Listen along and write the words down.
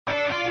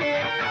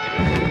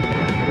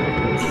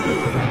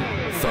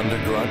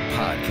Thundergrunt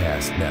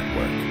Podcast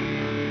Network.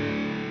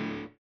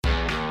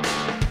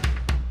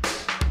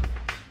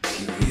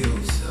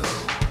 Curioso.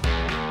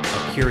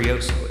 A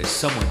curioso is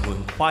someone who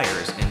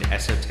inquires into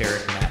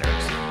esoteric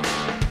matters.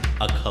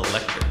 A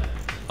collector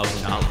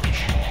of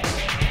knowledge.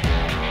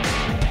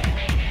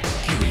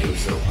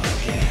 Curioso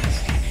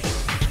Podcast.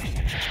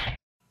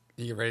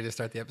 You ready to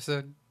start the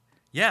episode?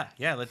 Yeah,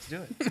 let's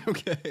do it.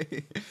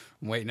 Okay.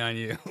 I'm waiting on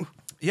you.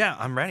 Yeah,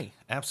 I'm ready.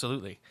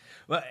 Absolutely.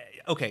 Well,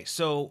 okay,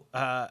 so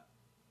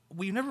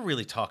we never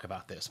really talk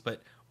about this,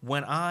 but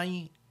when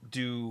I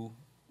do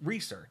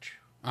research,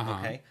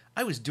 okay,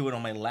 I always do it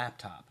on my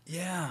laptop.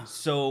 Yeah.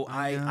 So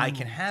I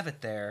can have it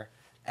there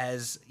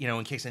as, you know,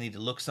 in case I need to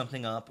look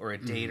something up or a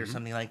date or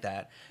something like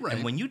that. Right.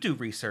 And when you do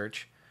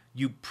research,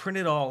 you print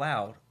it all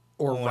out.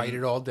 Or on- write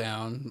it all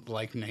down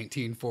like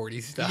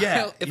 1940s style.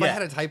 Yeah. If I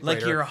had a typewriter.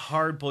 Like you're a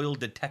hard-boiled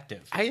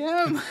detective. I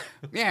am.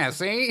 Yeah,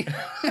 see?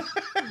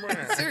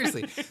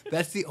 Seriously.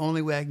 That's the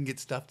only way I can get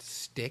stuff to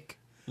stick.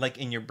 Like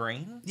in your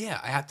brain? Yeah,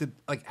 I have to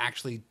like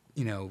actually,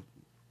 you know,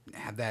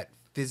 have that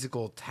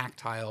physical,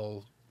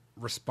 tactile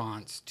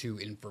response to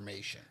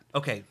information.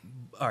 Okay,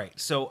 all right.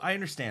 So I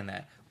understand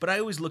that, but I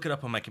always look it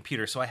up on my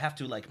computer, so I have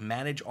to like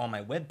manage all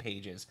my web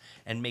pages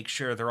and make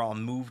sure they're all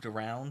moved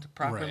around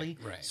properly.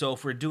 Right. So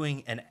if we're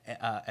doing an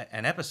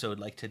episode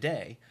like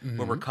today,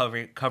 where we're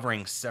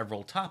covering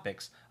several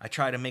topics, I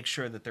try to make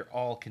sure that they're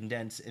all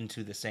condensed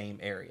into the same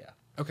area.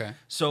 Okay.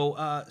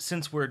 So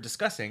since we're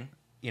discussing,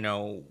 you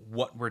know,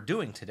 what we're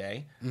doing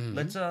today,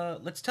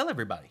 let's tell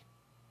everybody.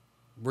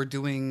 We're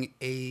doing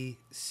a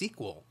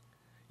sequel.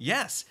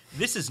 Yes,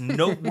 this is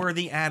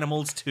Noteworthy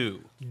Animals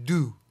 2.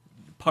 Do.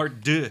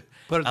 Part 2.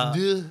 But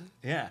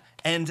Yeah,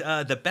 and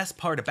the best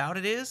part about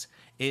it is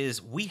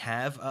we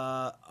have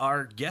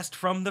our guest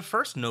from the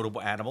first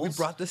Notable Animals. we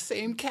brought the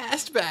same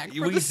cast back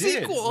for We the did.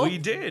 sequel. We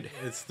did.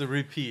 It's the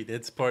repeat.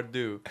 It's part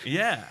two.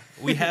 Yeah,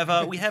 we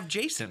have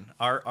Jason.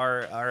 Our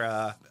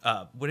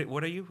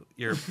what are you?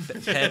 You're a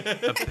pet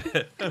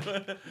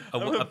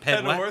a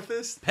pet what?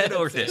 orthist. Pet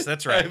orthist.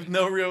 That's I right. have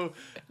no real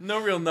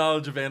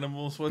knowledge of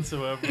animals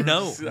whatsoever.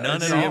 No, Just- none I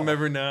at see all. them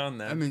every now and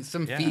then. I mean,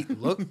 some Yeah. feet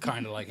look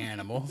kind of like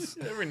animals.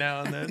 every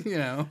now and then. You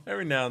know.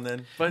 Every now and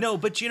then. But No,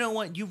 but you know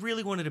what? You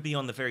really wanted to be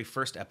on the very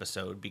first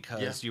episode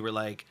because you were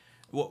like,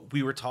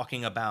 we were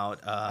talking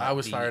about. I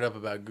was fired up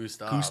about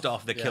Gustav.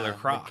 Gustav the Killer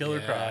Croc. The Killer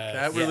Croc. Yes.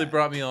 That really Yeah.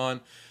 brought me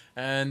on.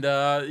 And,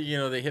 you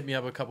know, they hit me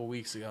up a couple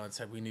weeks ago and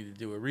said, we need to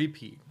do a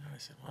repeat. And I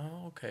said,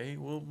 well, okay,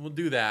 we'll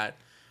do that.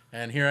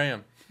 And here I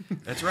am.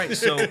 That's right.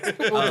 So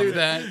We'll do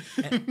that.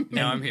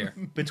 Now I'm here.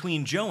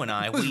 between Joe and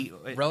I, we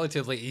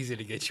Relatively easy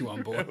to get you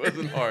on board. It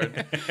wasn't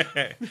hard.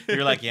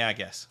 you're like, yeah, I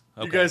guess.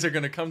 Okay. You guys are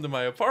going to come to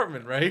my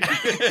apartment, right?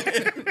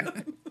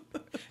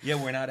 Yeah,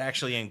 we're not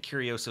actually in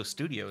Curioso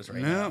Studios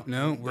right now.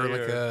 No, we're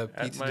like a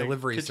At pizza my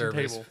delivery kitchen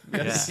service.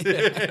 table.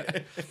 Yeah.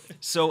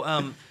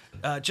 So,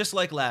 just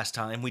like last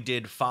time, we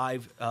did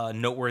 5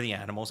 noteworthy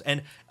animals,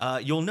 and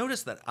you'll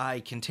notice that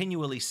I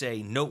continually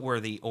say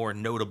noteworthy or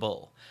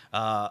notable.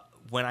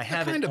 When I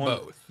have Kind it of on,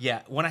 both.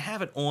 Yeah, when I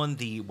have it on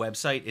the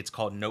website, it's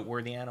called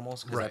Noteworthy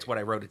Animals because that's Right. what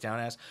I wrote it down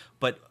as.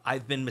 But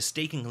I've been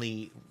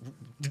mistakenly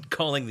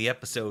calling the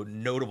episode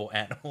Notable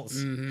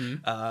Animals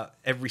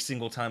every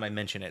single time I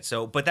mention it.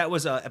 So, but that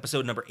was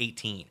episode number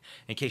 18.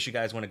 In case you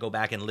guys want to go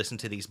back and listen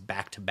to these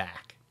back to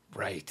back.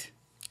 Right.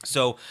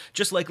 So,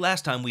 just like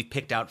last time, we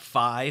picked out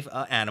 5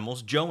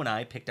 animals. Joe and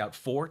I picked out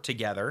 4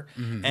 together,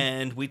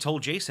 and we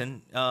told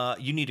Jason,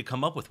 "You need to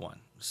come up with one."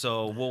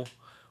 So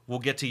we'll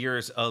get to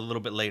yours a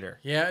little bit later.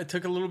 Yeah, it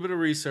took a little bit of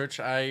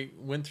research. I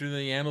went through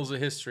the annals of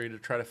history to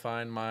try to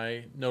find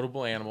my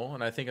notable animal,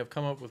 and I think I've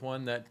come up with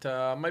one that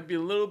might be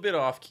a little bit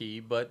off key,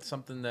 but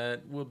something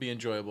that will be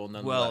enjoyable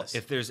Well, nonetheless.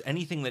 if there's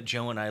anything that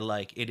Joe and I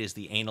like, it is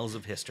the annals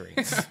of history.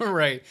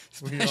 Right.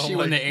 Especially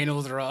when the like-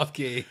 anals are off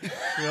key.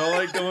 we all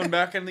like going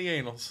back in the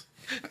annals.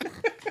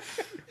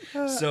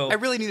 So, I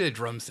really need a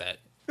drum set.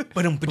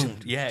 ba-dum.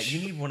 Yeah, you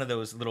need one of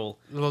those little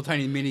Little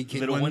tiny mini kid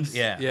little ones.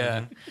 Yeah.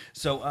 Yeah. Mhm.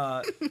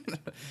 So,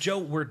 Joe,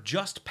 we're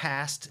just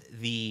past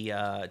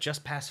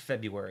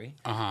February.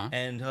 Uh-huh.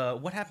 And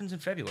what happens in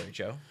February,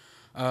 Joe?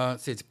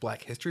 See, it's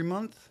Black History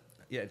Month.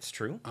 Yeah, it's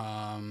true.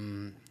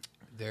 My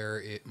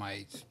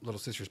little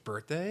sister's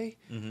birthday.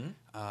 Mm-hmm.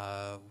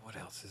 What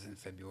else is in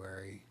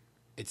February?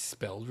 It's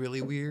spelled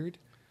really weird.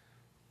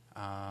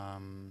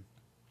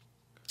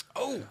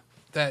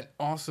 That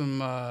awesome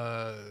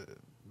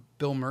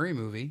Bill Murray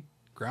movie,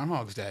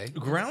 Groundhog's Day.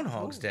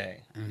 Groundhog's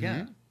Day.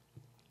 Yeah.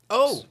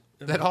 Oh,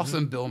 that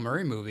awesome Bill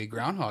Murray movie,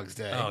 Groundhog's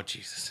Day. Oh,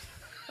 Jesus.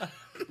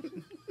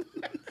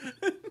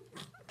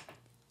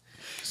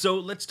 So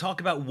let's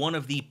talk about one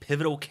of the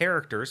pivotal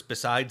characters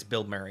besides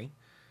Bill Murray.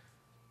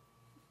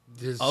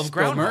 This is of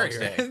Bill Groundhog's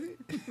Murray,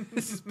 right?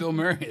 This is Bill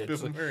Murray.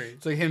 It's like, Murray.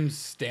 It's like him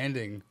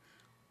standing.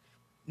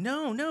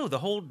 No, the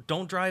whole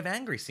Don't Drive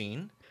Angry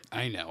scene.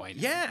 I know.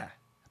 Yeah.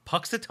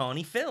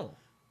 Puxatawny Phil.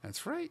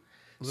 That's right.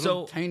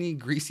 Little So- tiny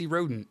greasy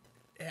rodent.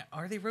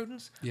 Are they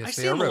rodents? Yes, I they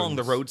see are them along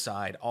the rodents.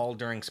 roadside all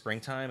during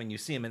springtime, and you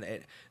see them,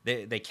 and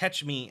they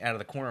catch me out of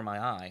the corner of my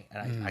eye,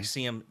 and I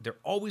see them. They're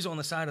always on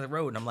the side of the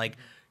road, and I'm like,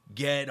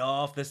 get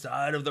off the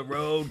side of the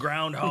road,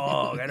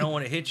 groundhog! I don't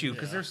want to hit you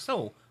because they're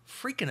so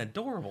freaking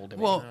adorable to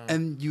me. Well,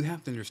 and you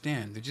have to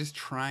understand, they're just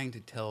trying to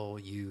tell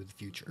you the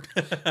future.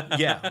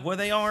 yeah, well,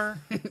 they are.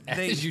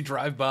 As you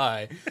drive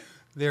by,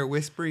 they're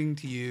whispering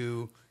to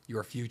you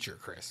your future,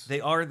 Chris.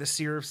 They are the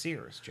seer of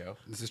seers, Joe.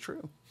 This is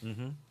true.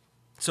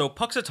 So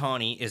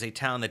Puxatawney is a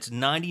town that's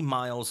 90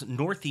 miles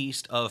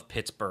northeast of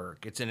Pittsburgh.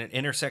 It's in an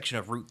intersection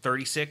of Route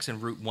 36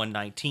 and Route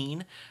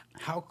 119.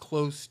 How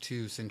close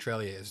to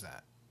Centralia is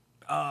that?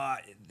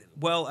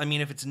 Well, I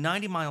mean, if it's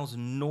 90 miles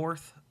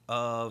north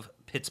of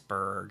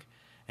Pittsburgh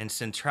and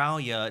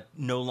Centralia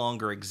no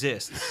longer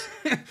exists,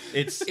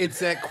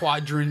 It's at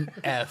quadrant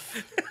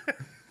F.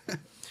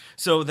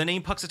 So the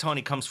name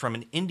Puxatawney comes from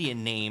an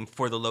Indian name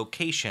for the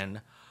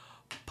location,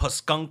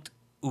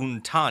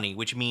 Paskunktuntani,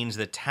 which means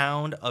the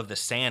town of the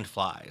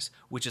sandflies,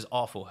 which is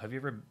awful. Have you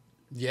ever gotten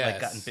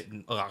Yes.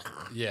 bitten? Ugh.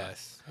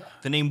 Yes.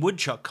 The name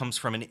Woodchuck comes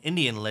from an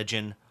Indian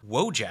legend,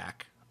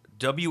 Wojak,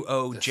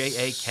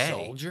 Wojak.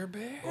 Soldier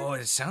bear? Oh,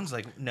 it sounds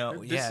like no.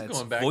 This yeah, is it's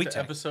going back Wojtek. to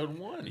episode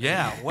 1.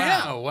 Yeah, wow.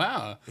 Yeah,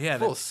 wow. Yeah,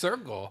 Full that-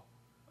 circle.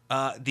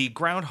 The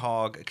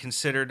groundhog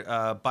considered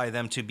by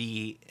them to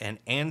be an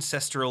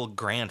ancestral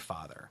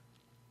grandfather.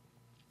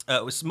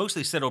 It was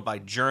mostly settled by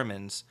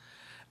Germans,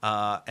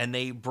 and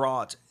they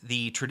brought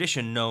the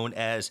tradition known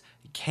as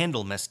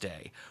Candlemas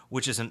Day,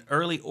 which is an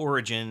early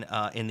origin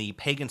in the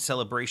pagan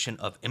celebration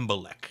of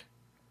Imbolc.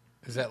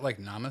 Is that like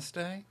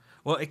Namaste?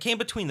 Well, it came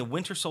between the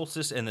winter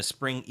solstice and the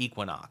spring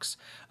equinox.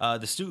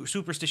 The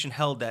superstition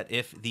held that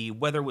if the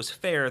weather was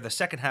fair, the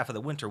second half of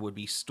the winter would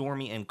be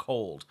stormy and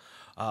cold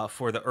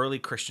for the early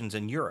Christians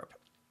in Europe.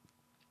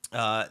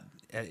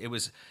 It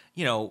was,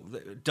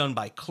 done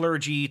by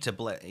clergy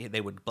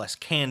they would bless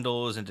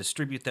candles and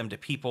distribute them to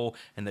people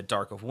in the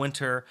dark of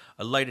winter.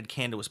 A lighted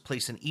candle was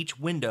placed in each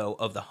window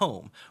of the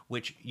home,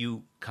 which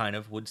you kind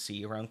of would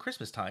see around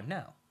Christmas time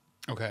now.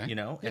 Okay.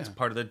 It's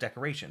part of the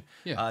decoration.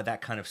 Yeah.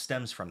 That kind of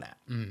stems from that.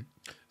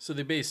 So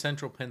they base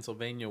central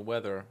Pennsylvania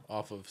weather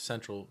off of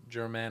central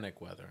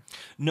Germanic weather.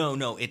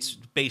 No, it's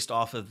based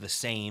off of the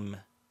same.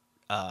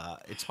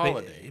 It's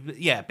Holiday.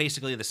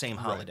 Basically the same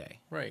holiday.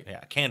 Right.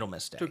 Yeah,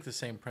 Candlemas Day. Took the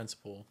same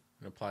principle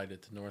and applied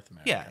it to North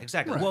America. Yeah,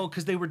 exactly. Right. Well,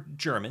 because they were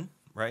German,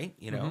 right?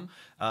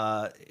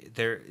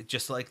 They're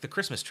just like the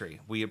Christmas tree.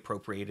 We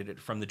appropriated it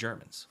from the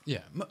Germans. Yeah.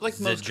 Like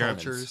The most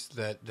Germans. cultures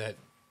that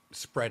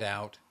spread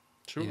out.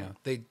 Sure.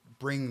 They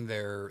bring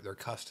their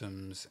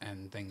customs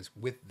and things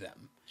with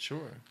them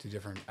Sure. to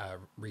different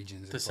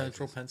regions. To and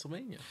central places.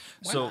 Pennsylvania.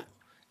 So not?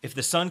 if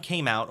the sun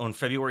came out on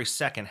February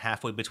 2nd,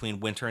 halfway between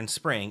winter and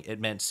spring, it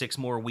meant 6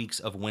 more weeks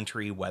of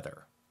wintry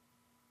weather.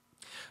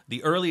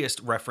 The earliest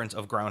reference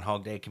of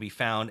Groundhog Day can be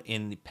found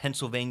in the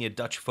Pennsylvania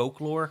Dutch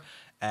folklore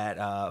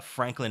at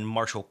Franklin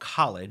Marshall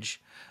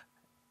College,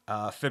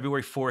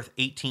 February 4th,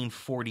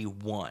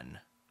 1841.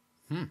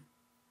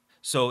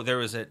 So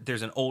there's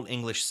an Old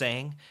English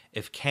saying,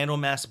 if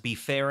Candlemas be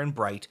fair and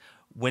bright,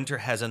 winter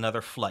has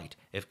another flight.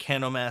 If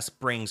Candlemas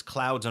brings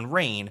clouds and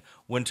rain,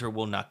 winter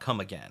will not come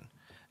again.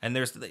 And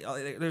there's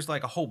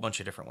like a whole bunch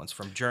of different ones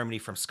from Germany,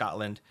 from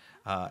Scotland,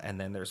 and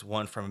then there's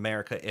one from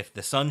America. If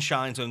the sun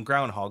shines on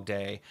Groundhog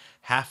Day,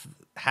 half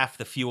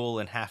the fuel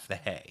and half the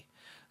hay.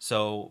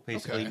 So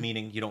basically, Okay.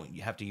 meaning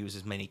you have to use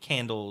as many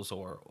candles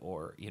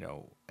or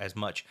as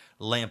much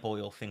lamp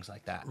oil, things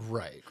like that.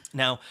 Right.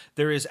 Now,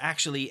 there is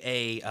actually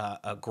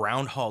a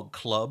groundhog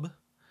club.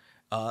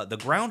 The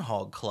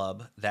groundhog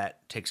club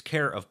that takes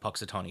care of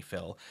Puxatawney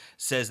Phil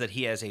says that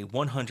he has a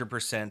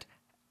 100%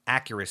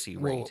 accuracy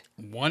Well, rate.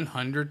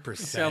 100%.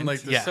 Sound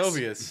like the Yes.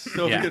 Soviets.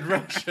 Soviet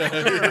Russia.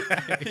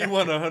 He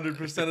won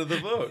 100% of the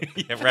vote.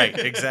 Yeah, right,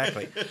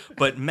 exactly.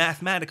 But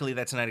mathematically,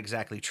 that's not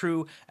exactly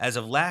true. As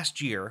of last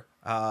year,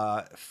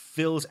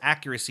 Phil's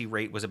accuracy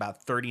rate was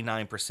about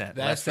 39%.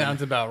 That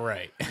sounds about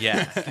right.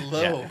 Yeah.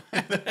 Low.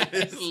 That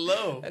is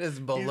low. That is He's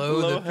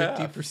below the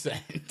half.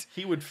 50%.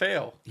 He would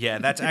fail. Yeah,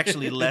 that's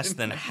actually less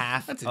than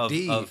half That's a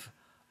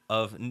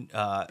of D.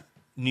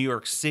 New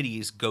York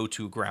City's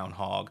go-to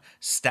groundhog,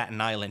 Staten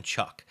Island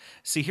Chuck.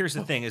 See, here's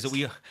the thing: is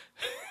that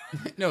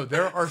No,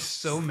 there are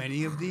so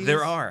many of these.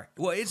 there are.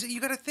 Well, you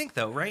got to think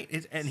though, right?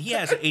 And he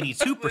has an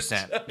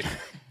 82%.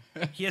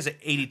 He has an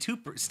 82.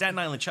 Staten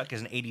Island Chuck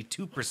has an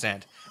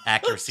 82%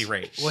 accuracy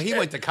rate. Well, he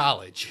went to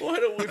college. Why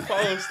don't we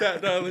follow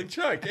Staten Island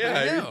Chuck? I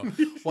Yeah. know.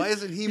 Why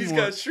isn't he He's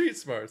more? got street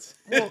smarts.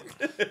 Well,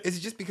 is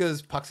it just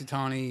because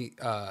Puxatawney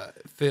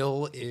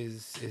Phil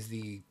is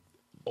the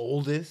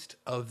oldest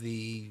of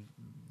the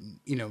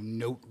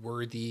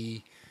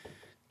noteworthy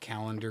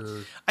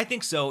calendar? I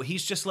think so.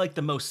 He's just like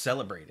the most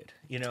celebrated.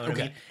 You know what I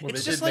Okay. mean? Well,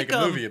 it's they just did make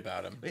like a movie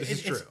about him. This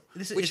is true.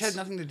 Which had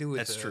nothing to do with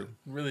That's true.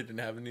 Really didn't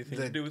have anything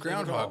The to do with it at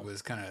groundhog all.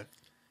 was kind of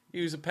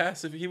He was a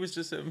passive. He was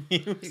just a. he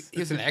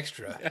was an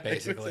extra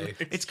basically.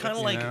 It's kind of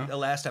You like know? the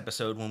last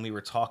episode when we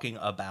were talking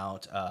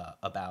about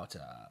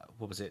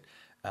what was it?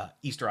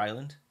 Easter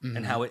Island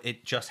and how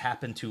it just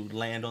happened to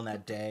land on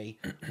that day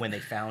when they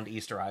found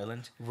Easter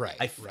Island. Right,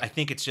 I right.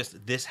 think it's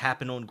just this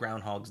happened on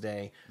Groundhog's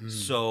Day,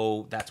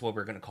 so that's what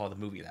we're going to call the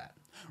movie that.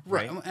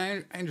 Right.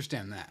 I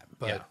understand that,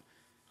 but Yeah.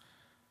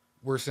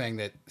 we're saying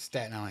that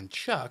Staten Island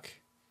Chuck,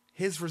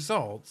 his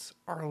results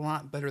are a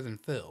lot better than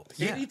Phil's.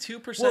 Yeah.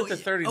 82% Well, to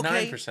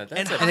 39%.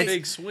 okay, That's and a it's-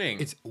 big swing.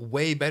 It's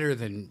way better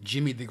than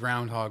Jimmy the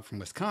Groundhog from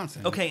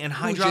Wisconsin. Okay, and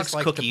who Hydrox just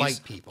likes to cookies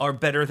bite people. are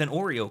better than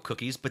Oreo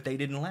cookies, but they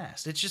didn't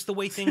last. It's just the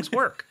way things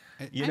work.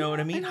 You know what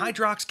I mean? know.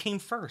 Hydrox came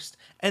first,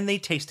 and they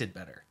tasted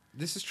better.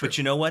 This is true. But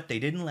you know what? They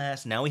didn't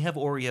last. Now we have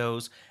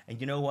Oreos, and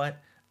you know what?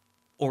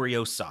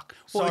 Oreos suck.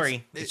 Well,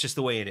 Sorry, it's just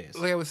the way it is.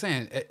 Like I was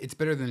saying, it's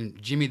better than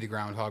Jimmy the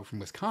Groundhog from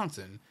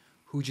Wisconsin,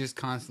 who just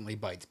constantly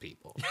bites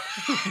people.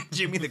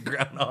 Jimmy the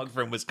Groundhog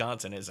from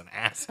Wisconsin is an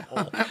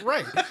asshole.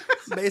 Right.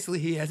 Basically,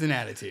 he has an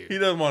attitude. he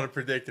doesn't want to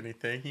predict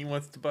anything. He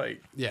wants to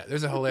bite. Yeah,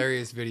 there's a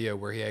hilarious video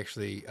where he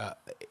actually,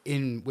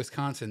 in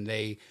Wisconsin,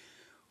 they,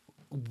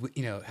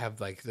 have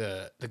like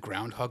the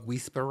groundhog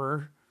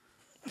whisperer,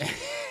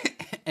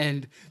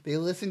 and they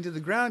listen to the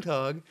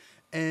groundhog.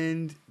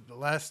 And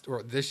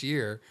this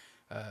year,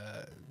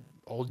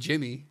 old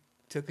Jimmy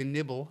took a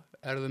nibble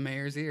out of the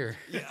mayor's ear,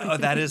 Oh,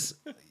 that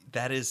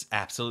is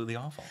absolutely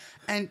awful.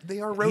 and they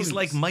are rodents. He's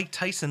like Mike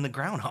Tyson the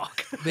Groundhog.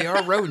 They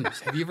are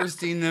rodents. Have you ever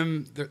seen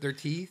them? Their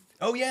teeth.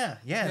 Oh yeah.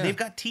 They've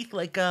got teeth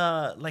like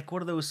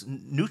what are those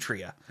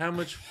Nutria? How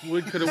much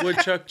wood could a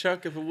woodchuck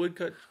chuck if a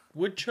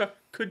woodchuck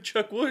could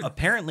chuck wood?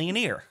 Apparently an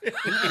ear.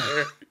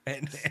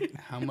 and,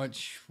 How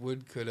much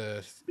wood could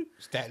a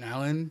Staten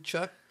Island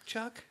Chuck?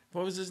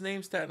 What was his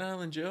name? Staten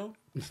Island Joe?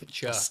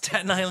 Chuck.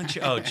 Staten Island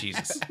Chuck. Oh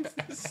Jesus.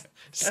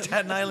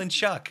 Staten Island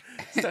Chuck.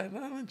 Staten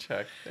Island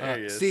Chuck. There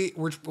he is. See,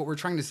 what we're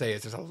trying to say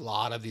is there's a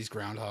lot of these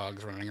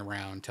groundhogs running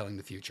around telling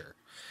the future.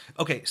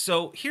 Okay,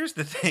 so here's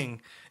the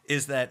thing: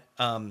 is that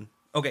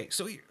okay?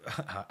 So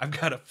I've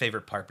got a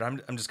favorite part, but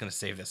I'm just gonna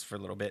save this for a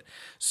little bit.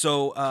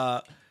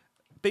 So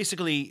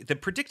basically, the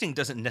predicting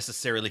doesn't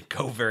necessarily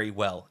go very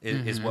well,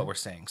 is what we're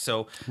saying.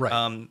 So,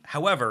 Right.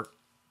 However,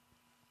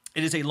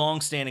 it is a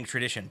long-standing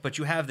tradition, but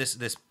you have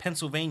this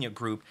Pennsylvania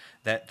group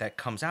that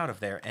comes out of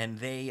there, and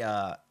they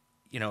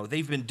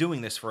they've been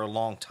doing this for a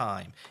long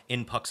time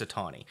in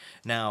Puxatawney.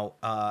 Now,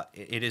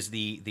 it is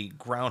the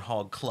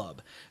Groundhog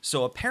Club.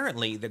 So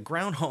apparently, the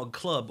Groundhog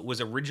Club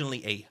was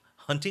originally a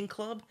hunting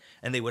club,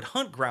 and they would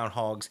hunt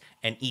groundhogs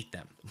and eat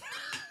them.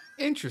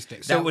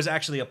 Interesting. So it was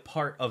actually a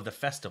part of the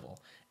festival,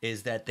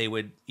 is that they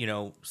would,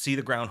 see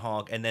the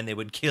groundhog and then they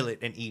would kill it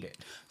and eat it.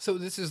 So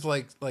this is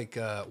like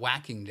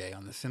Whacking Day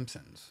on The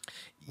Simpsons.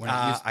 When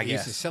I it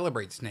used to guess.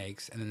 celebrate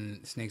snakes, and then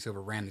snakes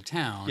overran the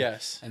town.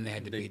 Yes, and they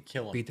had to they'd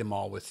kill 'em. beat them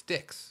all with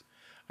sticks.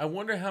 I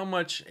wonder how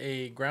much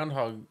a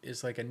groundhog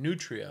is like a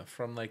nutria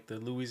from like the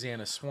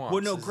Louisiana swamps.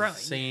 Well, no, Is it the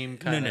same No,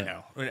 kind of.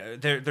 no.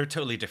 They're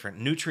totally different.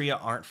 Nutria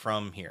aren't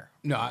from here.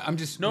 No, I'm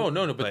just No,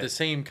 but But- the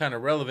same kind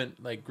of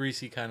relevant, like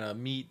greasy kind of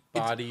meat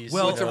bodies.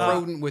 well, It's a Uh,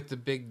 rodent with the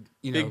big,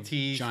 big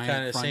teeth, giant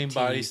kind of front same teeth.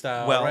 body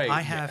style. Well, right, I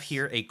have yes.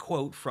 here a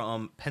quote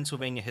from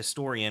Pennsylvania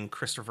historian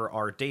Christopher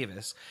R.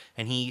 Davis,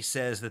 and he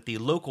says that the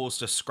locals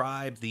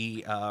describe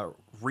the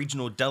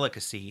regional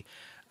delicacy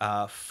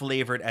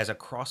flavored as a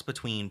cross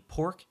between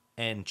pork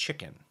and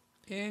chicken.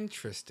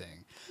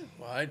 Interesting.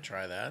 Well, I'd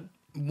try that.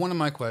 One of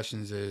my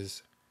questions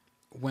is,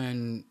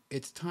 when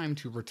it's time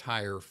to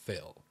retire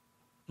Phil,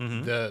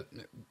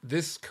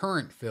 this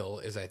current Phil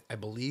is, I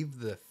believe,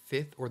 the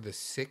 5th or the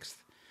 6th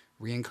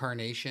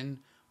reincarnation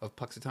of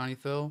Puxatawney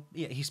Phil.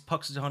 Yeah, he's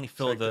Puxatawney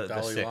Phil Like the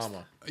Dalai sixth.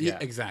 Lama. Yeah,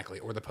 exactly,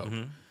 or the Pope.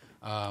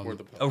 Or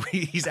the Oh,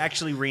 he's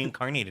actually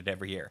reincarnated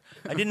every year.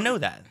 I didn't know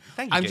that.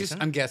 Thank you,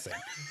 Jason. I'm guessing.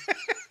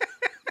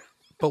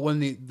 But when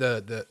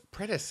the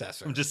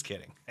predecessor, I'm just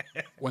kidding.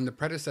 when the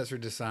predecessor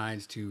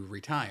decides to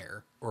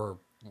retire or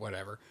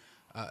whatever,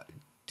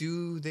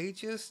 do they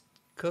just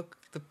cook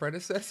the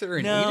predecessor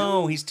and eat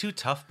No, him? he's too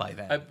tough by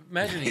then. I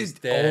imagine he's He's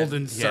dead. old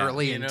and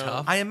surly you and know?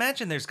 tough. I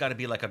imagine there's got to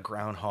be like a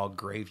groundhog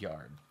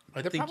graveyard.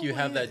 I There think you probably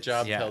have that is.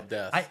 job Yeah, till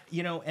death.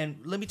 and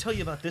let me tell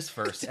you about this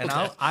first, and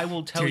I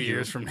will tell 2 you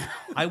years from now.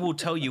 I will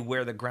tell you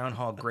where the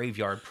groundhog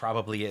graveyard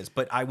probably is.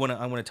 But I want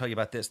to tell you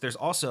about this. There's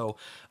also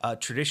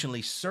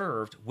traditionally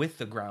served with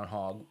the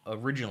groundhog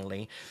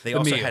originally. They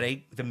also meal.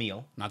 had the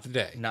meal, Not the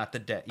day. not the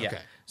dead. Yeah,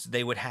 Okay. so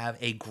they would have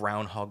a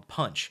groundhog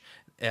punch,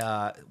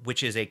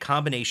 which is a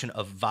combination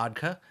of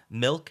vodka,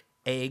 milk,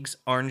 eggs,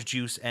 orange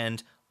juice,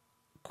 and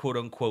quote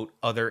unquote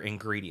other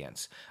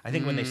ingredients. I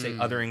think when they say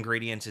other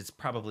ingredients, it's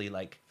probably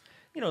like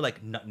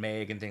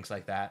nutmeg and things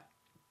like that.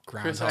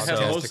 Chris, I Groundhog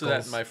have most of that in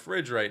testicles. my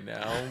fridge right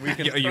now. We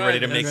can Are you try ready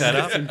to this. make that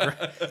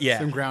up? Yeah,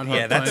 some groundhog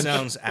Yeah, that punch.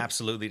 sounds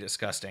absolutely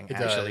disgusting. It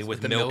Actually, does, with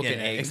with the milk milk and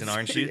and eggs and eggs.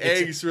 orange The juice.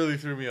 It's- eggs really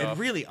threw me It off.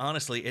 really,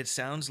 honestly, it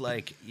sounds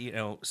like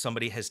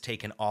somebody has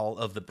taken all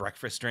of the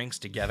breakfast drinks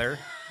together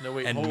No,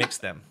 wait, and hold-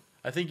 mixed them.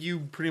 I think you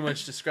pretty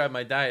much described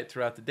my diet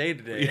throughout the day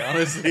today.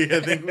 Honestly,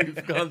 I think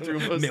we've gone through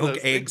most of Milk, those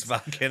eggs, things.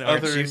 vodka, and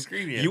orange Other juice.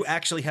 ingredients. You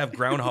actually have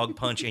groundhog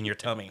punch in your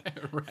tummy.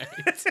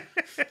 Right.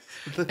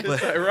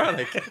 It's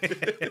ironic.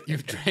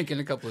 You've drank in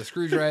a couple of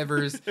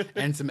screwdrivers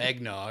and some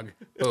eggnog.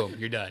 Boom,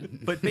 you're done.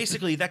 But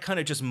basically, that kind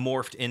of just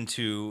morphed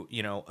into,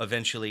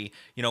 eventually,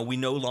 we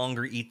no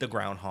longer eat the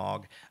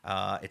groundhog.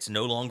 It's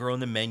no longer on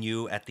the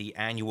menu at the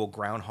annual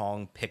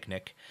groundhog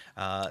picnic.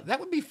 That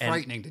would be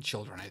frightening to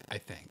children, I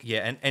think.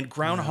 Yeah, and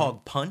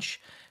groundhog punch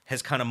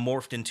has kind of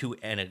morphed into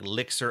an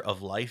elixir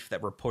of life that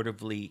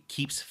reportedly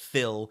keeps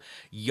Phil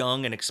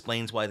young and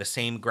explains why the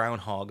same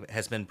groundhog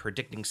has been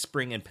predicting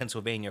spring in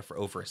Pennsylvania for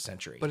over a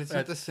century. But it's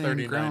not the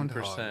same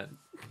groundhog.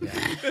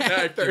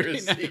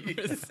 Accuracy.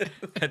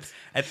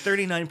 At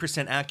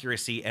 39%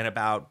 accuracy and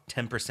about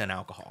 10%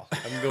 alcohol.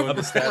 I'm going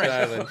to Staten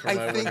Island for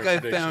my winter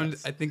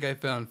predictions. I think I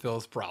found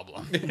Phil's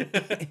problem.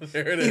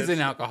 There it He's is.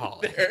 an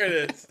alcoholic. There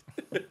it is.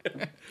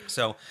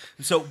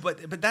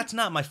 But that's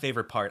not my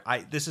favorite part.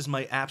 This is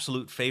my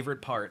absolute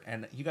favorite part,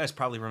 and you guys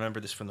probably remember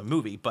this from the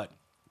movie, but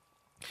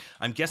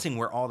I'm guessing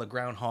where all the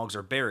groundhogs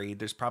are buried,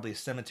 there's probably a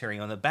cemetery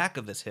on the back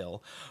of this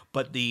hill,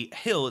 but the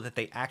hill that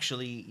they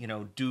actually,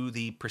 do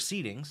the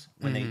proceedings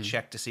when they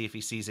check to see if he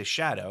sees his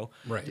shadow.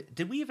 Right.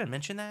 Did we even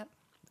mention that?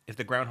 If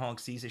the groundhog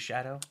sees his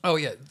shadow? Oh,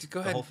 yeah. Go The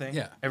ahead. whole thing?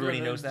 Yeah.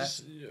 Everybody knows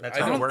that? That's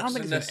I how it don't works? think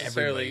it's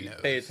necessarily everybody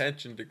knows. pay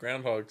attention to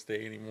Groundhog's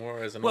Day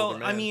anymore as an Well, older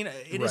man. I mean,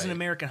 it is an Right.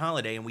 American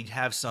holiday, and we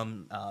have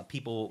some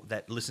people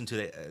that listen to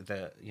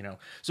the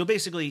so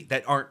basically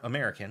that aren't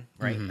American,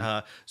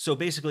 right? So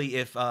basically,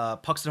 if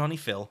Puxatawny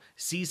Phil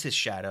sees his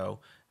shadow,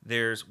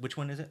 there's which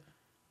one is it?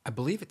 I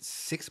believe it's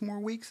 6 more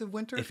weeks of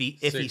winter. If he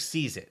Six.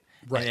 sees it,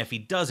 Right. and if he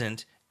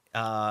doesn't,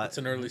 it's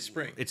an early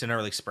spring. it's an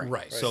early spring,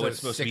 Right. So it's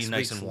supposed to be 6 nice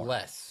weeks and warm.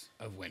 less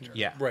of winter.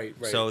 Yeah, Right.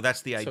 So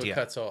that's the So it idea.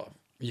 cuts off.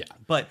 Yeah.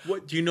 But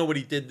What do you know what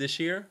he did this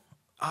year?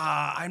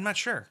 I'm not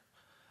sure.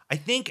 I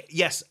think,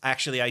 yes,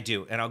 actually I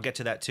do, and I'll get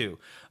to that too.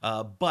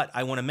 But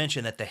I want to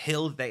mention that the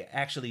hill they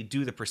actually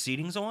do the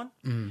proceedings on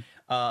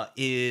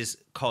is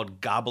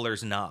called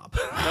Gobbler's Knob.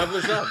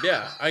 Gobbler's Knob.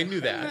 Yeah, I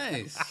knew that.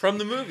 Nice. From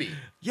the movie.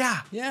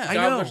 Yeah, Yeah. I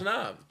know. Gobbler's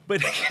Knob.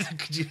 But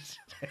could you,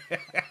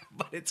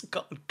 but it's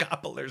called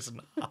Gobbler's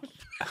Knob.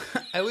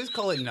 I always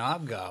call it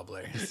knob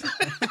gobblers.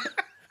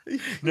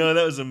 No,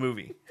 that was a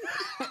movie.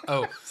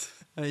 Oh,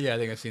 yeah, I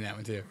think I've seen that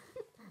one too.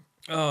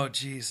 Oh,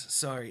 geez.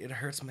 Sorry. It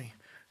hurts me.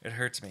 It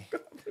hurts me.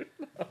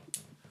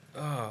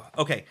 Oh,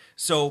 okay.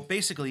 So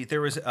basically,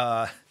 there was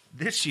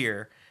this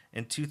year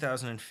in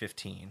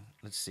 2015.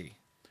 Let's see.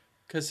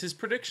 Because his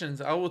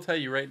predictions, I will tell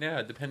you right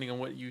now, depending on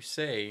what you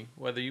say,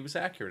 whether he was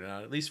accurate or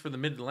not, at least for the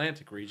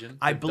Mid-Atlantic region.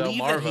 I with believe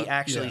that he Delmarva.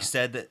 actually Yeah.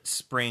 said that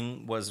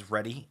spring was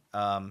ready.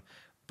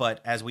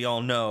 But as we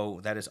all know,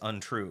 that is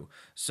untrue.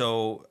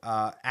 So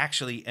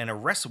actually, an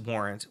arrest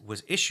warrant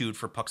was issued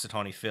for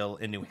Puxatawny Phil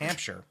in New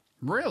Hampshire.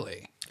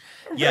 Really?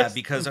 Yeah,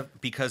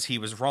 because he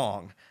was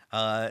wrong.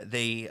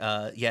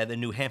 The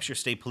New Hampshire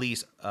State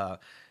Police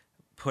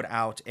put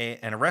out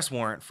an arrest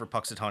warrant for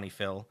Puxatawny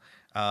Phil,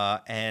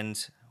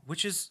 and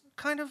which is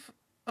kind of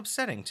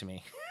upsetting to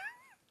me.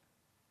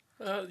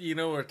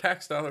 Our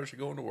tax dollars are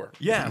going to work.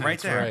 Yeah, right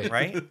That's there,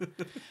 right?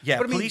 Yeah,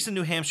 But I mean- police in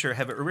New Hampshire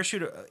have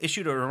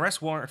issued an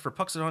arrest warrant for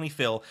Puxatawny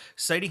Phil,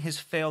 citing his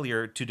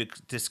failure to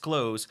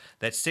disclose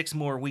that 6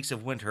 more weeks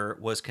of winter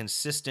was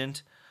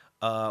consistent.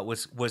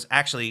 Was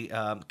actually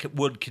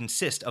would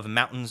consist of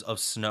mountains of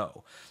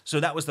snow. So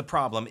that was the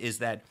problem, is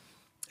that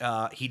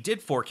he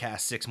did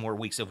forecast 6 more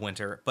weeks of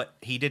winter, but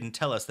he didn't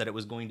tell us that it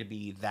was going to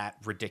be that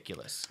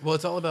ridiculous. Well,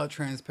 it's all about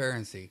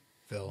transparency,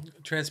 Phil.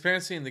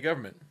 Transparency in the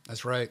government.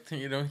 That's right.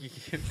 That's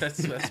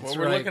what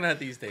we're right. looking at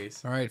these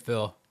days. All right,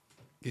 Phil.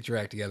 Get your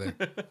act together.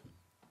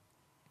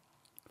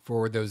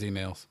 Forward those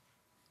emails.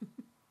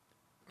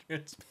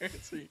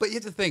 Transparency. But you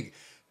have to think,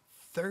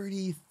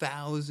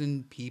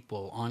 30,000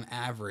 people on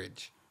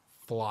average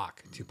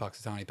flock to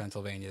Puxatawny,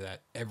 Pennsylvania,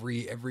 that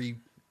every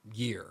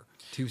year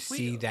to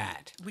see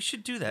that. We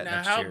should do that Now,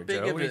 next how year, big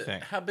Joe. of What do you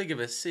think? how big of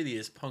a city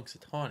is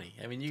Punxsutawney?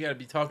 I mean, you got to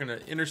be talking to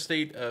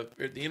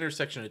the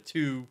intersection of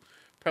 2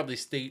 probably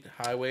state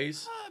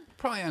highways.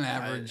 Probably on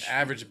average,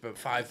 Average about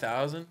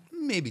 5,000.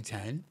 maybe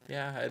 10,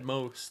 Yeah, at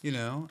most. you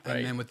know? Right.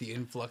 And then with the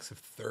influx of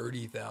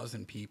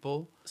 30,000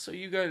 people, So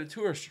you got a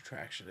tourist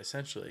attraction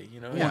essentially.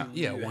 Yeah,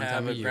 You one have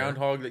time a a year.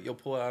 groundhog that you'll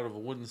pull out of a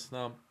wooden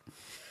stump.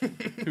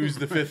 Who's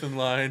the 5th in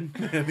line?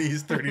 And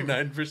he's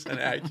 39%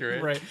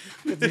 accurate. right?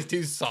 Get these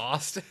two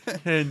sauced.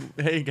 And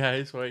hey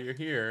guys, while you're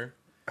here,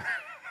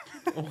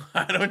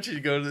 why don't you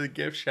go to the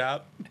gift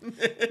shop?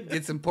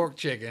 Get some pork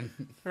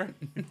chicken.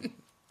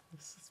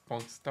 This is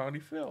Punxsutawney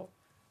Phil.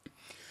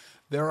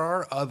 There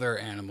are other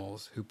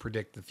animals who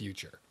predict the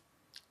future.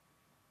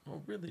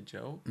 Oh, really,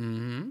 Joe?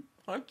 Mm-hmm.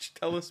 Why don't you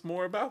tell us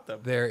more about them?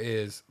 There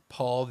is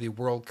Paul, the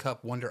World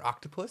Cup Wonder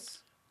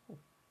Octopus,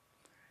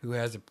 who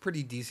has a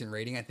pretty decent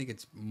rating. I think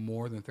it's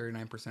more than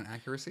 39%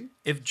 accuracy.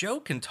 If Joe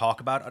can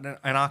talk about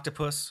an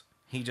octopus,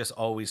 he just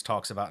always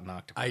talks about an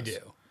octopus. I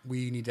do.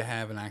 We need to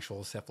have an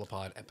actual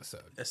cephalopod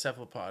episode. A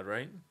cephalopod,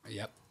 right?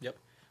 Yep. Yep.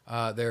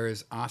 There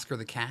is Oscar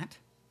the cat,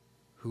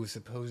 who is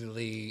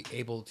supposedly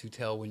able to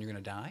tell when you're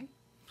going to die.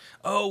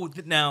 Oh,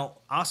 now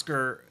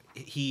Oscar,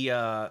 he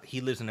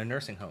lives in a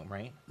nursing home,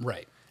 right?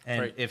 Right.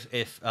 And Right.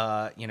 if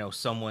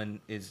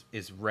someone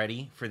is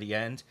ready for the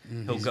end,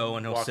 he'll go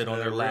and he'll walk sit into on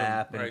their their room,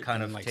 lap and right.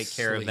 kind of And, like, take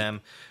care of sleep.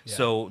 them. Yeah.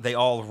 So they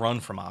all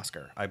run from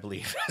Oscar, I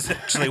believe. Is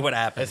actually what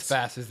happens. as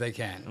fast as they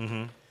can.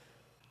 Mm-hmm.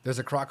 There's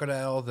a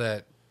crocodile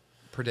that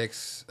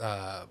predicts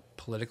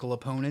political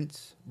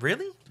opponents.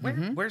 Really?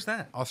 Where's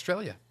that?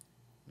 Australia.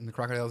 And the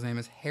crocodile's name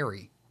is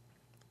Harry.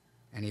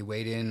 And he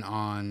weighed in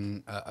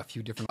on a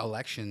few different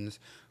elections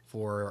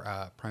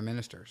for prime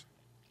ministers.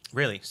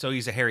 Really? So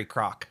he's a hairy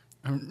croc.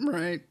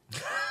 Right.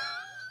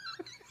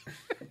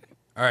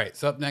 All right.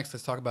 So up next,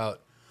 let's talk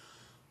about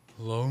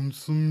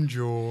Lonesome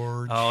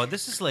George. Oh,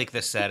 this is like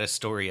the saddest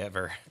story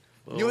ever.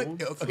 You know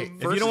what? Okay.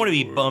 If you don't want to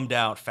be bummed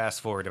out,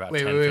 fast forward about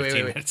 10,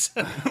 15 minutes.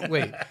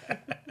 Wait.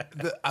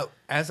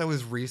 As I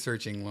was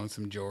researching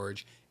Lonesome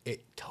George,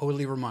 it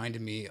totally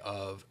reminded me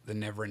of the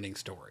Neverending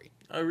Story.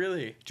 Oh,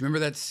 really? Do you remember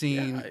that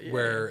scene Yeah.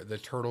 where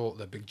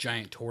the big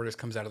giant tortoise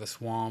comes out of the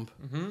swamp?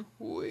 Mm-hmm.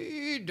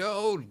 We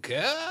don't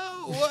care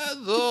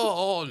whether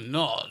or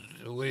not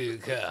we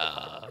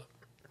care.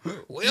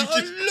 We're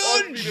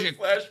allergic.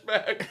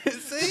 Flashback.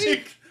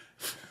 See?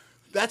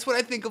 That's what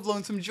I think of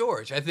Lonesome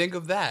George. I think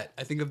of that.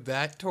 I think of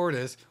that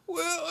tortoise.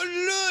 We're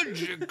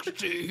allergic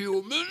to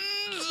humans.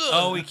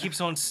 Oh, he keeps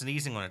on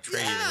sneezing on a tree,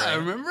 yeah, right?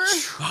 remember?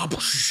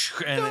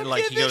 And Don't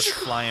like get he goes this-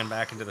 flying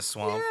back into the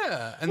swamp.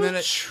 Yeah, and then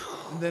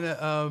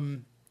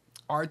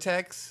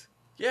Artex.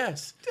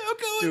 Yes.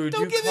 Don't you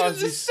get into caused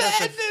the me such a-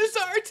 sadness,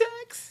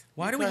 Artex.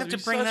 Why do we have to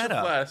Caused me bring such that a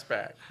up?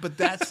 Flashback. But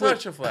that's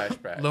Such what a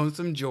flashback.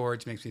 Lonesome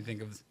George makes me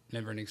think of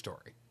Neverending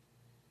Story.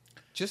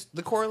 Just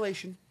the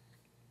correlation.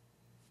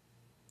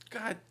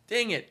 God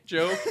dang it,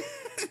 Joe.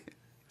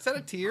 Is that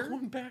a tear?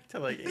 Going back to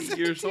like 8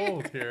 years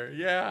old here.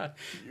 Yeah.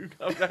 You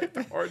come back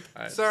to hard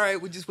times. It's all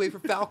right. We just wait for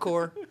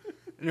Falcor,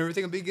 and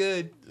everything will be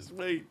good. Just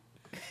wait.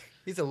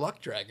 He's a luck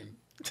dragon.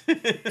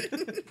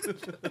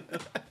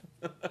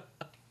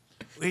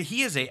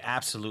 He is a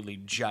absolutely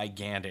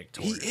gigantic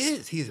He tortoise.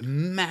 is. He is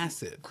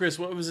massive. Chris,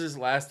 what was his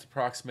last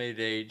approximated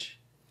age?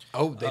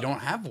 Oh, they don't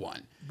have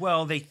one.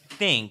 Well, they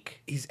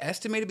think, He's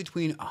estimated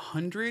between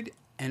 100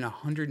 and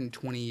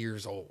 120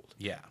 years old.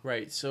 yeah.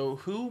 Right. So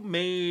who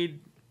made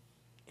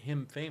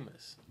him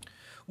famous?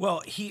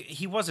 Well,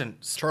 he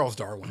wasn't. Charles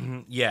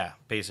Darwin. Yeah,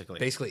 basically.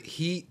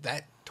 Basically,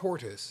 that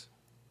tortoise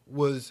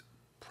was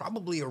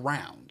probably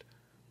around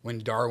when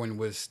Darwin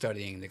was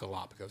studying the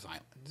Galapagos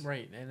Islands.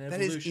 Right. And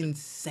That is evolution.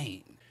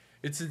 insane.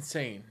 It's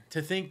insane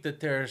to think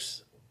that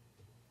there's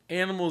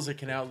animals that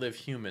can outlive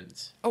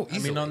humans. Oh, I mean,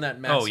 easily. on that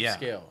massive yeah.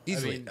 scale.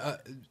 Easily. I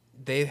mean,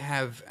 They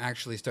have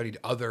actually studied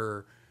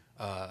other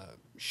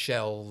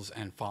shells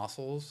and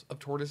fossils of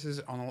tortoises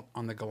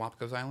on the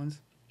Galapagos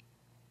Islands.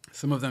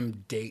 Some of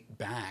them date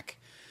back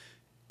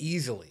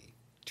easily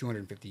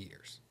 250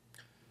 years.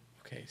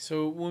 okay,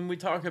 so when we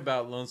talk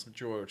about Lonesome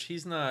George,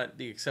 he's not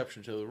the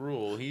exception to the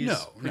rule. He's No,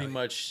 pretty no.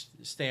 much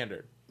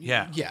standard.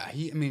 Yeah. Yeah,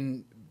 I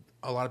mean,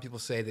 a lot of people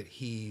say that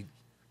he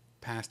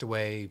passed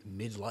away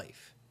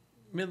midlife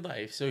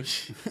Midlife, so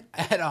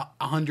at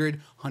 100,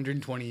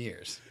 120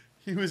 years.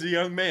 he was a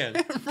young man.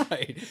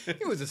 Right.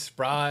 He was a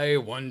spry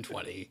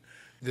 120.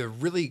 The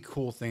really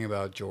cool thing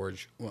about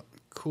George, well,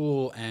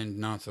 cool and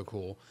not so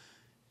cool,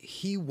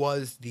 he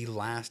was the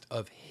last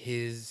of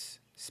his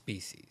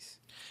species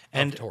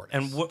And of tortoise.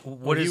 and what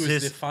Well, he is was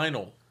his? the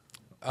final.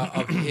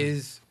 Of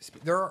his,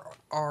 there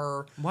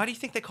are Why do you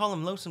think they call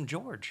him Lonesome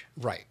George?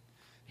 right.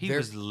 He There-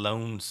 was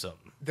lonesome.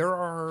 There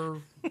are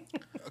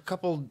a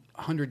couple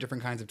hundred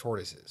different kinds of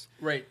tortoises.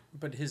 Right,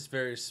 but his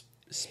various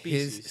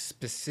species. His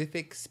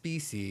specific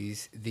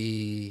species,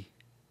 the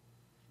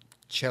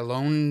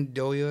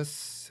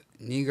Chelondoius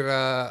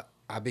nigra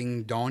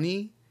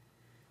abingdoni,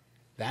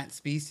 that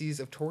species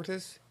of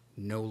tortoise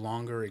no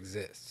longer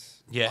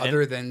exists. Yeah, and-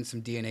 Other than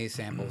some DNA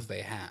samples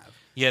they have.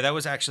 Yeah, that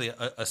was actually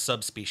a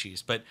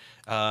subspecies, but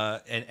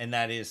and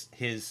that is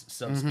his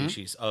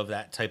subspecies of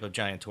that type of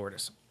giant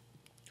tortoise.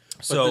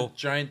 but So the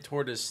giant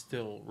tortoise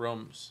still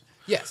roams.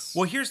 Yes.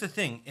 well, here's the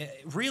thing.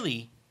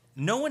 Really,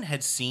 no one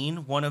had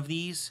seen one of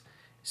these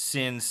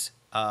since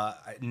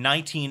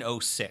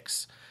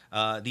 1906.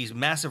 These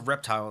massive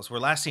reptiles were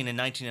last seen in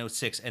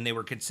 1906, and they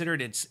were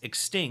considered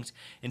extinct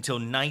until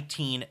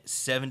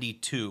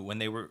 1972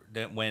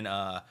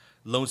 when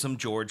Lonesome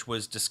George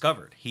was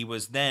discovered. He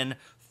was then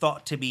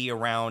thought to be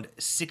around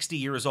 60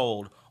 years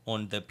old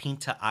on the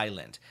Pinta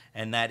Island,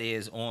 and that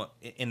is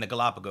in the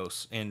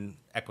Galapagos in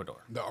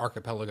Ecuador. the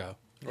archipelago.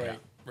 Right,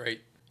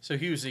 right. So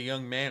he was a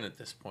young man at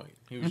this point.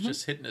 He was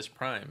just hitting his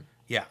prime.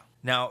 Yeah.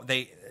 Now,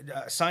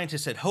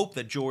 scientists had hoped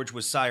that George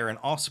was sire and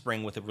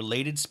offspring with a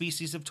related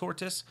species of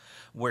tortoise,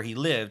 where he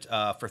lived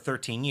for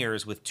 13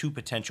 years with 2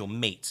 potential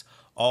mates,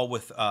 all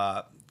with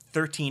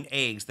 13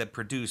 eggs that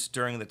produced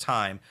during the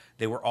time.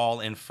 They were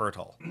all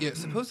infertile. Yeah,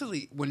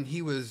 supposedly when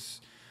he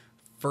was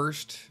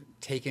first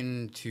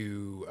taken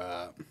to,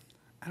 I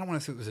don't want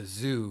to say it was a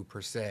zoo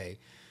per se,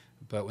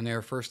 but when they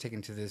were first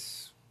taken to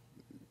this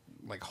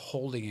like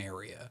holding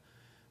area,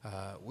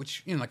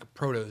 which, like a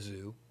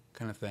proto-zoo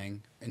kind of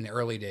thing in the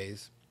early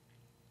days,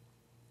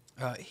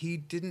 he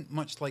didn't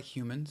much like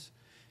humans,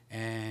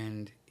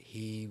 and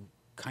he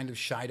kind of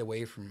shied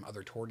away from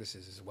other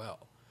tortoises as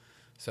well.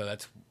 So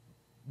that's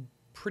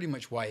pretty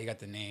much why he got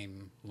the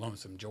name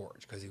Lonesome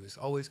George, because he was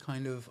always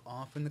kind of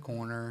off in the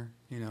corner,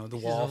 the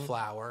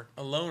wallflower.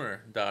 A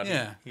loner, Dottie.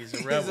 Yeah. He's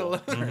a rebel.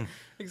 He's a loner.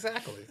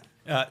 Exactly.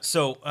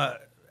 So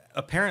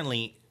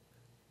apparently,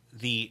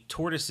 the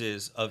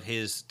tortoises of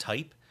his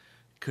type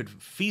could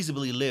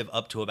feasibly live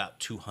up to about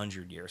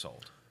 200 years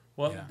old.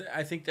 Well, Yeah.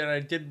 I think that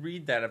I did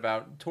read that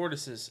about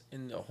tortoises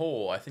in the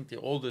whole. I think the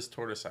oldest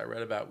tortoise I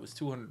read about was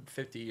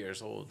 250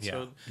 years old. Yeah.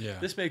 So Yeah.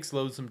 this makes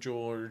Lonesome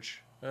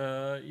George,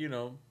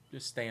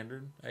 just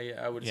standard,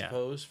 I would Yeah.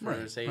 suppose, for Right,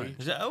 his age.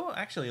 right.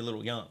 Actually a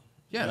little young.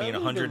 Yeah. I mean, A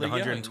little 100 to bit young,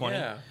 120.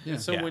 Yeah. Yeah.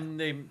 So Yeah. when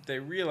they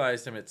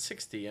realized him at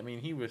 60, I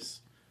mean, he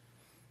was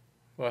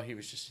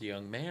just a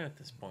young man at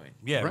this point.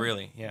 Yeah, Right.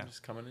 really. Yeah.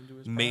 Just coming into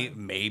his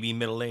prime. Maybe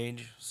middle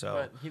age. So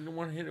But he didn't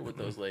want to hit it with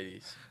those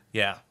ladies.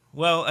 yeah.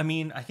 Well, I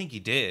mean, I think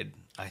he did.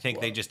 I think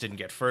they just didn't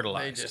get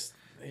fertilized. They just,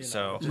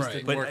 So, Right.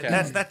 didn't but work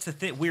that's out.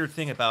 the weird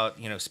thing about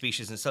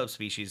species and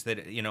subspecies, that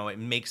it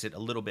makes it a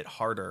little bit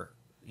harder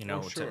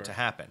sure. to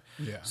happen.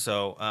 Yeah.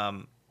 So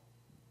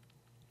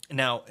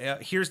now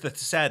here's the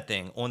sad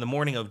thing: on the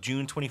morning of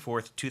June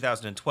 24th,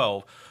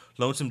 2012,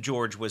 Lonesome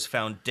George was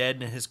found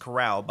dead in his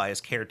corral by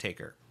his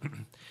caretaker.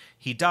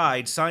 He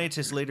died,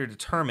 scientists later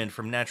determined,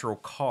 from natural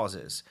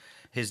causes.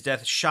 His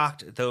death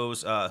shocked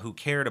those who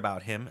cared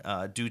about him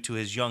due to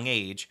his young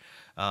age,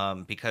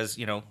 because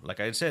like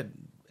I said,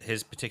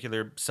 his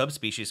particular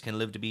subspecies can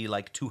live to be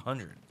like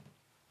 200.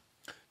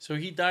 So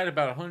he died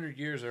about 100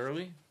 years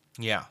early?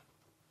 Yeah.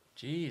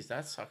 Jeez,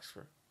 that sucks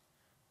for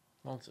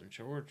Lonesome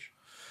George.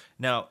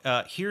 Now,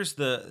 here's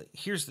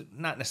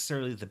not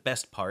necessarily the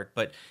best part,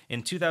 but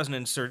in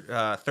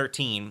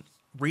 2013,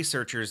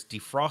 researchers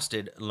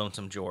defrosted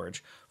Lonesome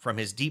George from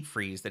his deep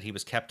freeze that he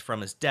was kept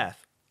from his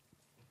death.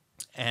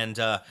 And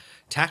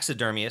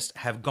taxidermists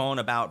have gone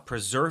about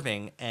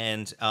preserving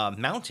and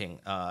mounting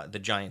the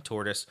giant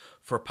tortoise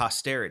for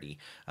posterity.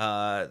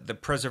 The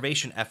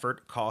preservation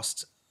effort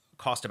cost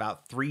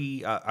about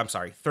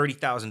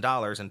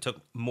 $30,000 and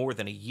took more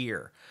than a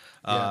year.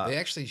 Yeah, they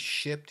actually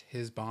shipped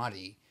his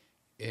body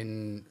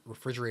in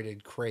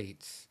refrigerated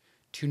crates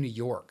to New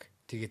York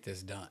to get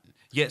this done.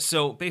 Yeah,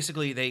 so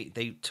basically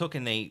they took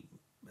and they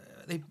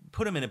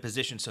put him in a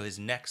position so his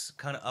neck's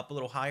kind of up a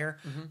little higher,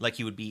 like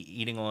he would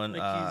be eating on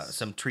Like he's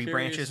some tree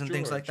Curious branches and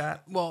things like George.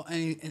 that. Well,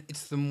 and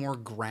it's the more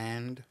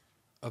grand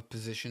of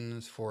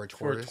positions for a For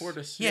tortoise. a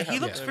tortoise. Yeah, he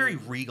looks I very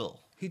mean, regal.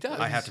 He does.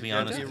 I have to be Yeah,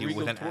 honest yeah, with you,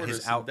 regal with tortoise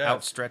his in depth.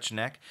 outstretched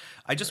neck.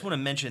 I just want to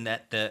mention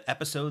that the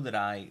episode that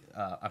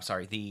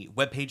the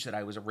webpage that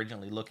I was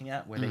originally looking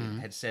at, where they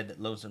had said that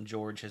Lonesome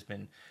George has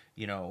been,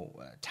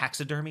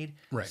 taxidermied,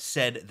 Right.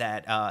 said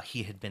that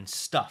he had been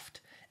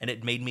stuffed. And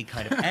it made me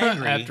kind of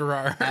angry After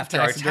our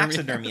taxidermy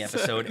taxidermy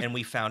episode, and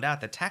we found out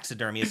that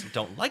taxidermists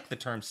don't like the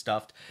term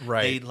stuffed.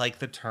 Right. They like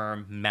the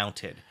term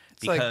mounted.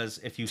 It's like Because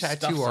if you stuff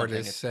tattoo something,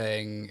 artists it's,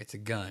 saying it's a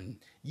gun.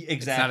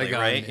 exactly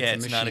gun, right. it's Yeah, a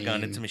it's not a gun;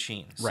 machine. it's a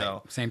machine. Right.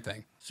 So Same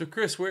thing. So,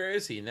 Chris, where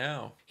is he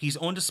now? he's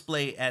on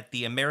display at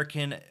the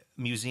American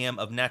Museum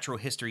of Natural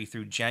History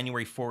through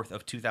January 4th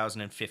of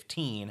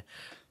 2015,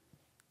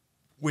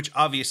 which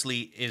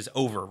obviously is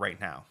over right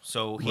now.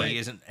 So he Right.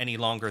 isn't any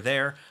longer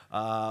there.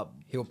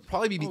 He'll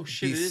probably be. Oh,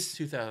 shit, be it is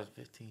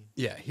 2015.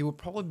 Yeah, he will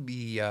probably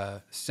be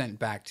sent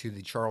back to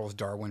the Charles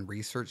Darwin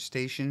Research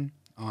Station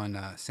on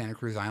Santa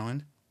Cruz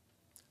Island.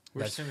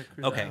 Where's That's- Santa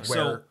Cruz okay, Island?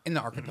 So- Where in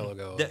the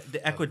archipelago. The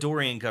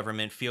Ecuadorian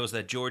government feels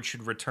that George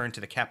should return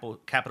to the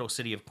capital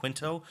city of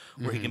Quito,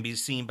 where he can be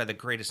seen by the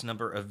greatest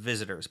number of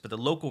visitors. But the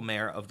local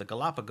mayor of the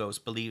Galapagos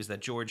believes that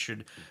George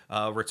should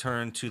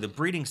return to the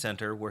breeding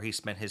center where he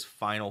spent his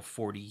final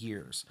 40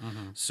 years.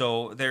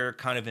 So they're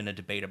kind of in a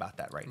debate about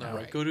that right now. No,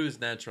 Right. go to his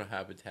natural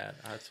habitat.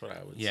 That's what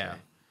I would Yeah. say.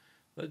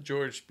 Let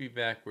George be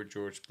back where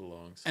George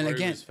belongs. And where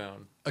again- he was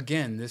found.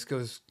 Again, this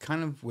goes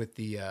kind of with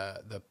the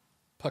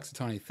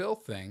Puxatawny Phil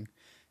thing,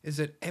 is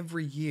that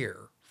every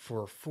year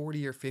for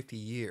 40 or 50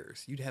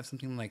 years, you'd have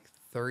something like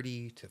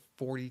 30 to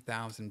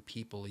 40,000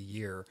 people a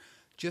year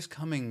just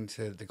coming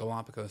to the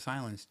Galapagos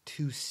Islands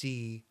to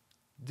see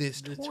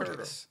this The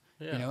tortoise.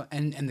 turtle. You know,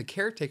 and the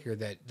caretaker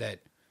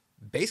that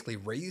basically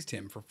raised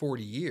him for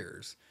 40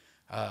 years,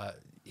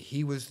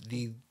 he was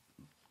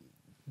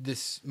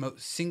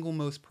single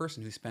most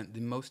person who spent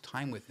the most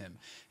time with him,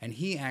 and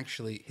he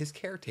actually, his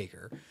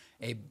caretaker,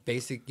 a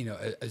basic,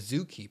 a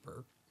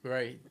zookeeper,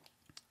 Right.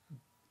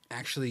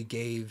 actually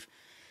gave,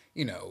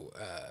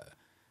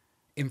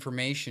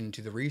 information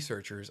to the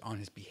researchers on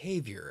his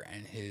behavior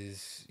and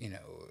his,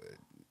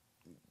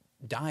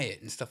 diet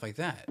and stuff like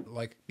that,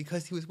 like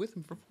because he was with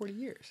him for 40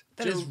 years.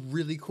 That is Joe-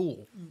 really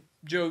cool.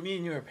 Joe, me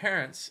and you are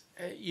parents.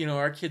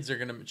 Our kids are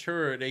going to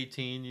mature at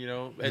 18.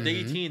 At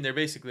 18, they're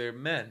basically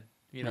men.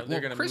 They're Well,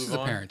 going to Chris move is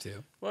on. a parent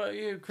too. Well,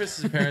 yeah, Chris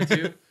is a parent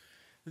too.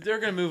 They're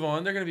going to move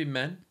on. They're going to be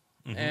men.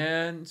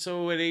 And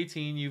so at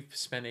 18, you've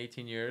spent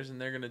 18 years,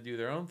 and they're going to do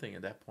their own thing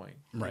at that point.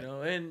 Right.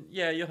 And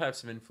yeah, you'll have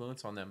some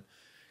influence on them.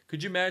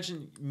 Could you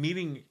imagine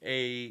meeting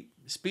a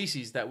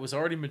species that was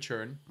already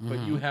matured, but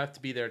you have to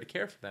be there to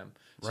care for them?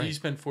 So you Right.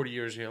 spend 40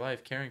 years of your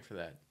life caring for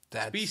that.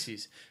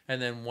 species,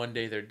 and then one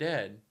day they're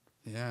dead.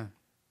 Yeah.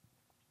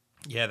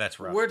 Yeah, that's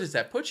rough. Where does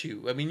that put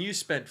you? I mean, you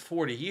spent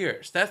 40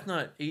 years. That's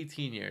not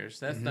 18 years.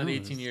 That's not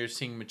 18 years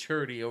seeing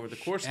maturity over the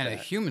course And of a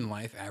that. human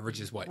life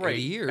averages, what, Right.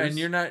 80 years? And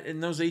you're not,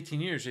 in those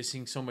 18 years, you're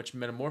seeing so much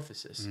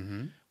metamorphosis.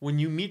 When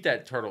you meet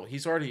that turtle,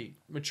 he's already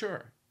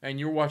mature. And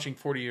you're watching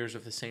 40 years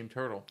of the same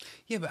turtle.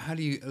 Yeah, but how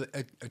do you...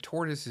 A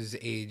tortoise's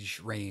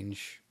age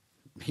range,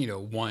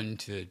 1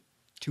 to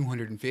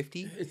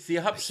 250? It's the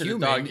opposite of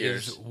Human dog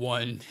years. is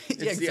 1...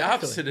 It's the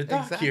opposite of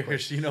dog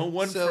years.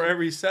 One for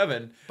every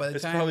 7. by the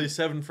It's time- probably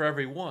 7 for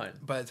every 1.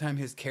 By the time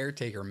his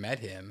caretaker met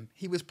him,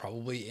 he was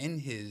probably in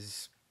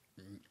his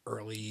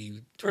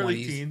early 20s,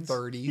 Early teens.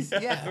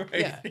 30s. Yeah, right.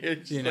 yeah.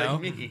 It's just like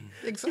me.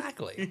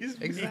 Exactly. He's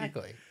me.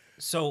 Exactly.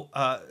 So,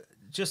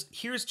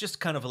 here's just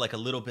kind of like a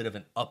little bit of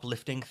an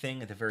uplifting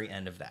thing at the very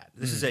end of that.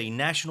 This is a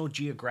National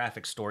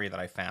Geographic story that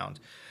I found.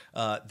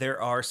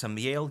 There are some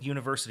Yale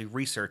University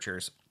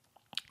researchers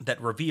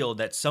that revealed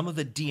that some of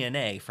the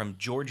DNA from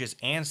George's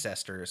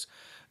ancestors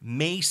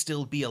may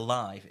still be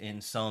alive in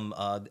some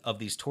of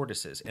these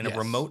tortoises in a Yes.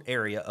 remote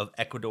area of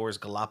Ecuador's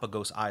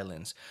Galapagos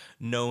Islands,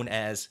 known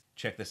as,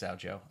 check this out,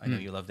 Joe. I know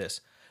you love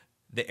this.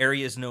 The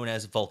area is known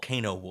as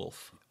Volcano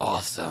Wolf.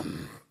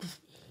 Awesome.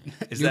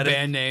 Is New that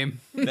band name.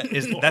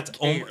 that's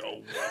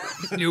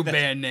New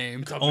band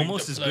name.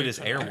 almost as good as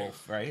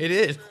Airwolf, right? It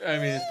is. I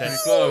mean, it's pretty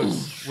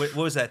close. What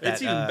was that?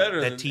 It's that, even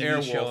better that than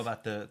TV show Airwolf.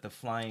 about the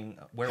flying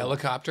werewolf,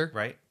 Helicopter?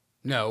 right?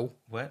 No,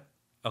 What?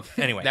 Oh,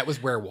 anyway. that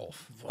was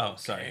Werewolf, oh,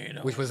 sorry.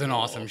 which was an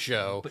awesome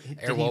show. Did he-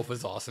 Airwolf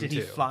was awesome Did too.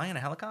 he fly in a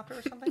helicopter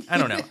or something? I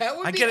don't know. That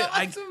would I be get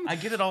awesome. I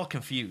get it all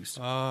confused.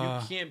 You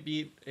can't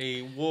beat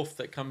a wolf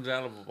that comes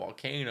out of a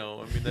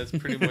volcano. I mean, that's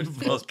pretty much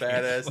the most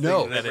badass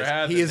No, thing that ever is-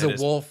 happened. He is a That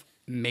is- wolf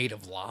made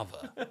of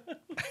lava.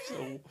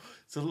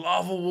 It's a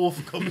lava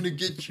wolf coming to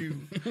get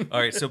you. All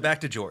right, so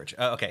back to George.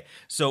 Okay,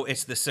 so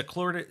it's the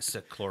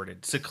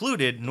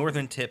secluded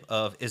northern tip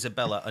of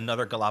Isabella,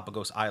 another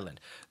Galapagos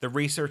island. The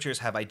researchers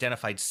have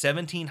identified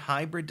 17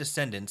 hybrid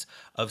descendants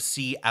of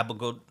C.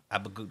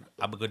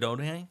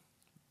 abigodonae.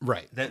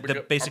 Right.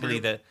 Basically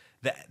the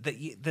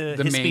his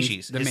main-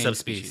 species, the his main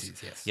subspecies.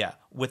 species, yes. Yeah,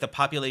 with a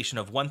population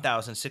of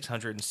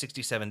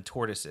 1,667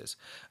 tortoises.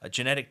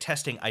 Genetic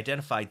testing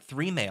identified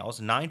 3 males,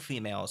 9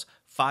 females,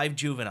 5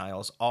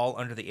 juveniles, all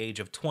under the age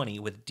of 20,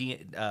 with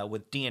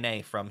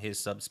DNA from his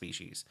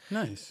subspecies.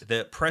 Nice.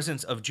 The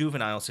presence of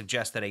juveniles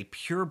suggests that a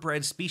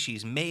purebred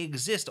species may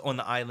exist on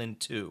the island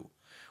too,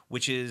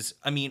 which is,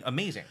 I mean,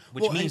 amazing.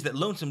 Which Well, means and- that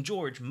Lonesome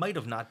George might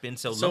have not been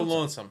so So lonesome.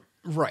 lonesome.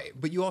 Right,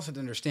 but you also have to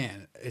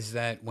understand is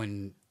that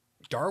when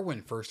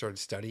Darwin first started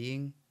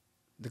studying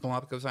the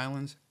Galapagos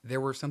Islands, there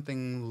were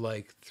something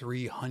like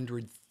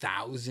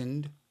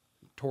 300,000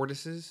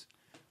 tortoises.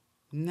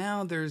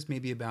 Now there's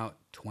maybe about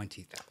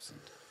 20,000.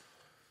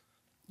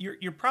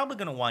 You're probably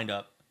going to wind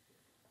up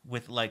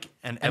with like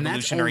an And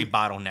that's evolutionary only-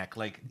 bottleneck,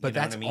 like, But you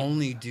know that's what I mean?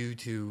 only due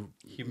to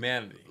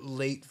Humanity.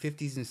 late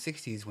 50s and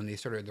 60s when they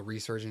started the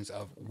resurgence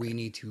of we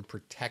need to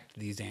protect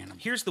these animals.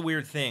 Here's the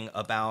weird thing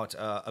about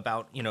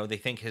they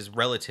think his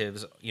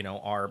relatives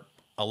are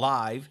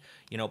alive,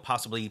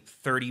 possibly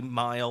 30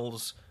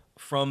 miles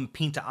from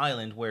Pinta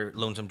Island where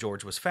Lonesome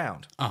George was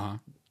found. Uh-huh.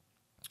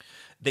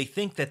 They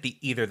think that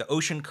either the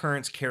ocean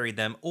currents carried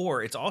them,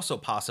 or it's also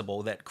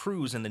possible that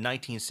crews in the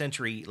 19th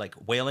century, like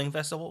whaling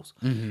vessels,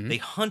 they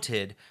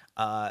hunted,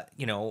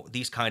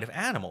 these kind of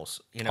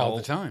animals, All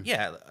the time.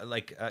 Yeah,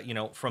 like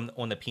from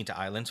on the Pinta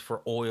Islands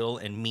for oil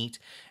and meat,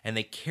 and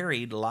they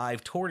carried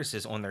live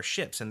tortoises on their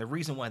ships. And the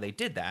reason why they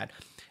did that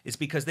is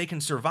because they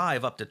can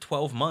survive up to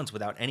 12 months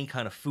without any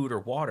kind of food or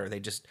water. They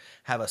just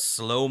have a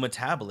slow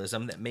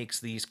metabolism that makes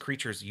these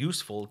creatures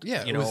useful.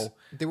 Yeah,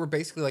 they were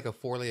basically like a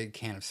 4-legged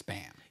can of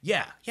Spam.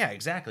 Yeah,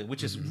 exactly.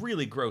 Which is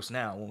really gross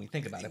now when we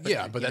think about it. But you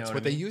that's know what I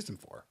they mean? used them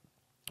for.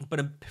 But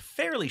I'm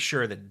fairly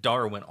sure that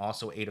Darwin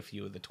also ate a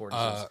few of the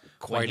tortoises.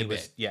 Quite when he a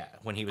was, bit. Yeah,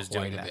 when he was Quite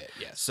doing a that. bit,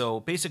 yes.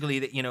 So basically,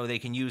 they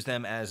can use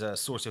them as a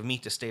source of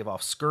meat to stave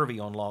off scurvy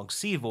on long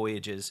sea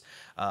voyages.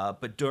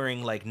 But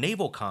during like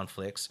naval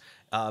conflicts,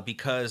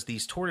 because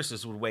these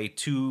tortoises would weigh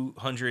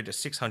 200 to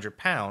 600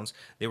 pounds,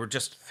 they were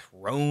just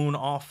thrown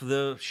off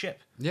the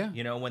ship. Yeah.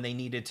 When they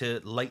needed to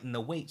lighten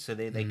the weight so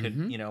they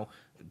could,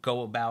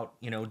 go about,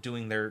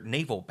 doing their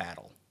naval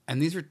battle.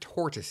 And these are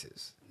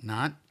tortoises,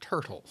 not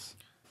turtles.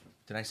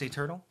 Did I say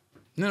turtle?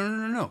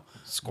 No.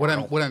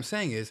 Squirrel. What I'm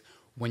saying is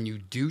when you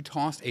do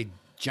toss a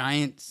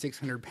giant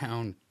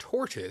 600-pound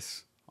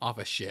tortoise off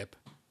a ship,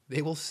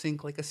 they will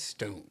sink like a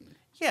stone.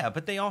 Yeah,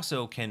 but they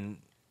also can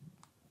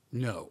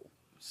No.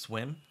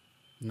 swim.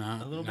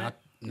 Not A little not,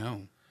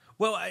 No.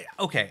 Well,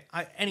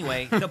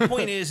 anyway, the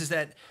point is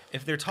that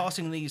if they're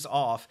tossing these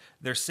off,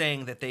 they're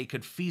saying that they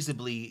could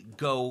feasibly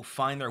go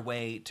find their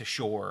way to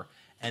shore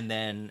and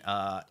then,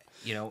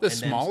 The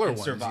smaller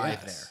ones, survive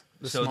yes. there.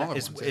 The So smaller that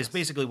is ones, yes.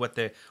 basically what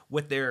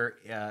they're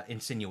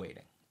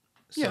insinuating.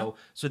 So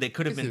they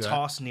could have I can been see that.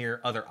 tossed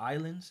near other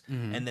islands,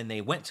 and then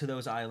they went to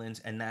those islands,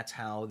 and that's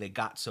how they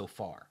got so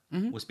far.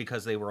 Was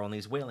because they were on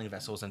these whaling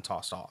vessels and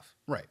tossed off.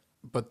 Right.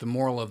 But the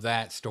moral of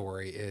that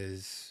story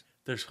is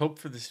There's hope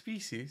for the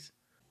species.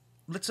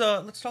 let's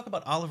talk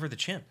about Oliver the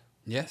chimp.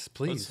 Yes,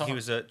 please. talk. He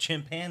was a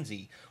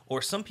chimpanzee,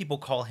 or some people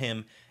call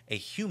him a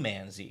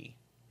humanzee.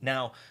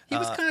 Now, He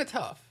was kind of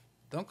tough.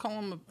 Don't call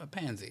him a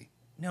pansy.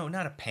 no,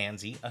 not a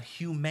pansy, a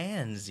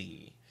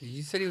humanzee.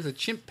 You said he was a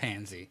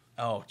chimpanzee.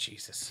 Oh,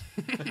 Jesus.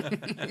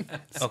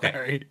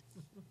 Okay.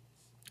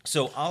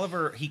 So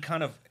Oliver, he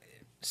kind of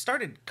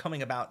started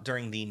coming about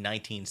during the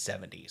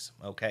 1970s.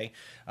 Okay.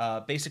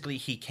 Basically,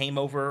 he came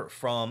over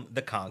from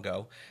the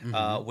Congo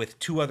with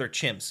 2 other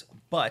chimps,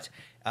 but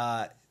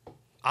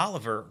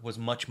Oliver was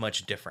much,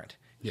 much different.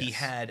 He Yes.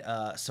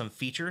 had some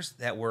features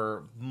that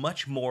were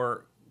much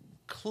more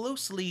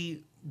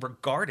closely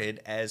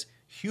regarded as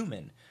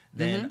human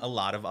than a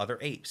lot of other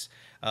apes.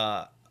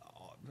 I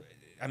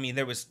mean,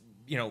 there was,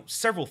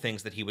 several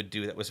things that he would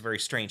do that was very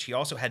strange. He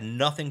also had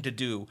nothing to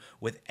do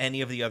with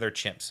any of the other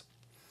chimps.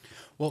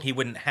 Well- He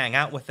wouldn't hang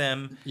out with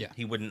them. Yeah.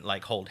 He wouldn't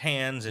like hold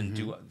hands and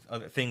do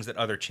other things that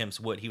other chimps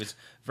would. He was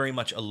very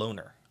much a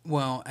loner.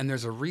 Well, and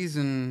there's a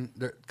reason,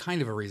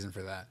 kind of a reason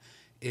for that,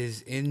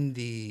 is in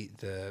the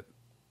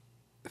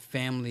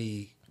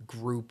family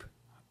group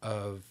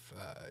of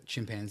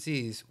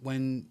chimpanzees,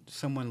 when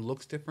someone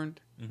looks different,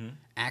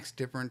 acts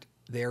different,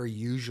 they're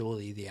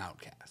usually the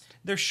outcast.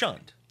 They're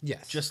shunned.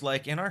 Yes. Just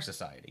like in our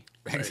society.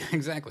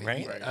 Exactly.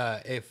 Right?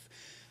 If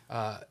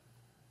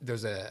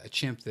there's a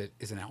chimp that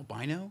is an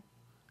albino,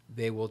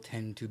 they will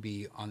tend to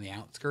be on the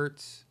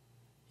outskirts,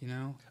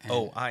 and-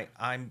 Oh,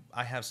 I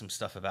have some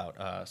stuff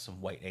about some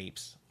white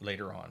apes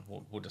later on.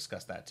 We'll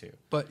discuss that too.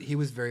 But he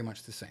was very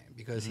much the same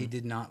because he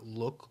did not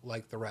look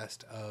like the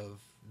rest of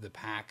the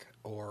pack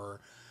or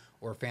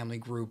family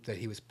group that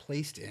he was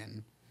placed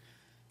in.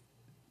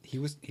 He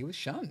was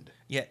shunned.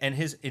 Yeah, and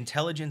his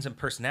intelligence and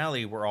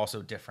personality were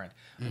also different.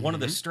 One of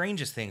the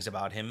strangest things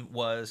about him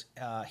was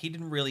he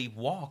didn't really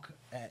walk.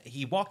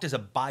 He walked as a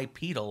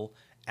bipedal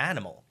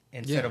animal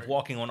instead Yeah. of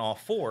walking on all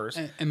fours.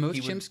 And most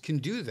he would- chimps can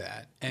do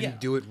that and Yeah.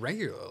 do it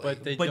regularly.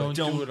 But they But don't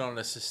don't- do it on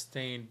a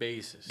sustained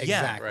basis. Yeah,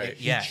 Exactly. Right.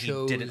 He yeah, he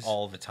did it chose-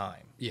 all the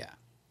time. yeah.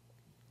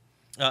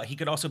 He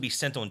could also be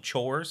sent on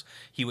chores.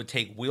 He would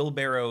take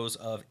wheelbarrows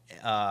of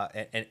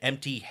an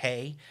empty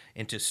hay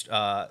into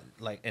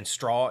and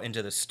straw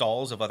into the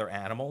stalls of other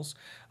animals.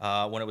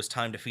 When it was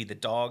time to feed the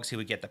dogs, he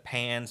would get the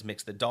pans,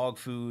 mix the dog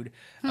food.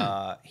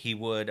 He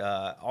would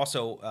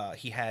also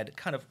he had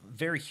kind of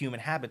very human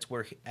habits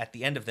where at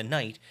the end of the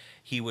night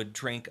he would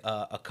drink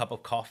a cup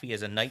of coffee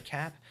as a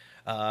nightcap.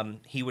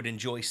 He would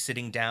enjoy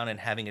sitting down and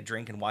having a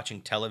drink and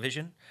watching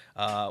television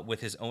with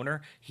his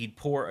owner. He'd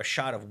pour a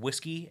shot of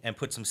whiskey and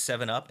put some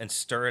 7-Up and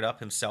stir it up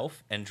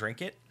himself and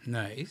drink it.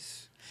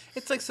 Nice.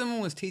 It's like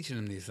someone was teaching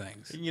him these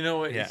things. You know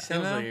what? Yeah. He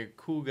sounds You know? like a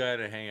cool guy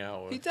to hang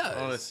out with. He does.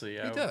 Honestly,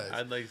 He does.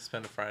 I'd like to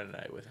spend a Friday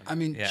night with him. I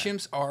mean, Yeah.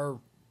 chimps are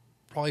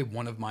probably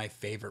one of my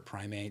favorite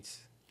primates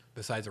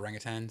besides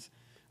orangutans.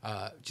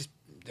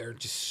 They're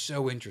just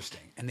so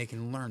interesting, and they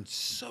can learn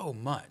so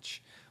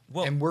much.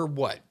 Well- and we're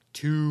what,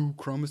 2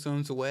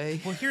 chromosomes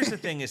away? Well, here's the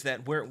thing: is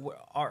that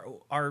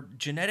our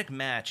genetic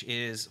match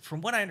is,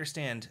 from what I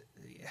understand,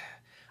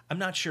 I'm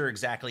not sure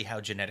exactly how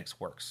genetics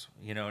works.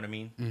 You know what I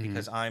mean?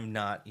 Because I'm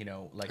not,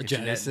 like A a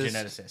geneticist?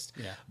 geneticist.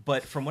 Yeah.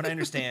 But from what I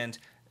understand,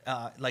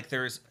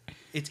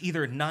 it's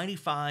either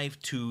 95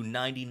 to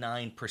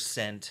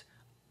 99%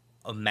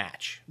 a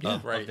match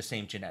of Right. the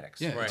same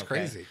genetics. Yeah, it's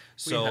crazy. We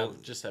So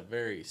have just a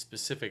very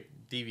specific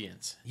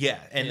deviance. yeah,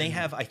 and they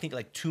have, I think,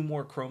 like 2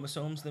 more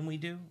chromosomes than we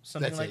do,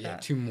 something That's like it, yeah,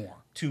 that. 2 more.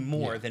 2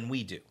 more Yeah. than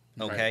we do.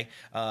 Okay,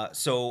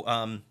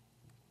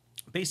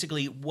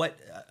 basically, what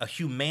a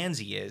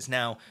humanzee is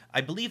now,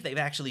 I believe they've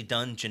actually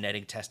done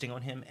genetic testing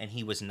on him, and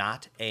he was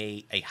not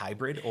a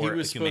hybrid or He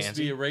was a supposed to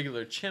be humanzee. a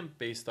regular chimp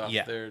based off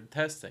Yeah. their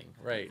testing,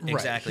 right? Right.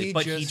 Exactly, He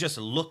but he just- just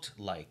looked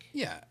like.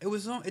 Yeah,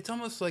 it's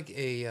almost like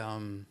a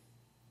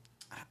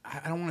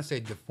I don't want to say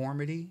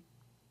deformity,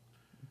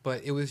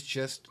 but it was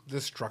just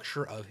the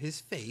structure of his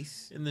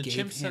face. In the gave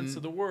chimp sense him-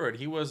 of the word,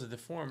 he was a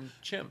deformed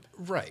chimp.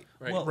 Right.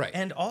 Right. Well, Right.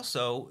 and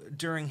also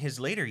during his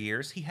later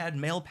years, he had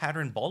male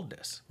pattern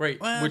baldness. Right.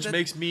 Well, Which that-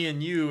 makes me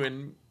and you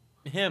and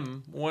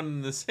him one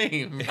and the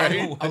same,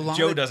 right? A lot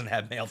Joe of- doesn't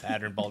have male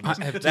pattern baldness.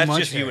 I have too That's much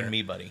just you hair. and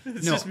me, buddy.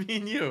 It's No. just me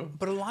and you.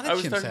 But a lot I of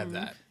was chimps talking- have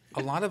that.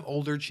 A lot of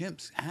older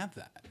chimps have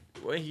that.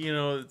 Well,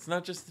 it's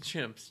not just the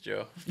chimps,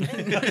 Joe.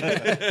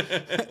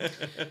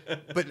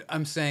 But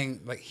I'm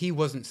saying, like, he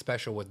wasn't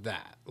special with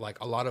that. Like,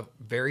 a lot of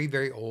very,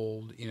 very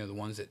old, the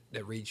ones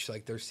that reach,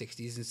 like, their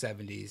 60s and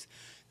 70s,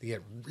 they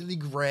get really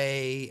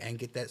gray and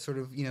get that sort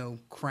of,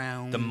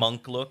 crown. The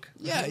monk look.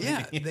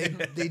 Yeah.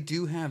 They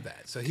do have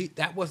that. So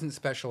that wasn't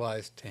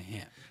specialized to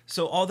him.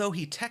 So although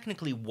he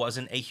technically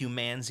wasn't a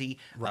humanzee,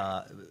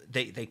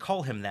 they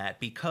call him that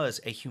because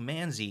a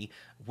humanzee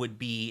would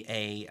be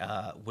a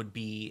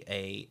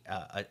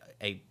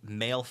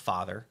male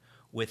father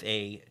with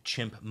a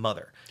chimp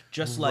mother.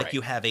 Just like Right.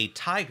 you have a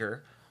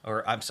tiger,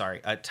 or I'm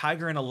sorry, a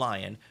tiger and a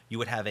lion, you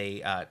would have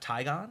a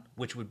tigon,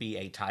 which would be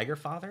a tiger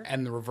father.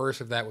 And the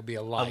reverse of that would be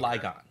a A liger.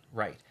 ligon,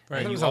 right? I And thought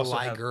it you was a also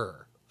have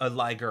liger. A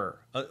liger.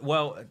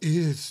 Well,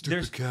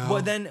 Stupid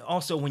well, then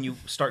also when you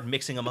start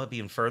mixing them up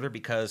even further,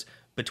 because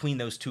between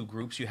those two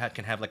groups, you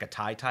can have like a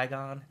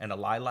Tygon and a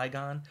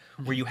Ligon,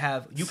 where you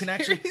can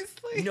actually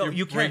Seriously? no, You're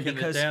you can breaking it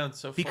because down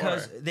so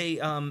because far. they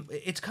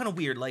it's kind of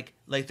weird, like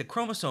the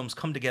chromosomes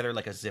come together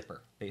like a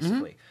zipper,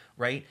 basically,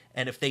 right?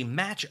 And if they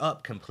match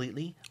up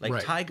completely, like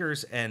Right.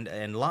 tigers and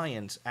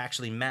lions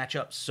actually match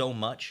up so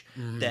much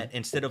that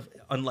instead of,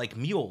 unlike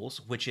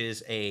mules, which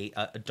is a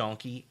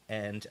donkey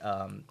and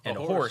a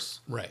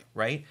horse, Right.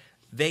 right?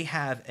 They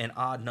have an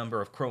odd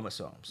number of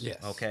chromosomes.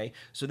 Yes. Okay.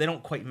 So they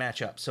don't quite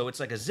match up. So it's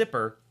like a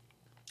zipper,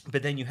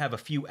 but then you have a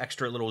few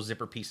extra little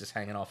zipper pieces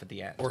hanging off at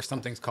the end. Or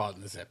something's caught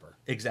in the zipper.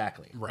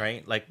 Exactly. Right.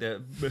 Right. Like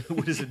the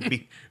what is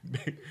it?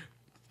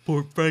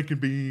 Pork franken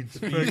beans.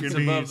 Beans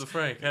above the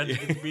Frank. Had to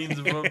get the beans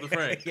above the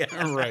Frank.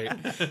 Yeah. Right.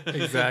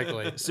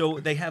 Exactly. So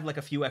they have like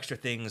a few extra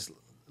things,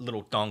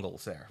 little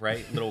dongles there,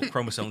 right? Little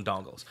chromosome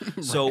dongles.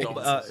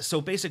 So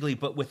basically,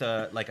 but with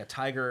a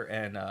tiger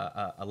and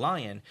a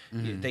lion,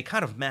 they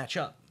kind of match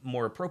up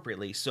more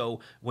appropriately. So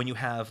when you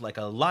have like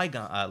a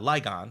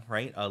ligon,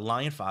 right, a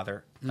lion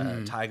father,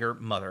 tiger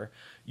mother,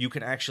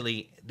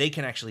 they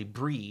can actually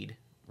breed,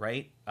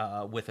 right,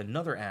 with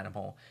another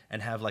animal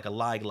and have like a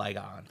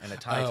ligon and a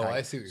tiger.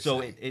 I see what you're so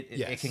saying. it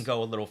Yes. can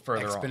go a little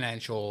further on.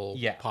 Exponential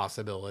Yeah.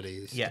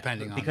 possibilities, Yeah,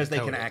 depending on because the they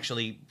can coding.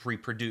 actually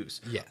reproduce.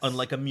 Yes.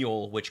 Unlike a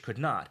mule, which could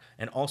not,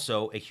 and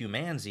also a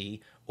humanzee,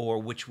 or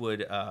which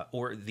would,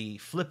 or the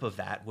flip of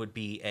that would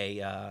be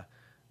a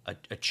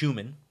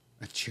chuman.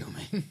 A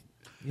human.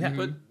 Yeah,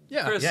 But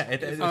Yeah. Chris, yeah,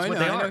 it's I what know,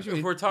 they I know are. what you if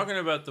mean. we're talking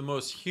about the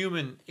most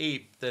human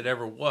ape that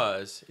ever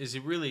was, is he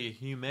really a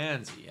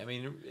humanzee? I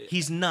mean,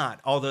 He's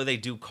not, although they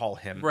do call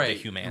him Right,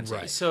 the humanzee.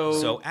 right.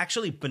 So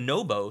actually,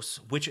 bonobos,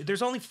 which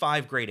there's only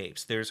 5 great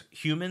apes. There's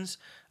humans,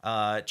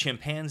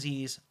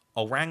 chimpanzees,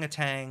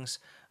 orangutans,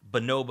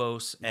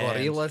 bonobos,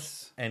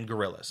 and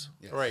gorillas.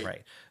 Yes. Right.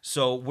 Right.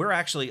 So we're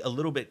actually a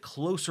little bit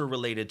closer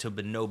related to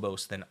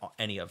bonobos than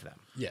any of them.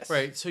 Yes.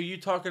 right. So you're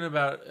talking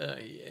about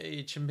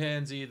a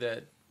chimpanzee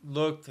that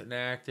looked and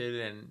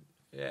acted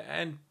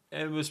and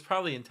was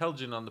probably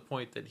intelligent on the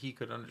point that he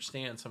could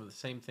understand some of the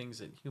same things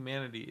that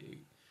humanity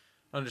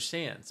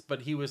understands,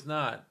 but he was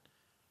not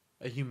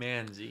a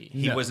humanzee.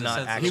 He No. was In the not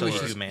sense that actually He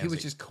a was, humanzee. he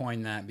was just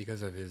coined that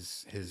because of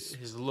his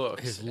his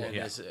looks, His look. and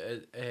Yeah.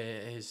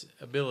 his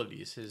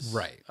abilities, his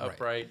Right.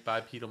 upright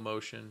bipedal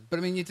motion. But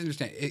I mean, you have to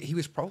understand, he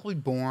was probably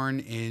born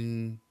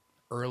in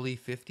early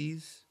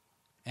 50s,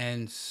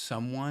 and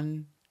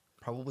someone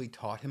probably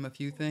taught him a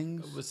few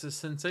things. It was the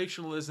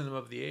sensationalism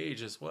of the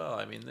age as well.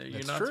 I mean, you're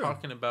That's not true.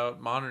 talking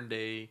about modern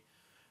day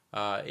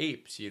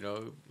apes,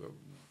 even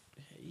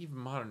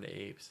modern day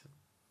apes.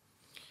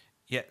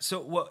 Yeah,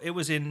 so it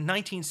was in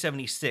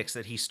 1976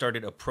 that he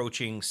started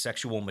approaching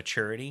sexual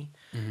maturity,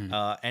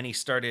 and he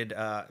started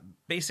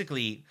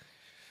basically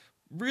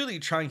really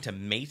trying to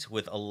mate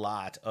with a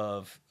lot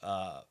of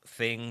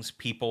things,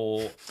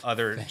 people,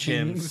 other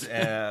chimps,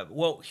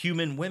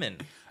 human women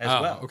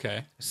as well.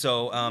 Okay.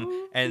 So,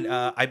 and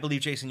I believe,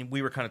 Jason,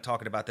 we were kind of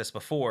talking about this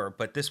before,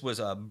 but this was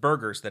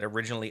Burgers that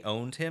originally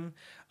owned him,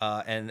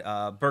 and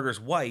Burgers'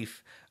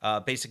 wife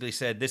basically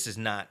said, "This is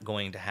not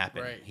going to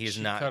happen. Right. He is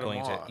She not cut him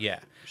going to." off. Yeah,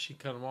 She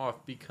cut him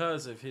off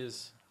because of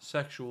his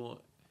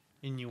sexual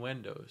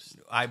innuendos.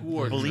 I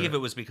towards believe her. it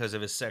was because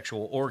of his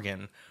sexual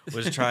organ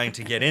was trying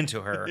to get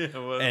into her, Yeah,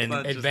 well, it's and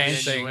not just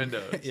advancing.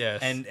 innuendos.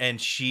 Yes.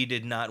 and she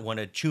did not want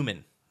a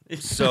chuman.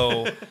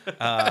 So,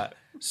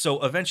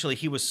 so eventually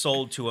he was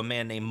sold to a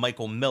man named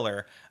Michael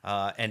Miller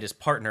and his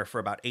partner for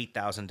about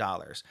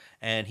 $8,000.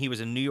 And he was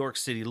a New York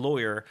City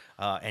lawyer,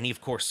 and he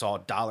of course saw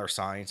dollar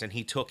signs, and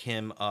he took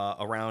him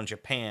around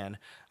Japan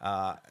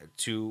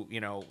to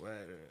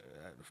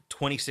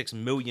 26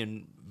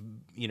 million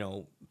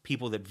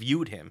people that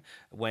viewed him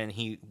when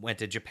he went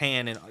to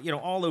Japan and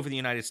all over the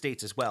United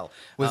States as well.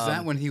 Was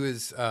that when he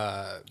was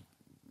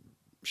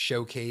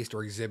showcased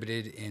or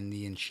exhibited in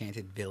the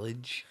Enchanted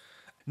Village?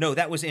 No,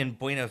 that was in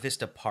Buena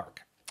Vista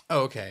Park.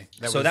 Oh, okay.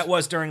 That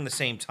was during the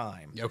same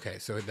time. Okay,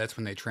 so that's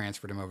when they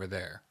transferred him over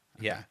there.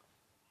 Yeah.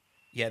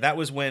 Yeah, that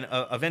was when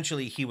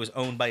eventually he was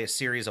owned by a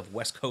series of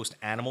West Coast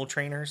animal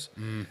trainers.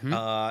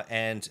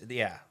 And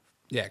yeah.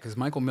 Yeah, because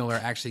Michael Miller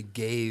actually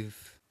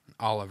gave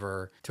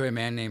Oliver to a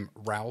man named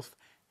Ralph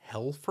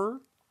Helfer.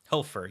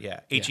 Helfer, yeah.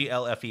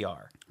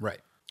 Helfer. Right.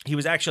 He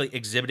was actually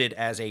exhibited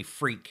as a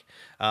freak,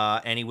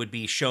 and he would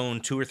be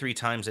shown 2 or 3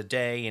 times a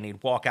day, and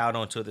he'd walk out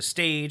onto the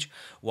stage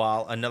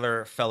while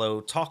another fellow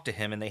talked to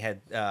him, and they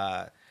had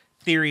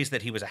theories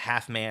that he was a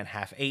half man,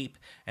 half ape,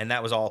 and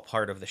that was all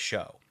part of the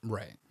show.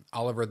 Right.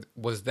 Oliver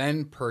was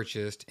then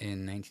purchased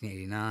in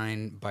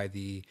 1989 by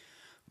the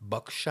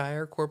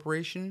Buckshire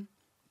Corporation,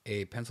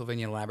 a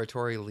Pennsylvania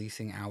laboratory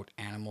leasing out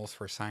animals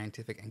for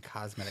scientific and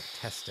cosmetic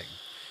testing.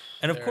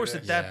 And of There course, it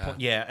at is. that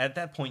Yeah. point, at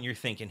that point, you're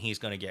thinking he's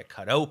going to get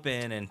cut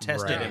open and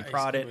tested Right. and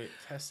prodded.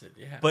 Tested,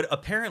 yeah. But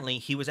apparently,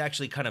 he was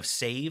actually kind of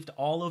saved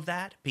all of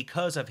that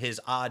because of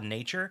his odd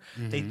nature.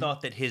 They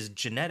thought that his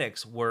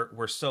genetics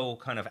were so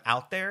kind of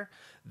out there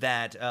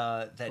that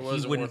he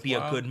wasn't wouldn't be a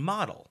worthwhile. good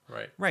model.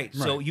 Right.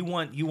 So Right. you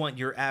want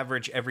your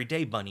average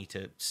everyday bunny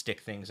to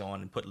stick things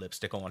on and put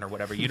lipstick on or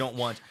whatever. You don't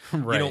want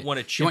you don't want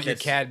a chip You want your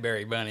that's-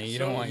 Cadbury bunny. You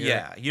don't want your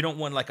yeah, you don't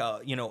want like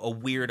a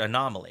weird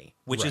anomaly,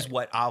 which is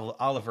Right. what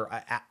Oliver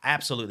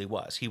absolutely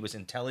was. He was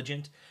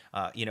intelligent.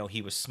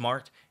 He was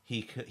smart.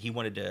 He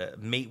wanted to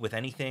mate with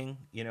anything.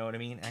 You know what I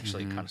mean?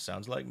 Actually, it kind of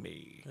sounds like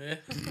me. Yeah.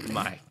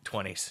 My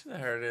 20s.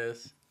 There it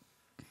is.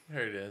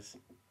 There it is.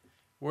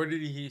 Where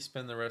did he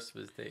spend the rest of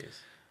his days?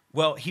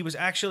 Well, he was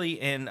actually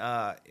in.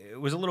 It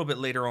was a little bit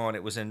later on.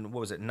 It was in what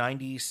was it?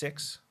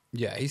 96.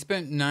 Yeah, he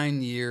spent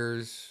 9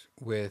 years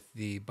with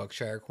the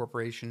Buckshire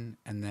Corporation,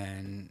 and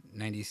then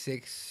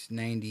 96,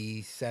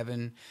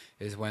 97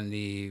 is when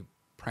the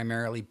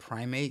Primarily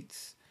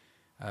Primates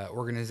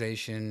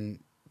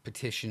organization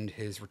petitioned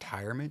his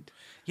retirement.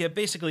 Yeah,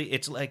 basically,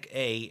 it's like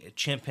a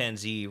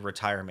chimpanzee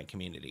retirement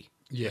community.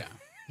 Yeah.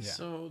 Yeah.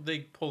 So they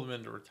pulled him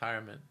into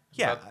retirement.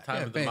 Yeah, About the time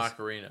yeah, of the basi-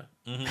 Macarena.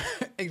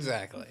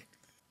 Exactly.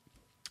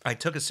 I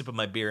took a sip of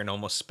my beer and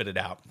almost spit it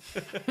out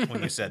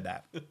when you said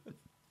that.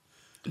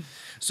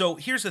 So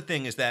here's the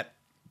thing: is that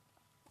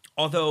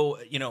although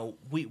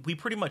we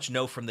pretty much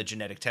know from the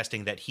genetic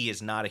testing that he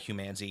is not a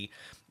humanzee,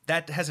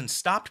 that hasn't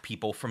stopped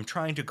people from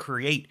trying to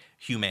create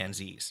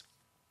humanzees.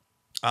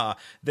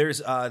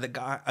 There's a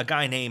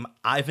guy named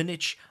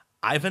Ivanich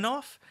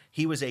Ivanov.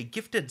 He was a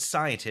gifted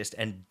scientist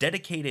and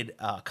dedicated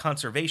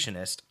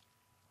conservationist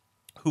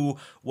who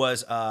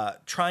was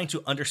trying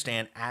to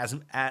understand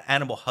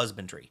animal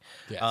husbandry.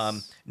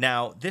 Yes.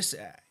 Now,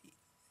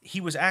 he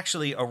was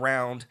actually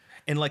around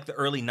in like the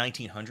early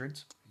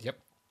 1900s. Yep.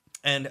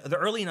 And the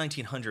early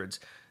 1900s,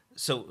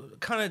 so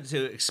kind of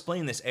to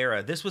explain this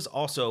era, this was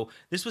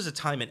a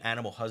time in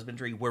animal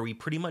husbandry where we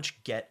pretty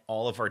much get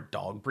all of our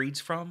dog breeds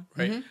from,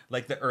 Right.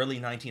 like the early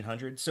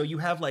 1900s. So you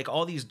have like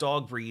all these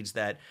dog breeds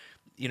that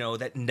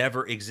that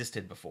never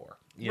existed before.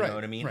 You Right, know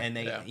what I mean? right, And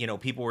they, yeah.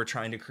 people were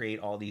trying to create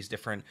all these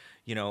different,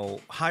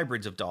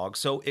 hybrids of dogs.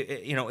 So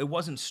it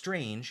wasn't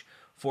strange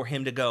for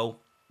him to go,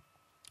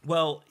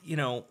 well,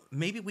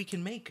 maybe we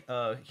can make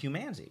a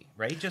humanzee,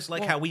 right? Just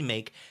like how we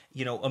make,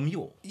 a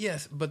mule.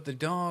 Yes, but the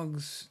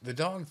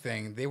dog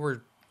thing, they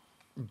were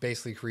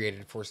basically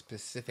created for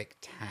specific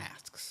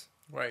tasks.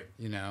 Right.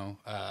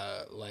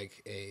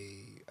 Like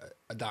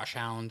a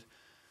dachshund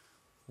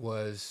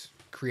was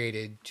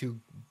created to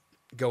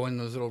go in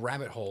those little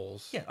rabbit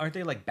holes. Yeah, aren't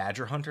they like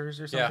badger hunters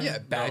or Yeah. something? Yeah,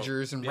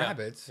 badgers and Yeah.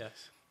 rabbits.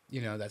 Yes.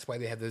 That's why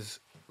they have those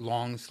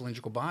long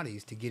cylindrical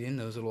bodies to get in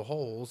those little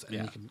holes, and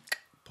Yeah. you can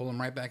pull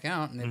them right back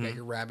out, and then make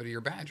a rabbit or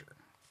your badger.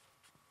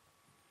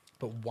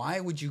 But why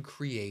would you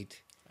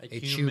create A a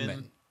human-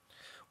 human?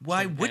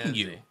 Why wouldn't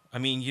you? Chimpanzee. I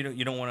mean, you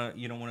don't want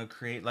to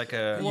create like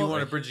a. You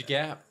want to bridge a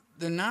gap.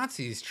 The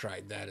Nazis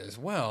tried that as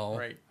well,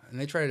 Right. And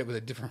they tried it with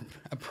a different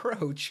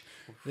approach.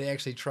 They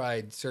actually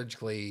tried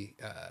surgically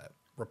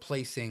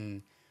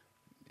replacing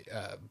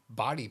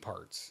body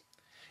parts.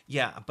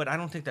 Yeah, but I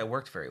don't think that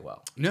worked very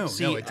well. No,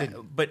 it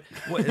didn't. But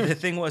the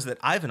thing was that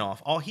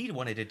Ivanov, all he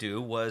wanted to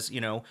do was,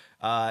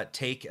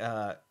 take,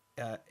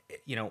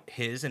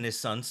 his and his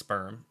son's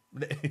sperm.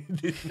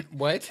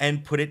 What?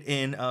 And put it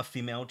in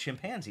female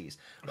chimpanzees.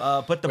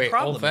 But the Wait,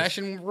 problem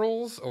old-fashioned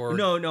rules or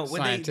no, when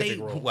scientific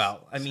they rules?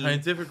 well, I mean,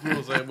 Scientific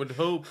rules, I would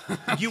hope.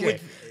 you Okay.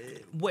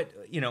 would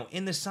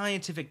in the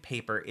scientific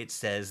paper it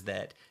says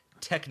that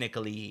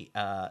technically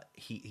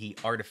he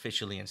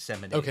artificially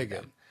inseminated Okay, good.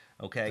 them.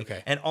 Okay.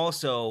 Okay. And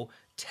also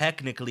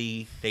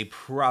technically they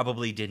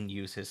probably didn't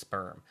use his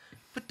sperm.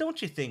 But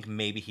don't you think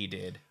maybe he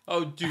did?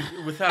 Oh, dude,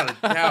 without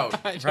a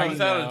doubt. don't Without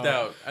know. a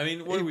doubt. I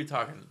mean, what are we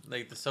talking?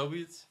 Like the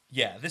Soviets?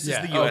 Yeah, this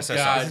Yeah. is the Oh, USSR.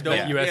 God, the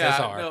don't, USSR.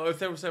 Yeah, no, if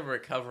there was ever a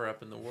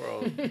cover-up in the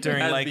world. During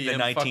that'd like be the him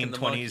fucking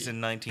 1920s monkey.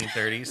 and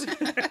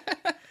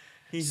 1930s.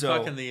 He's so-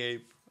 fucking the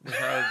ape.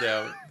 Without a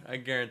doubt. I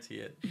guarantee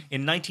it.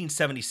 In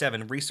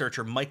 1977,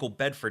 researcher Michael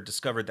Bedford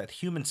discovered that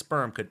human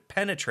sperm could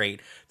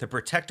penetrate the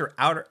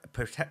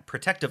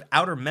protective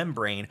outer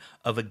membrane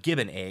of a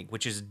gibbon egg,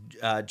 which is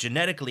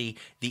genetically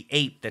the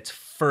ape that's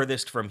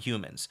furthest from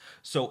humans.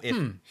 So if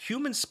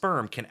human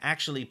sperm can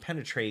actually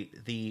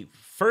penetrate the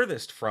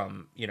furthest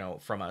from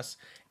us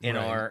in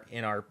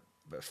Right. our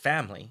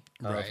family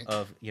Right.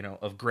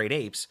 of great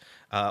apes,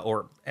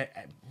 or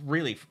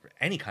really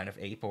any kind of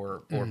ape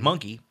or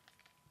monkey,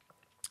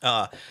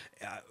 a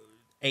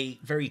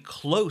very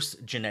close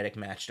genetic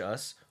match to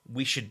us,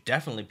 we should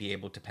definitely be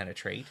able to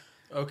penetrate.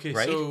 Okay,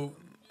 Right? so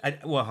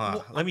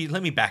Let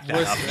me back that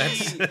was up.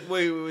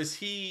 he... was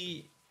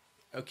he...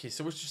 Okay,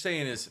 so what you're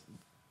saying is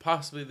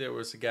possibly there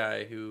was a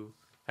guy who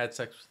had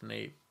sex with an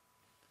ape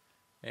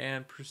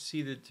and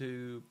proceeded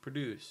to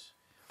produce.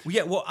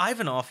 Yeah, well,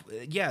 Ivanov,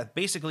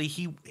 basically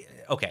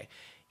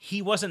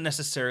he wasn't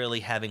necessarily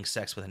having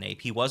sex with an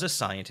ape. He was a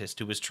scientist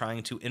who was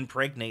trying to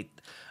impregnate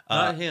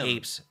Not him.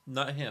 apes.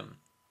 Not him.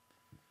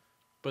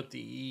 But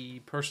the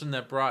person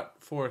that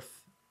brought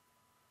forth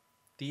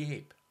the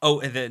ape. Oh,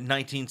 in the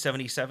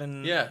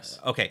 1977. Yes.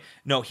 Okay.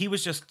 No, he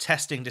was just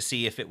testing to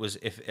see if it was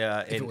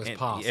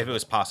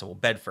possible.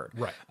 Bedford.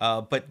 Right.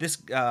 But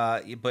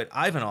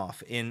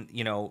Ivanov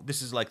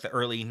this is like the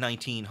early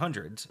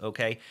 1900s.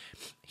 Okay,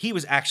 he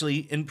was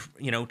actually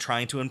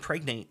trying to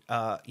impregnate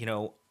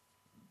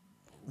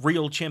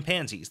real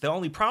chimpanzees. The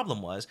only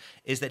problem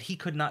is that he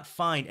could not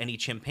find any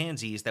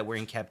chimpanzees that were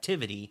in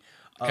captivity.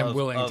 I'm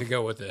willing to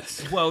go with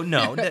this. Well,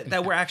 no,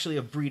 that were actually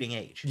of breeding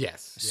age.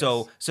 Yes.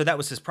 So that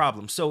was his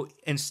problem. So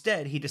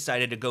instead, he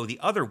decided to go the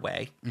other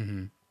way,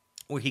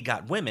 where he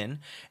got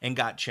women and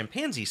got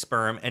chimpanzee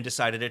sperm and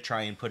decided to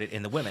try and put it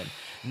in the women.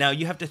 Now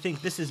you have to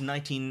think this is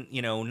 1900s,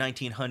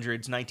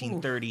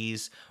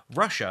 1930s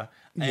Russia,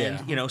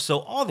 and so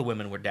all the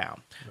women were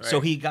down. Right.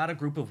 So he got a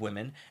group of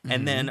women,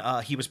 and then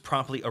he was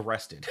promptly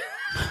arrested.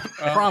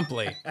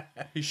 Promptly,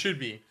 he should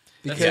be.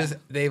 Because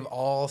they've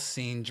all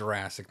seen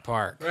Jurassic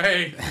Park.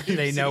 Right.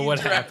 They know what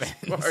happens.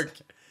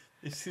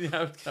 You see the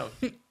outcome.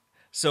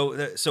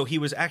 So he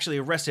was actually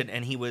arrested,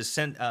 and he was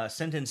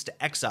sentenced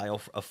to exile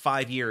of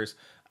 5 years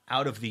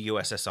out of the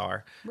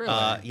USSR.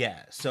 Really?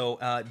 Yeah. So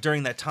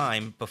during that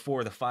time,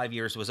 before the 5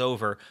 years was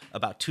over,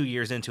 about 2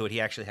 years into it, he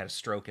actually had a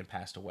stroke and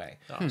passed away.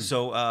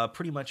 So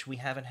pretty much we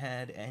haven't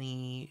had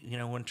any,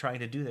 one trying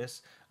to do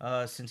this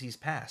since he's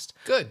passed.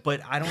 Good. But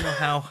I don't know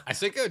how. I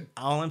say good.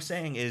 All I'm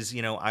saying is,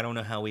 I don't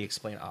know how we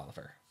explain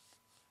Oliver.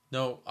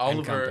 No,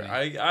 Oliver.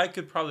 I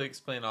could probably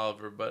explain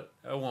Oliver, but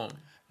I won't.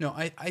 No,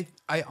 I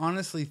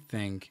honestly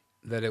think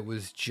that it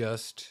was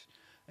just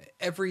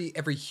every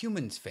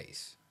human's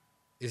face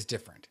is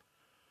different.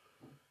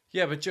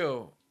 Yeah, but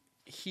Joe,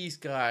 he's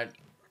got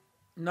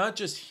not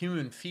just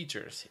human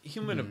features,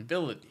 human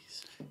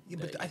abilities. Yeah,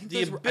 but I think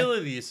the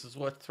abilities is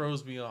what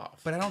throws me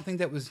off. But I don't think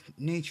that was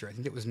nature. I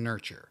think that was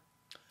nurture.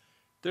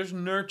 There's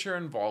nurture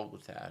involved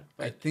with that.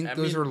 I think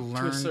those are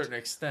learned to a certain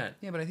extent.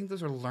 Yeah, but I think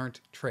those are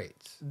learned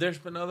traits. There's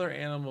been other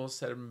animals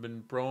that have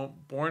been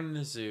born in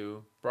a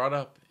zoo, brought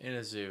up in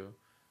a zoo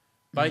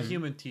by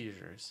human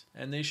teachers,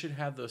 and they should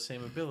have those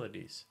same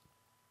abilities.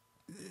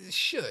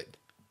 Should.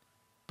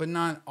 But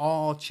not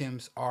all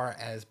chimps are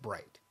as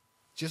bright.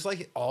 Just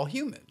like all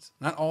humans.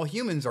 Not all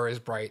humans are as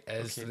bright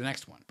as the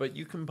next one. But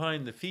you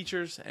combine the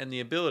features and the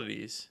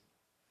abilities.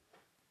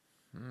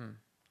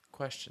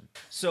 Question.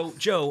 So,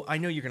 Joe, I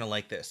know you're going to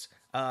like this.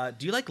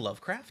 Do you like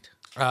Lovecraft?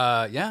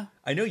 Yeah.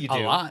 I know you do.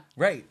 A lot.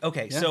 Right.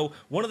 Okay. Yeah. So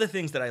one of the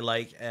things that I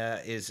like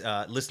is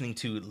listening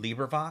to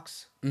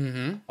LibriVox.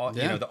 Mm-hmm.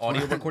 The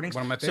audio recordings.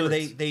 One of my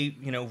favorites. So they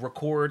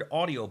record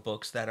audio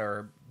books that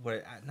are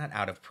not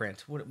out of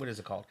print. What is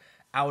it called?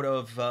 Out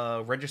of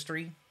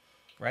registry,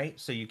 right?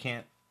 So you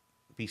can't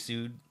be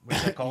sued. What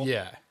is that called?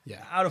 Yeah.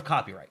 Out of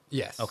copyright.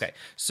 Yes. Okay.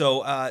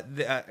 So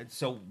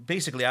so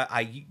basically,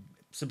 I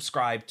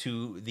subscribe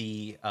to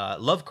the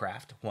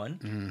Lovecraft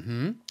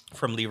one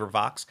from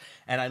LibriVox,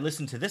 and I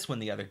listened to this one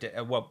the other day,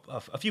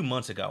 a few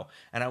months ago,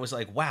 and I was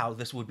like, wow,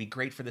 this would be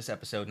great for this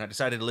episode, and I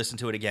decided to listen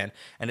to it again,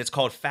 and it's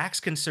called Facts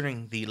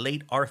Concerning the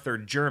Late Arthur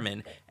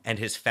German and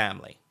His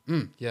Family.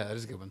 Yeah, that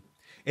is a good one.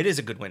 It is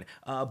a good one,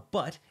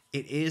 but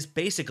it is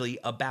basically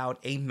about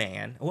a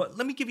man. Well,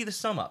 let me give you the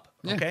sum up,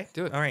 okay?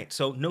 Do it. All right,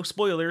 so no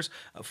spoilers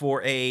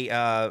for a,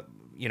 a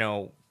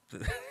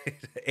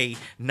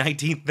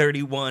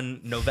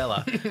 1931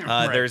 novella.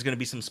 Right. There's going to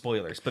be some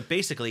spoilers, but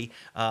basically,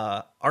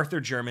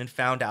 Arthur German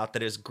found out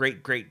that his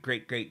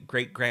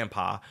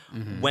great-great-great-great-great-grandpa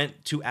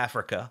went to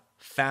Africa,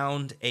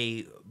 found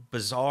a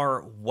bizarre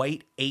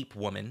white ape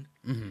woman,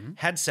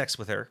 had sex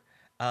with her,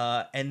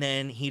 and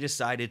then he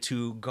decided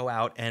to go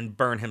out and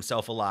burn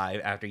himself alive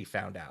after he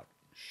found out.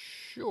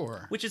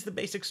 Sure. Which is the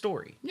basic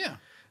story. Yeah.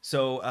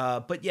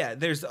 So, but yeah,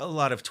 there's a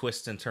lot of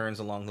twists and turns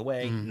along the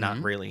way. Not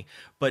really.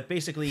 But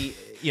basically,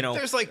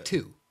 There's like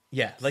two.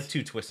 Yeah, like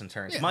two twists and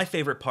turns. Yeah. My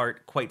favorite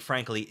part, quite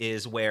frankly,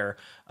 is where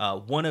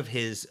one of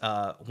his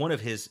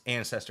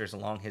ancestors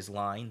along his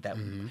line that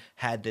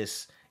had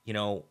this,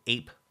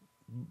 ape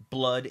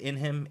blood in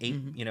him, ape,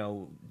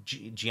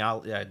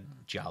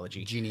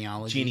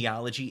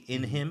 genealogy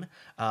in him,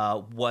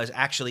 was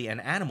actually an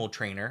animal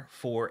trainer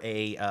for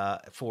a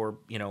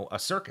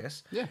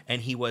circus. Yeah. And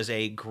he was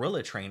a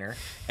gorilla trainer,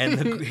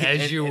 and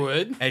As you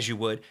would,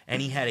 and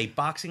he had a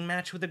boxing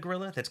match with the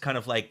gorilla that's kind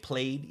of like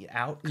played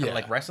out, kind of Yeah.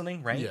 like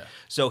wrestling, right? Yeah.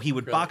 So he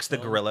would Really box the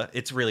fun. gorilla.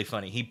 It's really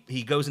funny.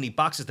 He goes and he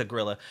boxes the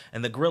gorilla,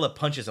 and the gorilla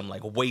punches him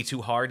like way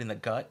too hard in the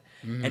gut,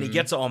 and he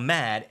gets all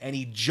mad, and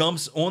he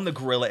jumps on the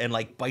gorilla and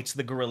like bites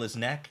the gorilla's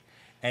neck.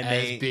 And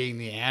as being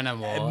the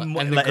animal, as and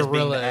being the the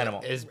gorilla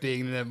animal. as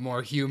being the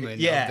more human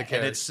yeah, of the and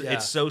characters.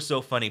 it's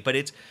so funny, but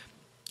it's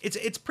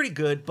pretty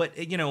good. But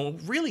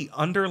really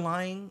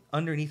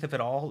underneath of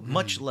it all,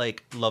 much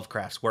like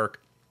Lovecraft's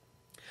work,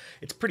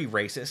 it's pretty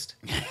racist.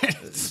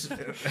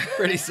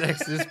 pretty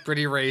sexist,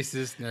 pretty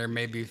racist. And there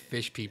may be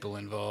fish people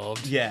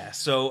involved. Yeah,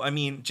 so I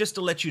mean, just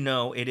to let you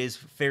know, it is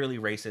fairly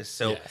racist.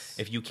 So Yes.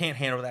 if you can't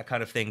handle that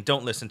kind of thing,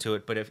 don't listen to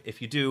it. But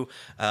if you do,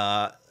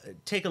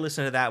 take a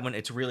listen to that one.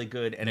 It's really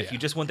good. And if Yeah. you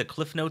just want the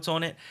cliff notes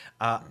on it,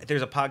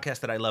 there's a podcast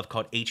that I love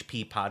called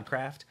HP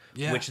Podcraft,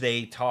 Yeah. which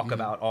they talk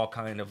about all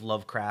kind of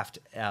Lovecraft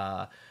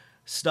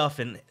stuff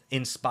and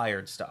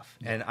inspired stuff.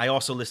 And I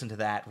also listened to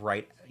that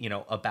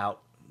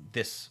about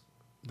this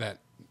That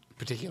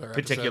particular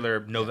episode. particular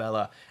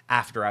novella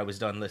after I was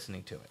done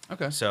listening to it.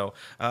 Okay. So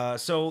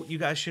you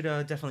guys should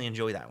definitely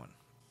enjoy that one.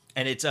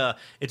 And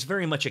it's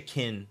very much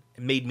akin.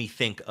 It made me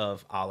think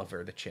of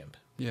Oliver the Chimp.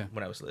 Yeah.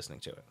 When I was listening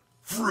to it.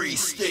 Free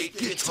State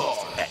Guitar.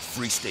 At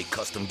Free State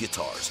Custom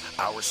Guitars,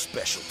 our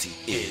specialty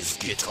is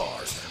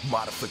guitars,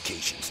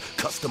 modifications,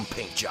 custom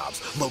paint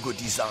jobs, logo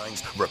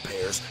designs,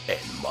 repairs, and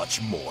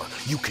much more.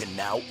 You can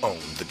now own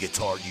the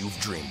guitar you've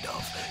dreamed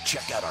of.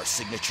 Check out our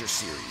signature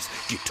series,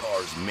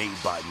 Guitars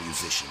Made by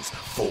Musicians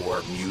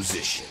for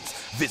Musicians.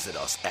 Visit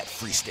us at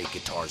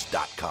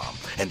freestateguitars.com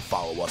and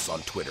follow us on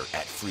Twitter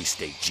at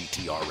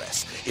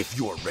FreeStateGTRS. If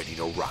you're ready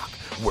to rock,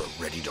 we're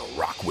ready to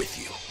rock with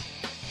you.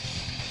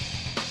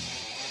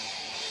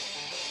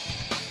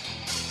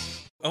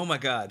 Oh my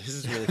God, this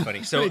is really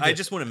funny. So I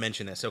just want to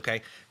mention this,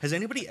 okay? Has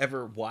anybody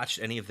ever watched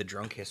any of the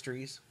Drunk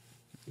Histories?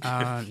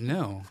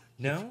 No.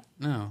 No?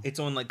 No. It's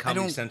on like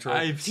Comedy don't- Central.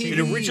 I've seen It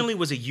originally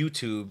was a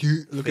YouTube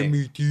Look thing. at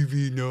me,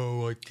 TV. No,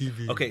 like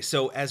TV. Okay,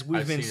 so as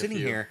we've I've been seen a sitting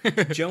few.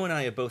 here, Joe and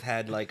I have both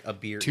had like a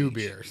beer. Two each.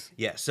 beers.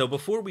 Yeah, so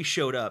before we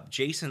showed up,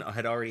 Jason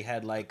had already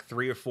had like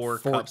 3 or 4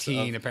 cups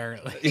 14, of...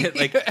 apparently.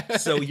 Yeah,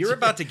 so you're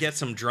about to get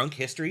some drunk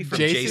history from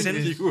Jason Jason.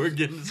 is- You were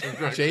getting some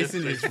drunk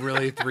Jason history. is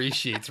really 3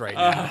 sheets right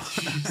now.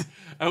 Jeez.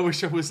 I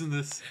wish I was in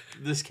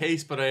this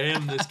case, but I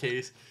am this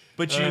case.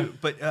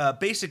 But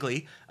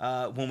basically,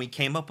 when we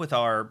came up with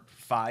our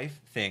 5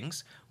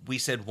 things, we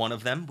said one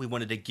of them we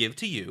wanted to give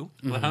to you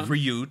for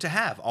you to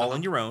have all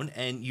on your own,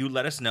 and you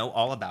let us know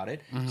all about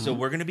it. So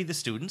we're going to be the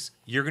students,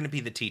 you're going to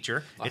be the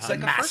teacher. It's like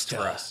a first Master.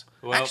 for us.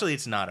 Well, Actually,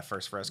 it's not a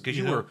first for us because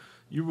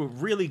you were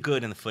really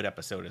good in the foot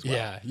episode as well.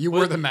 Yeah, you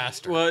were the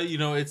master. Well,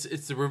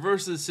 it's the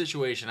reverse of the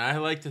situation. I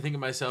like to think of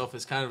myself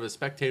as kind of a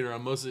spectator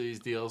on most of these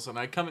deals, and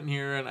I come in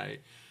here and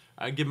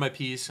I give my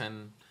piece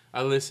and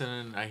I listen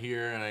and I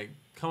hear and I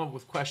come up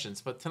with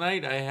questions. But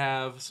tonight I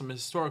have some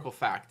historical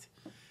fact,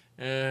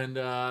 and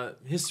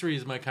history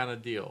is my kind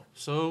of deal.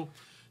 So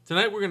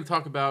tonight we're going to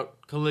talk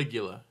about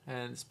Caligula,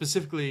 and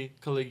specifically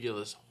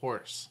Caligula's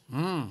horse.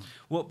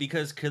 Well,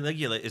 because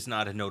Caligula is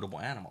not a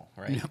notable animal,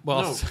 right?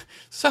 well, no.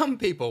 Some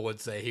people would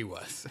say he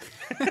was.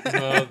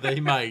 Well, they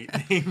might.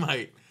 They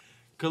might.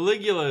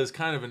 Caligula is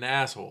kind of an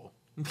asshole.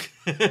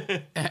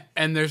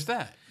 And there's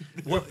that.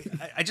 Well,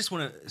 I just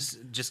want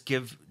to just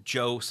give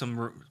Joe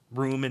some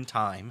room and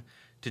time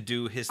to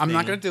do his thing. I'm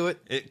not gonna do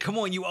it. Come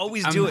on, you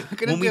always I'm do not it.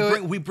 gonna When do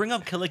it. we bring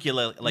up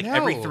Caligula like No.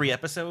 every 3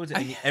 episodes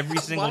and every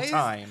single Why is-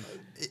 time.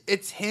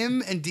 It's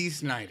him and Dee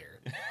Snider.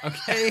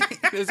 Okay,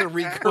 those are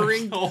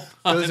recurring. Hold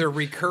on. Those are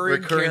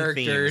recurring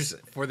characters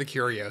themes. for the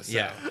Curioso.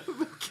 Yeah.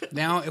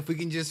 Now, if we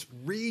can just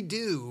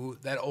redo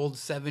that old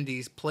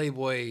 '70s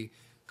Playboy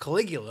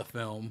Caligula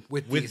film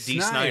with With Dee Dee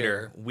Snider,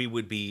 Snyder, we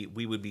would be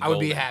I would be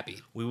golden.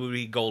 happy. We would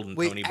be golden,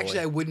 wait, Pony actually,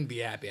 I Boy. wouldn't be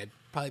happy. I'd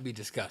probably be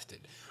disgusted.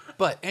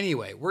 But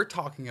anyway, we're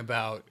talking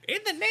about. In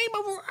the name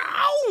of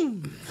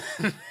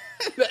ow!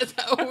 That's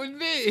how it would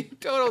be.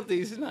 Total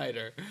Dee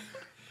Snider.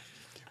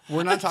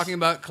 We're not talking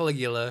about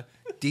Caligula,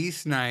 Dee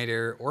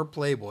Snider, or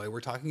Playboy.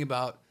 We're talking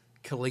about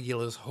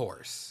Caligula's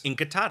horse.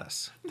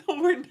 Incatatus.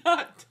 No, we're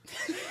not.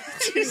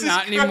 Jesus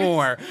Not Christ.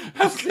 anymore.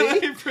 How can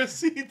I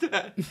proceed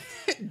that?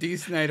 Dee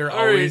Snider All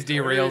always right,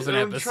 derails all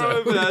right, an I'm trying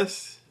episode. my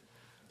best.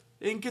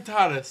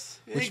 Incatatus.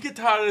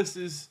 Incatatus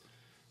is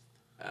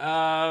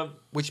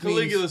Which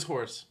Caligula's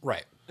horse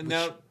Right. And Which,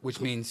 now-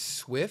 which means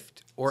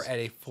swift or at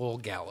a full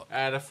gallop.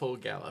 at a full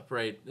gallop.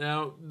 Right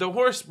now, the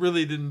horse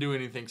really didn't do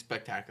anything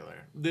spectacular.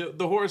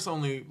 The horse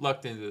only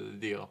lucked into the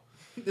deal.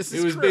 This It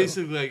is was true.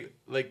 basically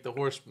like the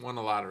horse won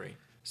a lottery.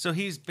 So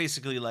he's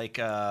basically like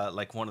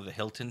one of the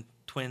Hilton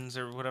twins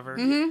or whatever,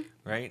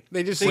 right?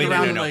 They just Think sit of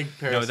around. it and, like no,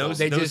 parasols. those-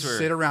 they just were-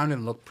 sit around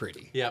and look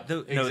pretty. Yep, No,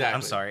 exactly.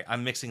 I'm sorry.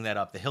 I'm mixing that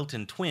up. The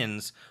Hilton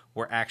twins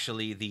were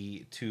actually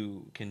the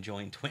 2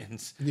 conjoined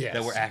twins Yes.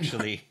 that were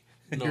actually...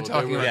 No, You're they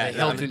talking were- about Yeah, the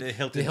Hilton.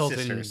 the Hilton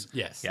sisters.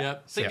 Yes. Yeah.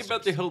 Yep. Think Yes.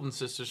 about the Hilton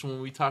sisters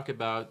when we talk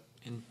about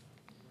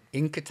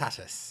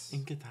Incatatus.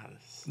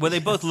 Incatatus. Well, they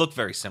both look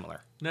very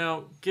similar.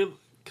 Now,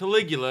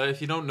 Caligula, if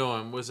you don't know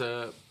him, was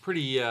a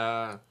pretty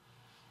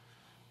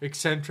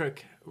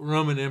eccentric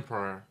Roman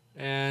emperor.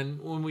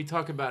 And when we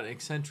talk about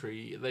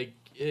eccentric, like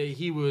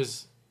he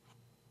was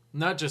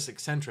not just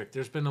eccentric.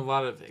 There's been a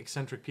lot of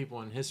eccentric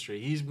people in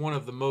history. He's one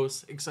of the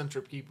most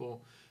eccentric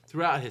people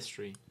throughout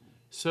history.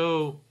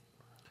 So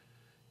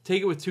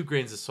take it with 2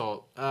 grains of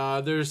salt.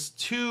 There's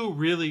 2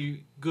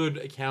 really good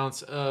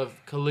accounts of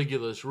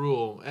Caligula's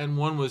rule, and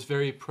one was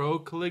very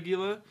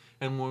pro-Caligula,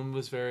 and one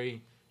was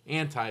very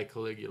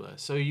anti-Caligula.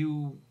 So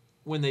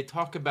when they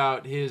talk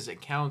about his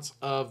accounts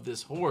of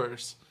this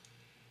horse,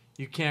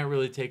 you can't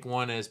really take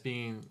one as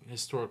being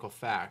historical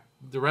fact.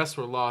 The rest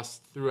were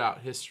lost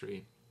throughout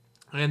history.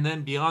 And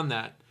then beyond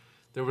that,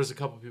 there was a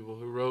couple people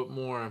who wrote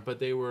more, but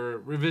they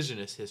were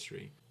revisionist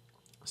history.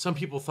 Some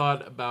people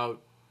thought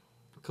about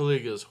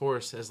Caligula's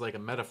horse as like a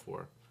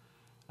metaphor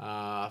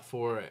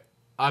for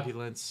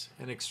opulence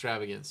and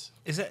extravagance.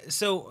 Is that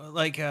so?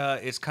 Like,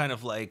 it's kind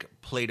of like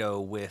Plato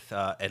with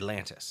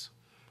Atlantis.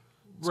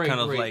 It's Right, kind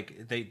of right.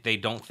 like they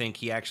don't think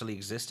he actually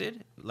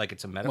existed, like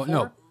it's a metaphor.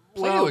 Well, no,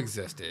 Plato Well-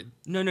 existed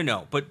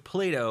No. But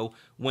Plato,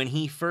 when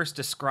he first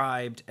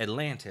described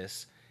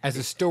Atlantis, as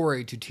a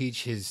story to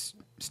teach his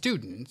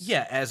students.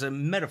 yeah, as a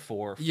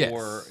metaphor for, Yes.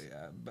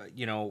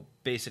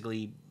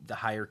 basically the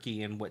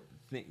hierarchy and what,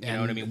 you know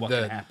And what I mean, what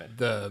the, can happen.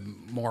 The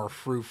more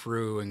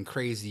frou-frou and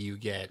crazy you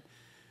get,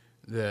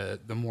 the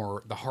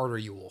harder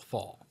you will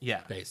fall.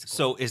 Yeah, basically.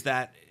 So is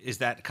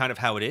that kind of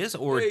how it is,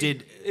 or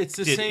did It's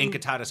the did same-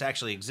 Incitatus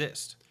actually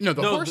exist? no,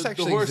 the horse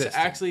actually existed.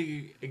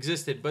 actually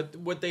existed, but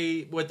what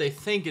they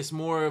think is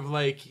more of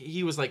like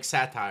he was like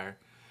satire.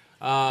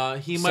 He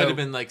might So- have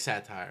been like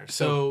satire.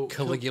 So So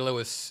Caligula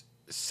was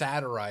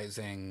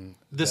satirizing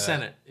the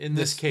Senate in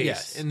this case.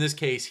 yes. In this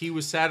case, he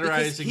was Because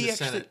satirizing he the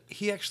actually, Senate.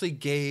 he actually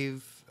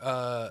gave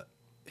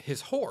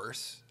his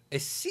horse a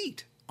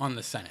seat on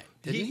the Senate,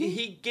 didn't he?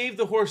 He gave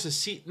the horse a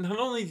seat. Not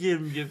only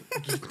did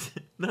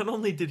not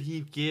only did he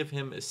give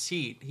him a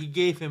seat, he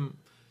gave him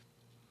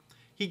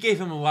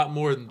a lot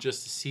more than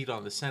just a seat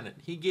on the Senate.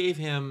 He gave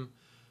him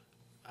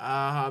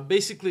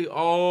basically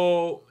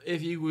all,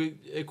 if you would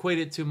equate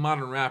it to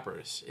modern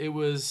rappers, it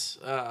was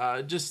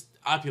just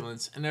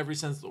opulence in every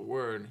sense of the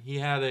word. He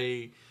had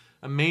a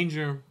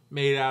manger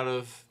made out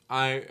of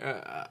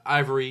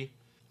ivory,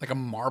 Like a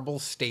marble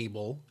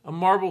stable. a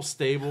marble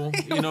stable,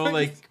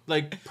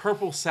 like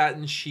purple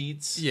satin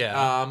sheets.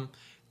 Yeah.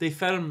 They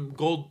fed him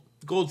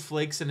gold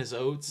flakes in his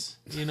oats.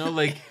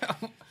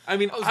 I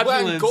mean, I was wearing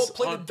opulence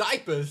gold-plated on-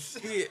 diapers.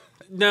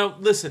 Now,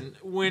 listen,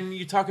 when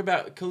you talk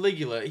about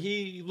Caligula,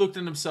 he looked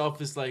at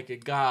himself as like a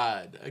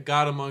god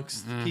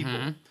amongst Mm-hmm.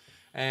 people.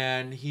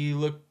 And he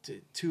looked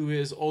to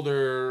his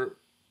older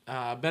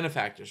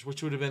benefactors,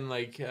 which would have been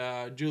like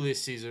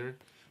Julius Caesar,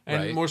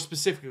 and Right. more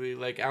specifically,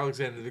 like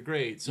Alexander the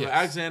Great. So Yes.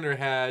 Alexander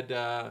had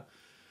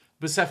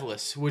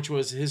Bucephalus, which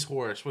was his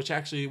horse, which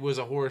actually was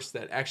a horse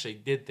that actually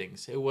did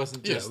things. It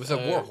wasn't Yeah, just it was a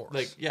war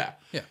horse. Yeah.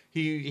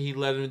 He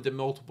led him into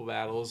multiple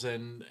battles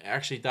and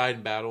actually died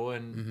in battle.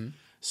 And Mm-hmm.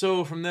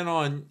 so from then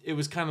on, it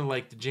was kind of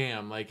like the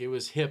jam. Like it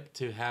was hip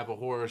to have a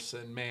horse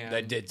and man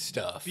That did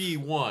stuff. be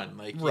one.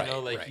 Like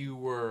Right. you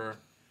were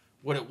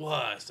what it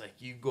was. Like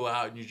you go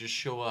out and you just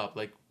show up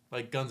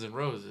like Guns N'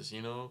 Roses.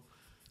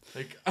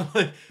 Like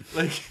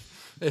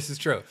This is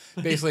true.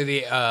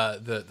 Basically,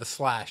 the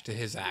slash to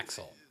his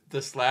axle.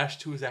 the slash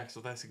to his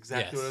axle. That's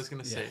exactly Yes, what I was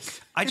gonna say. yes.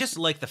 I just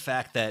like the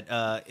fact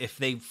that if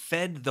they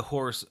fed the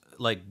horse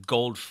like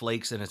gold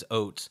flakes in his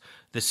oats,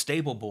 the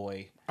stable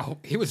boy Oh,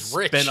 he was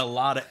rich. spent a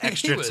lot of He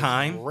extra was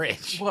time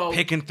Rich. Well,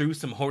 picking through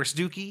some horse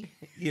dookie.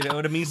 You know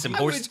what I mean? Some I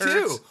horse would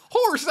turds. too.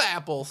 Horse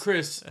apples.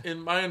 Chris,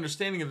 in my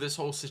understanding of this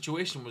whole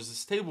situation was the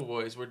stable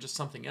boys were just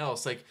something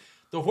else. Like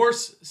the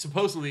horse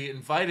supposedly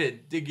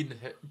invited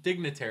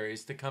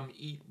dignitaries to come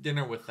eat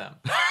dinner with them.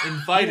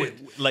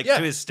 Invited Like Yeah,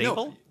 to his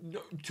stable.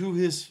 to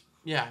his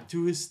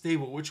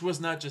stable, which was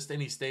not just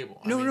any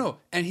stable. No.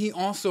 And he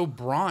also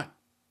brought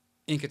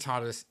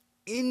Incitatus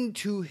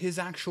into his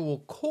actual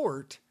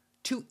court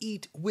to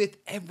eat with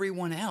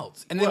everyone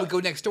else. And then Well- would go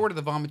next door to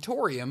the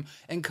vomitorium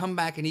and come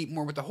back and eat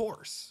more with the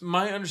horse.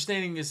 My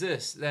understanding is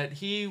this, that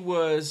he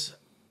was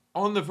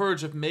on the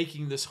verge of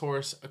making this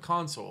horse a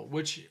consul,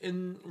 which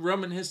in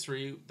Roman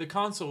history, the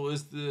consul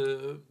is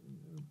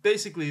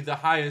basically the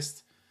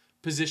highest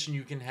position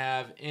you can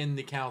have in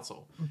the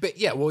council But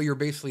yeah, well, you're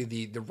basically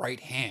the right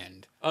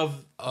hand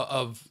of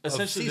of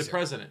essentially the Caesar.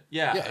 president.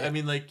 Yeah, Yeah. I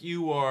mean, like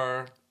you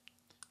are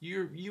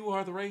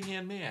the right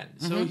hand man.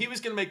 So he was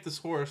going to make this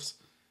horse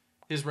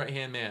his right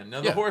hand man. Now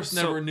the Yeah, horse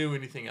so- never knew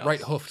anything else.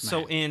 Right hoofed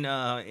So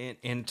man.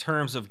 in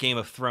terms of Game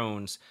of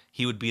Thrones,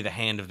 he would be the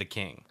hand of the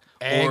king,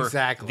 or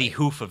Exactly. the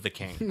hoof of the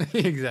king.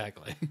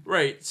 Exactly.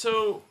 Right.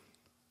 So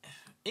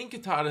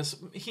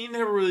Incitatus, he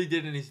never really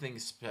did anything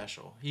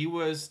special. He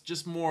was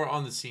just more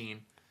on the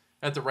scene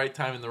at the right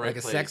time in the right Like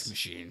a place. sex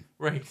machine.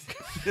 Right.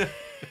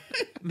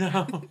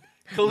 No.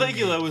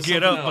 Caligula was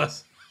Get something up.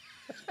 else.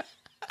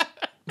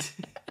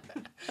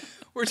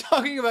 We're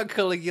talking about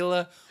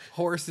Caligula,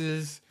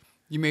 horses.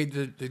 You made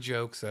the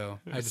joke, so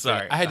I had to,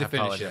 Sorry, I had to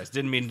finish apologize. it.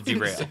 Didn't mean to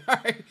derail.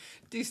 Sorry.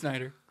 D.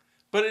 Snyder.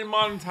 But in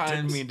modern Didn't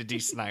times, mean to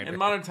de-Snyder. in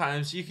modern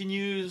times, you can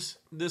use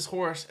this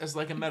horse as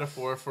like a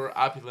metaphor for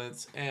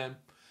opulence and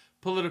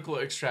political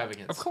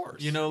extravagance. Of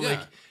course, You know,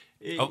 yeah.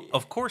 like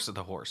Of course, of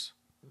the horse.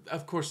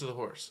 of course of the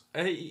horse.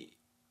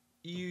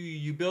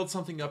 You build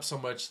something up so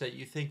much that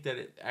you think that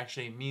it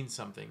actually means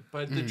something,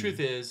 but Hmm. the truth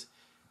is,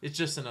 it's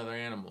just another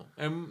animal.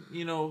 And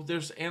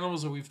there's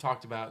animals that we've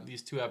talked about in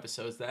these 2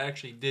 episodes that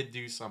actually did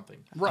do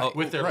something Right,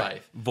 with their right.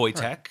 life.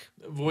 Wojtek,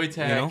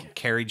 Wojtek,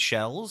 carried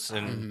shells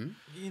and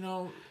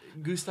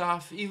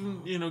Gustav.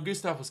 Even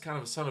Gustav was kind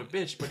of a son of a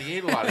bitch, but he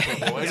ate a lot of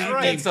people. And he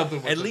right. made something.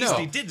 With at least himself.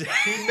 he did.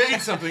 He made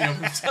something of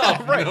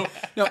himself. right.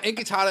 No,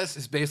 Incitatus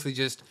is basically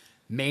just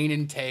mane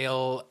and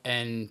tail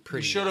and He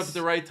pretty. showed up at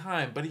the right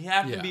time, but he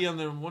happened Yeah. to be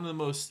on one of the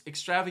most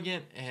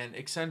extravagant and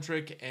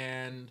eccentric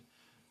and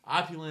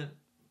opulent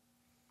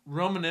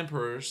Roman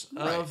emperors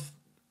of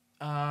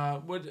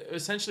what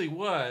essentially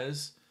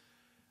was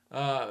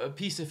a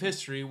piece of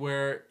history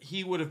where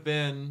he would have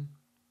been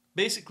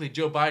basically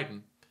Joe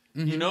Biden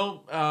You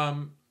know,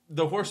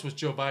 the horse was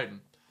Joe Biden.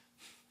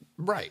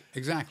 Right.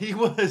 Exactly. He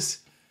was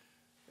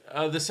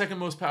the second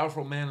most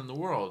powerful man in the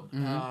world.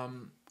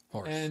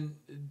 Horse. And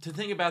to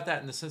think about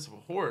that in the sense of a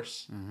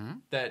horse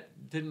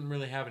that didn't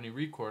really have any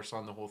recourse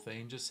on the whole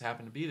thing, just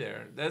happened to be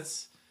there.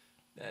 That's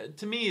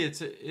to me,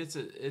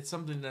 it's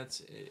something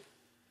that's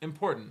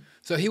important.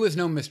 So he was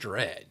no Mr.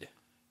 Ed.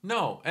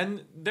 No,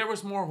 and there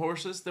was more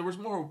horses. There was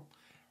more.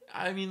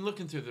 I mean,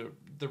 looking through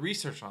the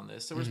research on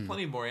this, there was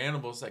plenty more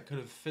animals that could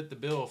have fit the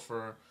bill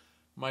for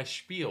my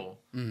spiel.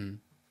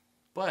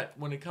 But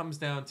when it comes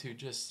down to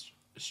just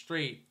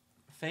straight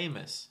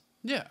famous,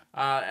 Yeah.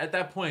 at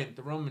that point,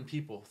 the Roman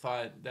people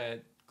thought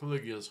that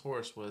Caligula's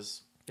horse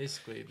was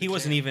basically. He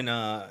wasn't even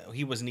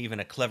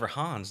a clever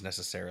Hans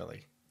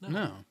necessarily.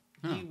 No.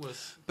 He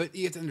was. But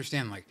you have to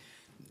understand, like,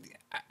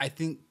 I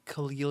think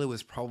Caligula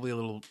was probably a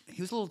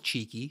little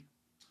cheeky,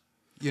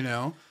 you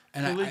know?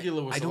 And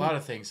Caligula was I a don't- lot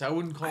of things. I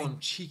wouldn't call him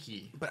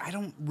cheeky. But I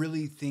don't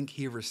really think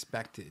he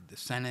respected the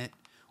Senate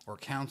or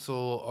council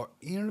or,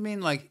 you know what I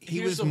mean? Like, he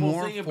Here's was the whole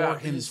more thing for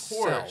about himself.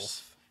 his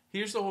horse.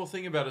 Here's the whole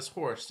thing about his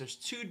horse. There's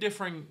two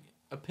differing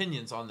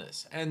opinions on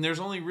this, and there's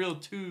only real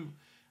two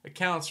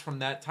accounts from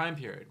that time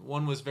period.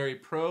 One was very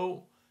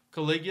pro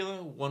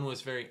Caligula, one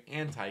was very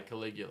anti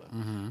Caligula.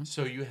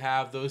 So you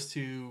have those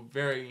two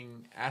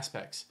varying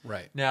aspects.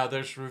 Right. Now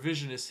there's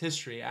revisionist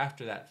history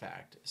after that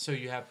fact. So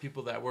you have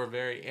people that were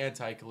very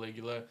anti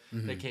Caligula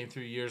that came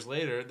through years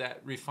later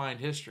that refined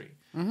history.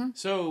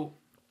 So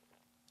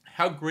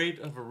how great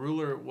of a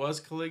ruler was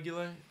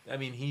Caligula? I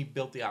mean, he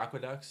built the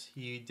aqueducts.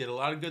 He did a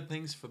lot of good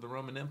things for the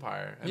Roman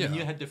Empire. I mean, Yeah.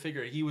 you had to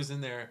figure he was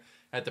in there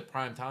at the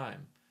prime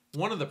time,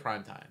 one of the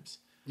prime times.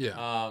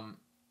 Yeah.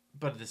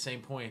 But at the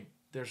same point,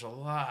 there's a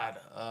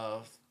lot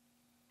of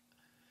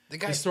The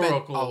guy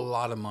historical- spent a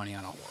lot of money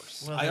on a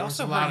horse. well, I there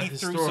also was a lot heard of he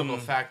threw historical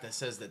some- fact that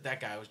says that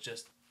guy was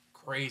just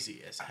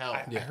crazy as hell.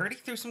 I heard he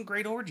threw some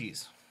great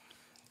orgies.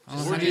 How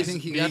do you Orgies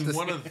think he got being this?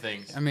 one of the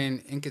things. I mean,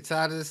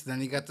 Incitatus, then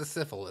he got the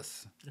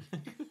syphilis.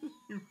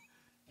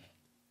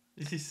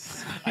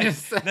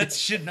 That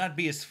should not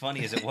be as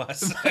funny as it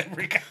was. I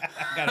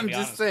gotta I'm be just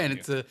honest saying,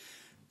 with you.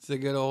 it's a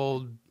good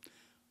old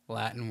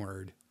Latin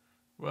word.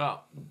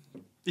 Well,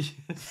 I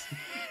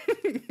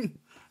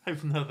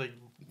have nothing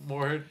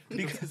more.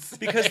 because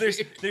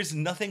there's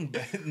nothing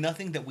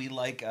that we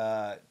like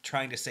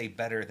trying to say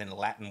better than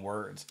Latin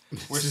words.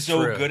 We're This is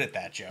so true. good at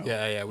that, Joe.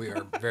 Yeah, we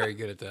are very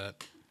good at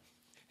that.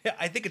 Yeah,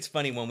 I think it's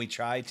funny when we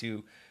try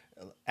to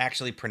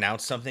actually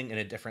pronounce something in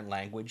a different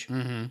language.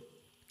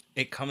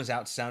 It comes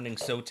out sounding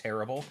so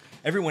terrible.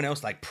 Everyone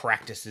else like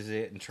practices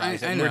it and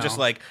tries it. I And we're just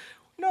know. like,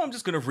 no, I'm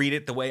just going to read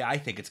it the way I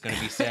think it's going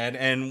to be said,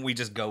 and we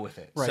just go with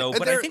it. Right. So, And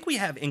but I there- think we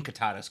have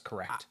Incitatus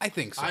correct. I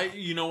think so.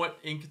 You know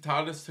what?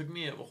 Incitatus took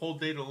me a whole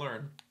day to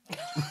learn.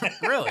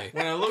 Really?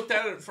 When I looked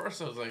at it at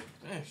first, I was like,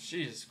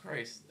 Jesus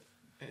Christ.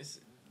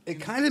 It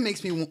kind of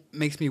makes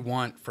me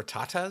want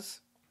frittatas.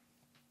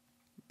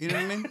 You know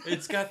what I mean?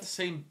 It's got the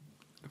same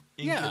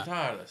Yeah.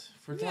 Incitatus.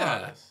 Frittatas.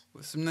 Yeah.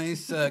 With some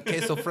nice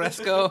queso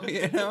fresco,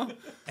 you know?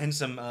 And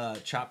some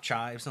chopped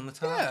chives on the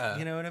top. Yeah.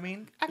 You know what I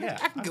mean? I can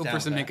I'm go down for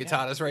with some that,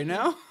 Incitatus right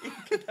now.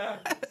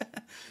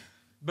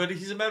 But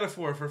he's a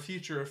metaphor for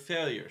future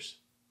failures.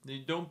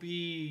 Don't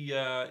be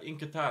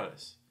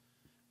Incitatus.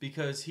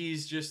 Because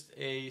he's just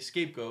a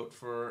scapegoat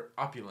for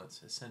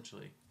opulence,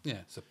 essentially. Yeah,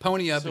 so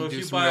pony up So and if do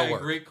you some buy real a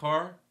work. great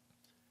car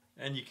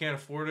and you can't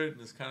afford it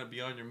and it's kind of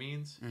beyond your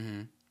means,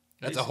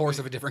 That's a horse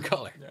of a different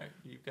color. yeah,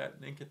 you've got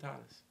an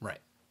Incitatus. Right.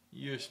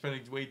 You're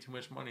spending way too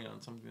much money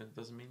on something that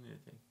doesn't mean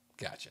anything.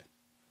 Gotcha.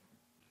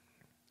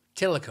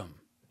 Tillicum.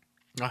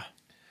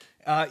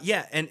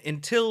 Yeah, and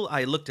until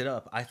I looked it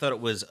up, I thought it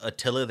was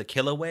Attila the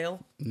killer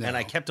whale, No. and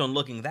I kept on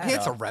looking that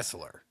It's a up.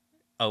 wrestler.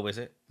 Oh, is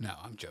it? No,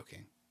 I'm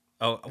joking.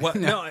 Oh, what?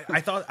 No, I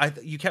thought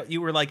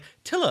you were like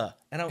Tilla,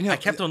 and No, I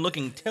kept on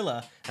looking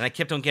Tilla, and I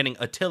kept on getting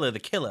Attila the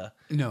killer.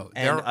 No,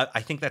 and there-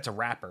 I think that's a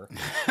rapper.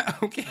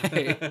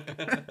 Okay.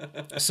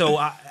 So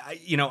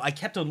I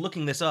kept on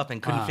looking this up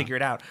and couldn't figure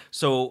it out.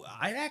 So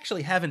I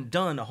actually haven't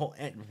done a whole.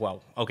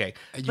 Well, okay,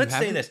 You let's say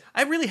haven't? this: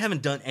 I really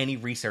haven't done any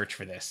research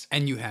for this.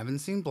 And you haven't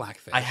seen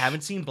Blackfish. I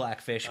haven't seen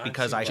Blackfish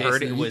because seen I Jason,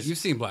 heard it was You've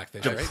seen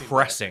Blackfish, right?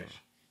 depressing.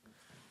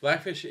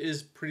 Blackfish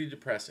is pretty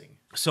depressing.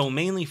 So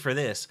mainly for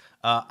this,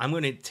 I'm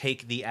going to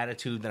take the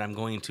attitude that I'm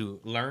going to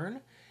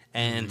learn,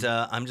 and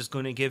I'm just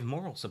going to give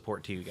moral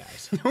support to you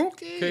guys.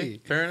 Okay.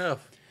 fair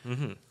enough.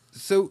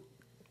 So,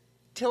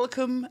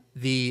 Tillicum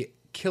the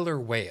killer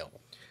whale.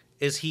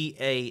 Is he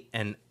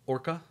an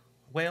orca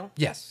whale?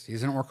 Yes,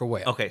 he's an orca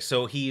whale. Okay,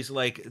 so he's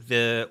like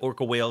the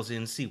orca whales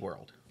in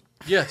SeaWorld.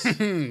 Yes. Yes,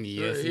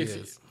 he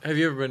is. Have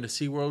you ever been to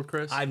SeaWorld,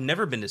 Chris? I've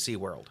never been to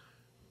SeaWorld.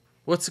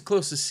 What's the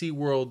closest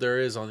SeaWorld there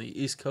is on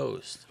the East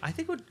Coast? I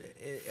think it would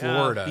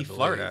Florida, I be believe.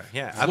 Florida.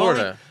 Yeah,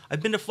 Florida.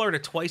 I've been to Florida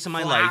twice in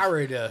my life.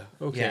 Florida.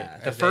 Okay. Yeah,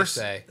 as they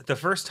say. the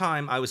first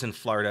time I was in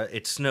Florida,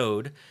 it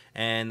snowed,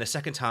 and the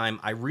second time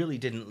I really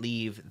didn't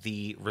leave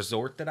the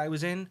resort that I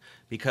was in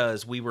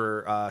because we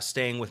were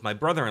staying with my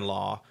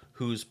brother-in-law,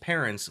 whose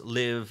parents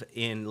live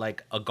in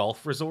like a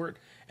golf resort,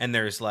 and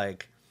there's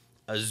like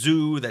a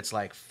zoo that's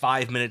like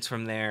 5 minutes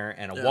from there,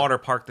 and a water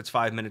park that's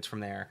 5 minutes from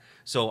there.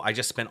 So I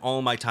just spent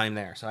all my time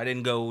there. So I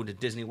didn't go to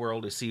Disney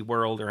World or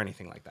SeaWorld or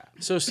anything like that.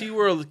 So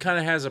SeaWorld kind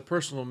of has a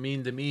personal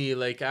mean to me.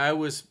 Like I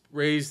was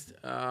raised,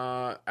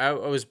 I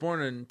was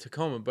born in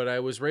Tacoma, but I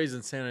was raised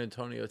in San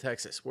Antonio,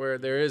 Texas, where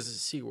there is a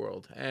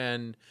SeaWorld.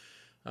 And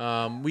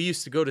we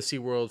used to go to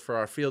SeaWorld for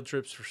our field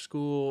trips for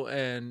school,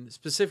 and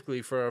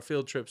specifically for our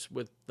field trips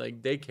with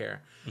like daycare.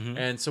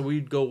 And so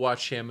we'd go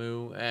watch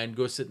Shamu and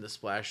go sit in the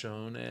splash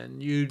zone,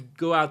 and you'd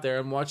go out there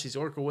and watch these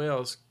orca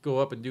whales go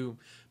up and do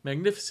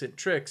magnificent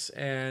tricks.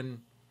 And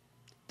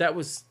that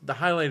was the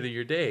highlight of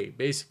your day,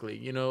 basically.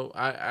 You know,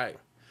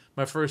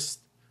 my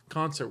first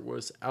concert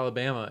was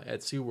Alabama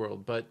at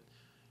SeaWorld, but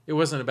it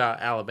wasn't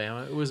about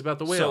Alabama. It was about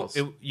the whales.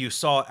 So you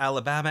saw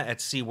Alabama at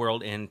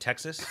SeaWorld in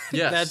Texas?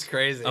 Yes. That's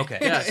crazy. Okay.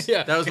 Yes,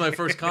 Yeah. that was my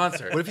first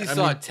concert. What if you I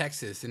saw mean,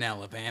 Texas in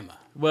Alabama?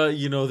 well,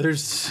 you know,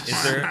 there's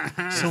Is there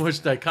so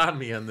much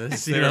dichotomy on this.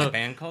 Is You there know, a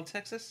band called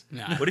Texas?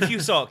 No. What if you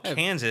saw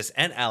Kansas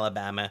and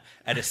Alabama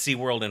at a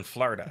SeaWorld in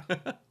Florida?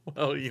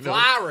 well, you know,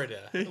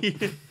 Florida.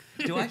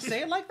 Do I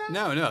say it like that?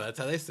 No, that's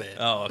how they say it.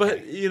 Oh, okay.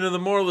 but you know, the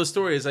moral of the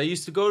story is I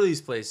used to go to these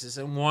places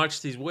and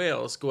watch these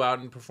whales go out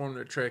and perform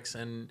their tricks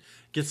and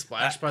get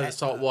splashed by the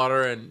salt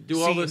water and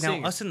do all See, those now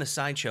things. us in the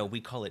sideshow,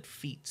 we call it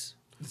feats.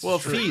 Well,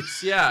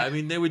 feats, yeah. I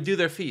mean, they would do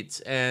their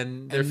feats,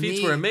 and their And feats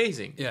me- were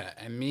amazing. Yeah,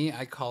 and me,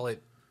 I call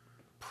it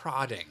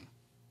prodding.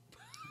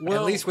 Well,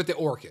 At least with the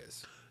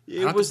orcas.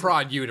 it Not was to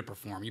prod you to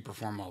perform. You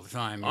perform all the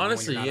time. You know, when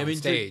honestly. you're not I on mean,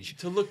 stage.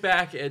 to look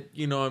back at,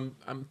 you know,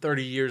 I'm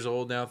 30 years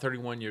old now,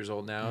 31 years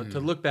old now. Mm-hmm. To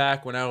look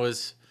back when I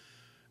was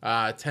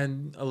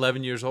 10,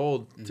 11 years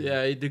old,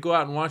 Mm-hmm. to go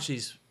out and watch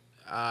these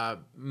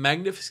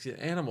magnificent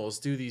animals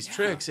do these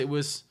tricks, it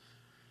was.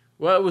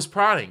 Well, it was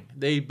prodding.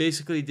 They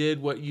basically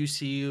did what you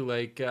see,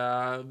 like,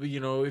 you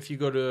know, if you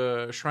go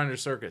to Shriner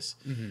Circus,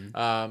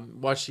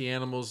 watch the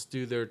animals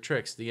do their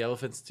tricks. The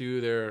elephants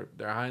do their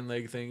hind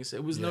leg things.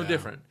 It was no Yeah.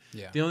 different.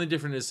 Yeah. The only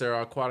difference is they're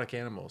aquatic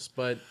animals.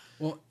 But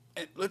Well,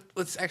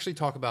 let's actually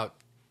talk about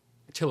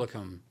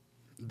Tilikum,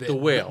 The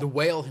whale. the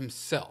whale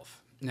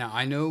himself. Now,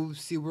 I know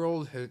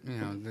SeaWorld,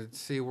 the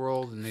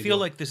SeaWorld, and they I feel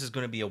do- like this is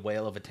going to be a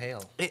whale of a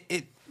tale.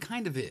 it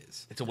kind of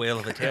is. It's a whale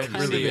of a tale. Kind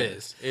it of really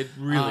is. is. It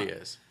really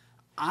is.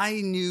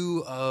 I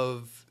knew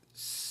of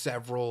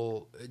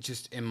several,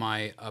 just in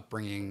my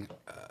upbringing,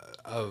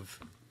 of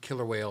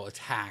killer whale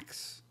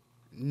attacks.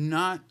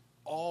 Not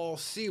all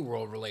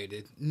SeaWorld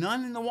related.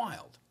 None in the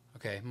wild.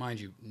 Okay, mind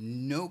you,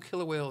 no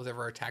killer whale has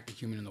ever attacked a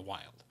human in the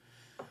wild.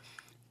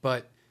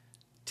 But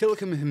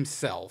Tilikum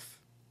himself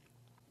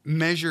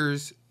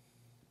measures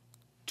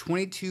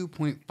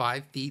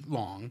 22.5 feet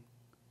long.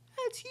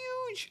 That's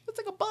huge. That's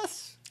like a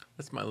bus.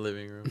 That's my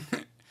living room.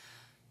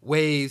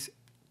 Weighs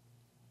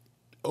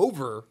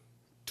over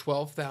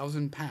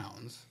 12,000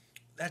 pounds.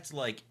 That's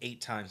like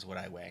 8 times what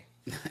I weigh.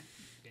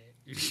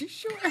 You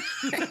sure?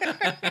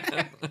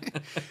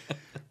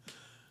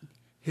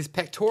 His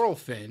pectoral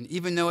fin,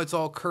 even though it's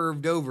all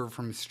curved over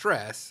from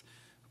stress,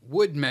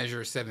 would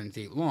measure 7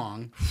 feet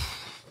long.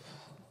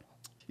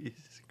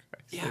 Jesus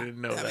Christ. I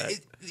didn't know I mean,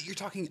 that. you're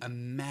talking a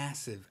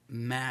massive,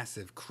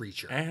 massive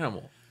creature.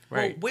 Animal.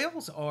 Right. Well,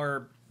 whales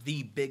are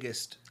the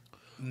biggest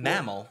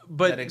mammal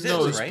But that exists,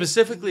 no, right?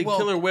 specifically, Well-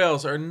 killer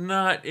whales are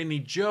not any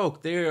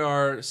joke. They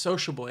are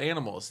sociable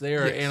animals. They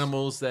are Yes.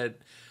 animals that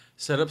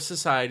set up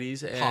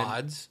societies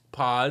and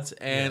Pods.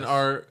 and Yes.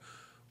 are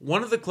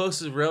one of the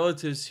closest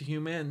relatives to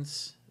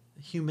humans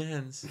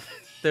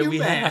that we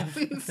have.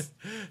 Humans.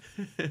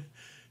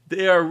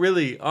 They are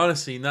really,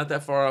 honestly, not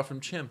that far off from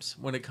chimps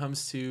when it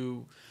comes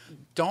to.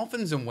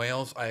 Dolphins and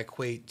whales I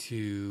equate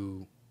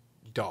to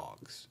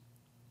dogs.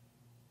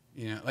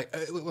 You know, like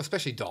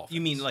especially dolphins.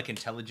 You mean like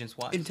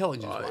intelligence-wise?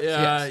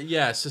 intelligence-wise?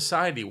 Yeah,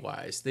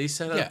 society-wise, they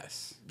set up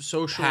Yes.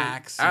 social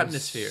Packs, and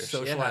atmospheres.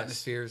 social Yes.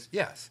 atmospheres.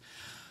 Yes.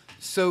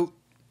 So,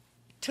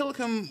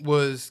 Tilikum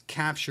was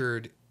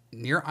captured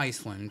near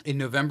Iceland in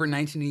November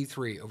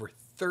 1983, over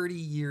 30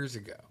 years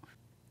ago,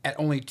 at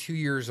only 2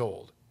 years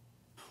old.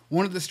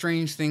 One of the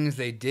strange things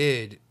they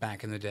did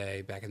back in the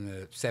day, back in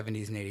the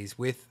 70s and 80s,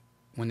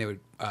 when they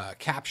would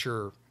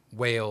capture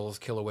whales,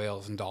 killer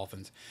whales, and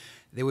dolphins,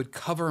 they would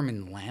cover them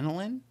in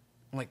lanolin,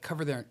 like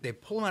they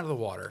pull them out of the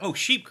water. Oh,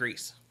 sheep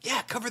grease.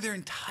 Yeah, cover their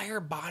entire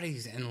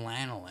bodies in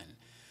lanolin.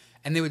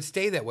 And they would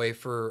stay that way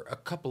for a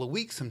couple of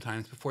weeks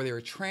sometimes before they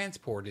were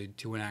transported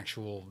to an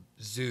actual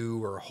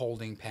zoo or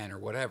holding pen or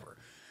whatever.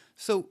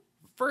 So,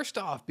 first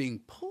off, being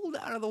pulled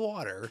out of the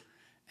water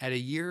at a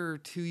year or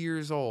 2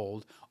 years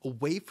old,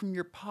 away from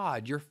your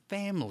pod, your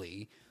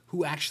family,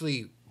 who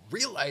actually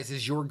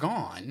realizes you're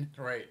gone,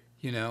 Right.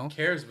 you know?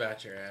 Cares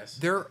about your ass.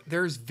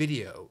 There's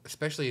video,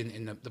 especially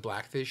in the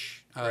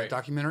Blackfish Right.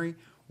 documentary,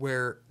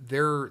 where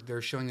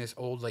they're showing this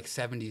old like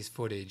 70s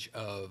footage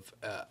of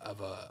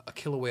a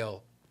killer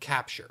whale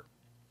capture,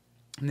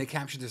 and they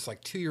captured this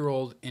like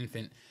 2-year-old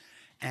infant,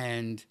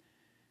 and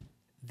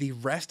the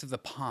rest of the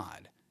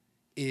pod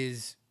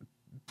is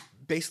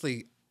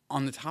basically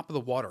on the top of the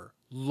water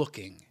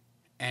looking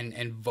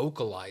and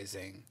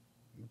vocalizing,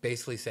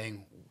 basically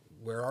saying,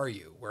 where are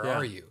you? Where Yeah.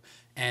 are you?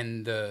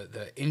 And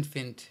the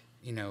infant,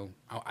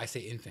 I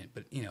say infant,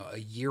 but a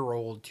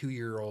year-old,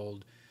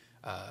 2-year-old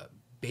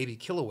baby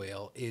killer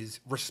whale is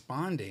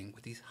responding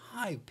with these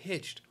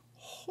high-pitched,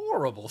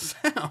 horrible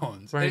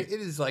sounds. Right. It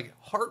is like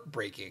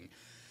heartbreaking.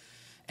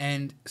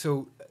 And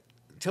so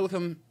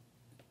Tilikum,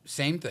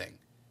 same thing,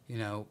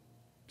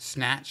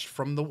 snatched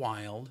from the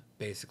wild,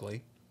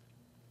 basically,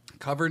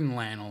 covered in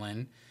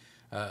lanolin,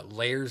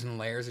 layers and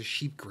layers of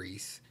sheep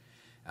grease,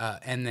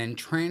 and then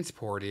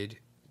transported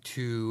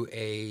to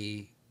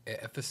a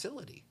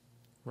facility.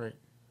 Right.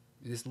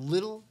 This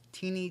little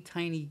teeny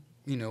tiny,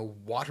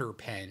 water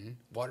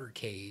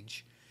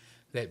cage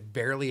that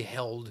barely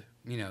held,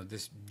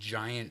 this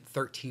giant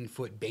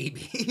 13-foot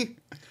baby.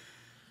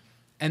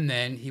 And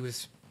then he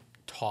was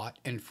taught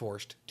and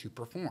forced to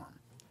perform.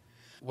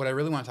 What I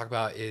really want to talk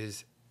about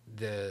is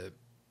the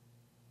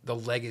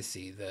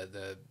legacy,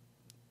 the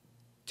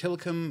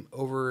Tilikum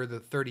over the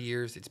 30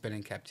 years it's been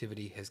in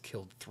captivity has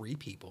killed 3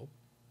 people.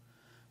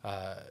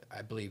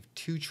 I believe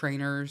 2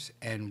 trainers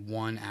and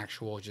 1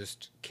 actual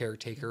just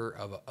caretaker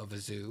of a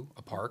zoo,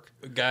 a park.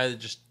 A guy that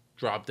just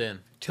dropped in.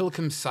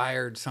 Tilikum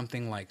sired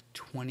something like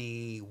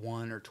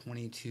 21 or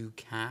 22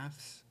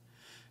 calves.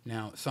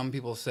 Now, some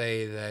people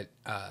say that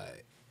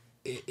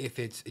if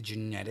it's a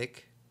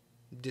genetic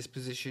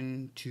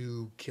disposition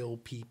to kill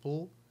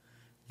people,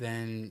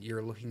 then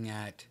you're looking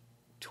at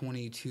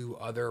 22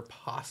 other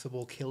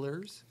possible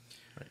killers.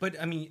 But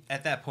I mean,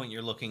 at that point,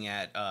 you're looking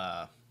at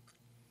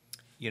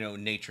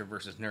nature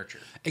versus nurture.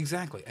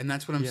 Exactly, and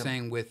that's what I'm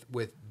saying with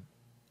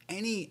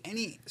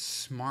any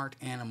smart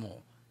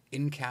animal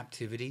in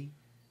captivity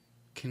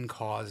can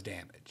cause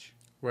damage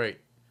Right.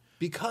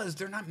 because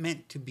they're not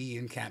meant to be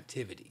in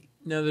captivity.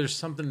 Now, there's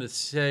something to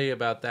say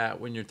about that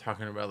when you're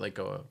talking about like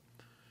a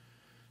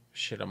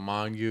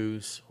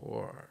mongoose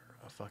or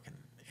a fucking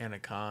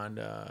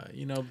anaconda.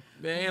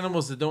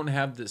 Animals that don't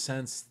have the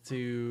sense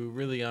to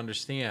really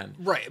understand.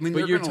 Right. I mean, but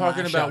they're you're gonna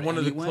talking lash about out one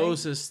of the anyway.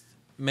 closest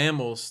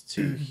mammals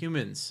to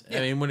humans. Yeah.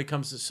 I mean, when it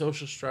comes to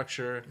social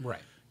structure,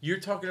 Right. You're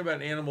talking about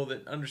an animal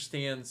that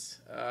understands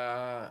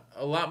a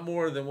lot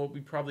more than what we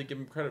probably give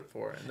him credit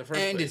for in the first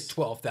And place. it's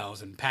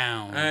 12,000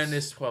 pounds. And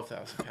it's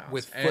 12,000 pounds.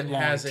 With and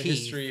foot-long has a teeth.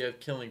 history of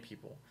killing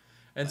people.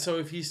 And so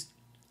if he's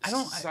I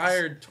don't-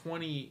 sired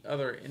 20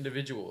 other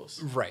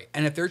individuals. Right.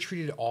 And if they're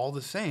treated all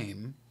the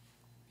same,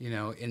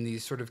 in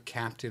these sort of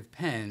captive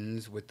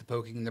pens with the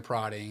poking and the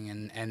prodding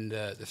and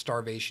the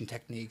starvation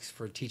techniques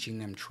for teaching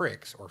them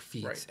tricks or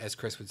feats, Right. as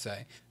Chris would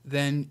say,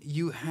 then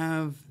you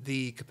have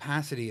the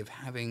capacity of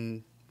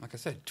having, like I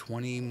said,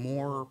 20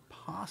 more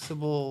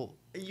possible.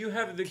 You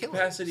have the Killers.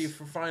 capacity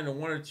for finding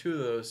 1 or 2 of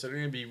those that are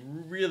going to be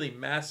really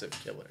massive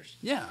killers.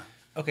 Yeah.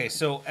 Okay,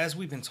 so as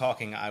we've been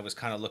talking, I was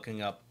kind of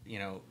looking up,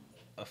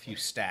 a few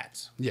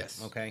stats.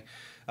 Yes. Okay.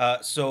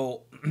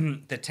 So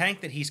the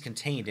tank that he's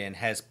contained in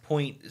has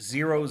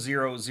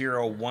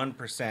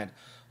 0.0001%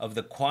 of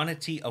the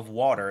quantity of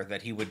water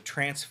that he would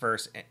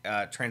transverse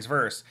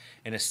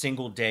in a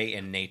single day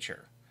in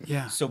nature.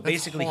 Yeah. So that's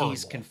basically,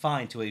 he's horrible.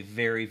 confined to a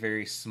very,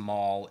 very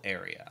small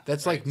area.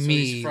 That's Right, like so he's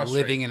me frustrated.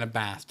 living in a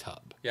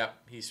bathtub. Yeah,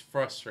 he's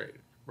frustrated.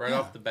 Right Yeah.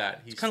 off the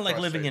bat. He's It's kind of like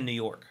living in frustrated. New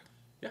York.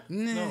 Yeah.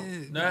 Nah,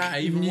 Nah,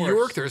 even New worse.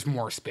 York, there's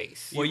more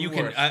space. Well, Even you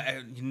can worse.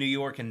 New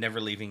York and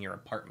never leaving your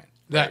apartment.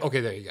 Right.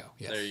 Okay, there you go.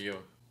 Yes. There you go.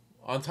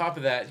 On top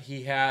of that,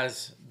 he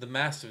has the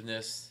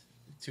massiveness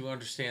to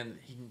understand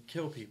that he can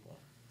kill people.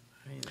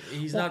 I mean,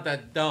 he's not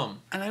that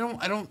dumb. And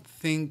I don't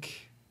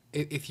think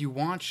if you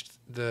watched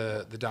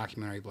the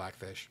documentary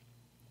Blackfish,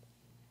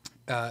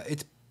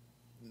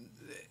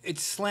 it's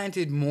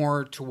slanted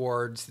more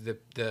towards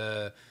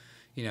the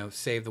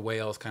save the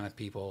whales kind of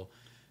people,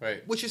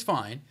 Right. which is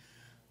fine.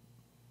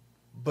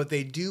 But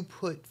they do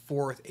put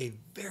forth a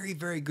very,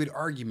 very good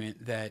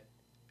argument that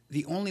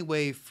the only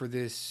way for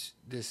this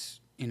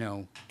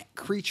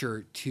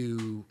creature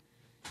to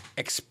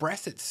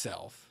express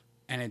itself,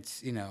 and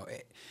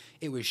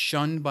it was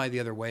shunned by the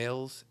other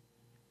whales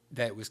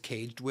that it was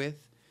caged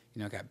with.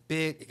 It got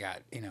bit, it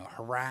got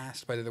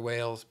harassed by the other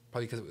whales,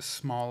 probably because it was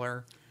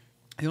smaller.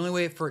 The only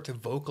way for it to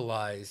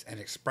vocalize and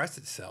express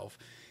itself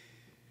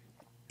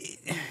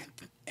it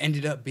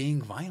ended up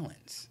being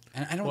violence,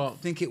 and I don't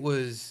think it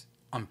was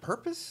on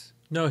purpose.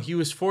 No, he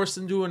was forced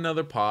into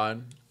another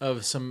pod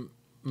of some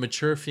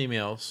mature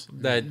females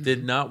that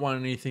did not want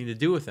anything to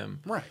do with him.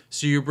 Right.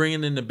 So you're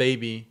bringing in the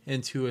baby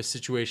into a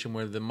situation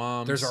where the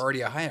moms... There's already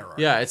a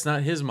hierarchy. Yeah, it's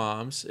not his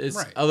moms. It's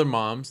Right. other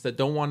moms that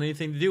don't want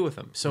anything to do with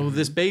him. So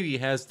this baby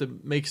has to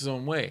make his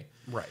own way.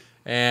 Right.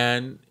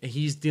 And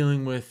he's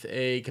dealing with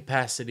a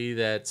capacity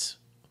that's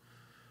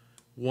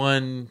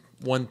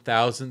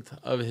 1/1000th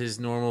of his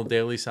normal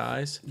daily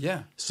size.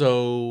 Yeah.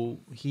 So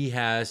he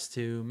has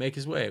to make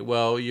his way.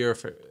 Well, you're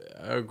an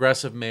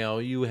aggressive male.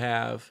 You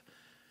have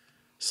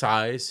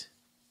size.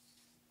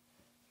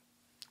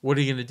 What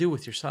are you going to do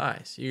with your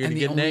size? You're going to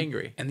get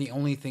angry. And the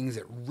only things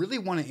that really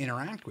want to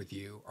interact with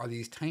you are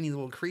these tiny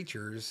little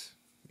creatures,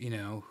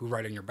 who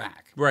ride on your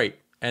back. Right.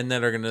 and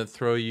that are going to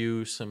throw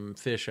you some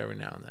fish every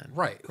now and then.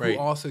 Right. Right. Who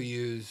also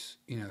use,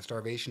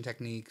 starvation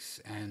techniques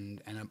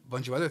and a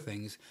bunch of other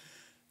things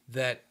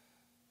that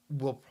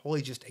will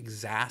probably just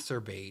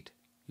exacerbate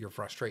your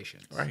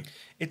frustrations. Right.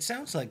 It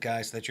sounds like,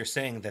 guys, that you're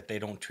saying that they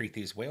don't treat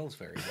these whales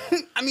very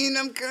well. I mean,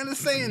 I'm kind of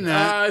saying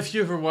that. If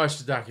you ever watched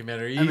the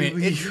documentary, I mean,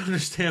 you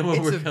understand what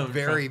It's we're a coming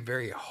very,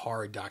 very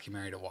hard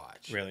documentary to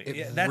watch. Really? It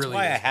Yeah, that's really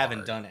why I is haven't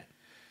hard. done it.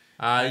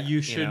 from. You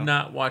you should know.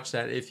 not watch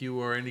that if you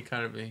were any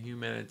kind of a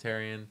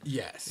humanitarian.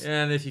 Yes.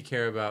 And if you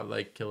care about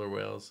like killer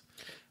whales.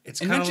 It's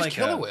And kind not of just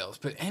like killer whales,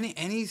 but any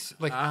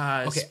like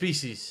okay,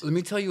 Species. let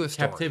me tell you a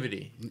story.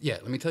 Captivity. Yeah,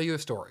 let me tell you a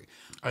story.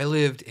 I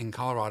lived in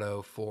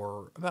Colorado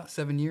for about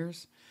 7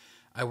 years.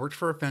 I worked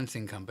for a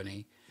fencing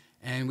company,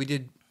 and we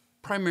did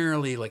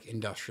primarily like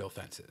industrial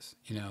fences.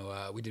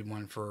 We did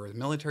one for the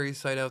military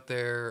site out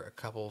there, a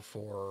couple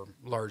for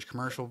large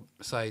commercial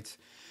sites.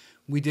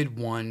 We did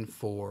one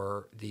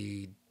for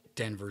the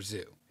Denver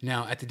Zoo.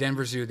 Now, at the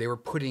Denver Zoo, they were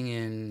putting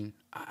in,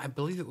 I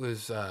believe it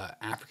was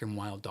African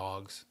wild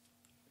dogs,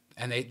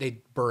 and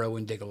they burrow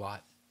and dig a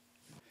lot.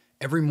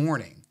 Every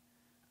morning,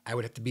 I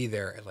would have to be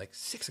there at like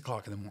 6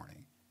 o'clock in the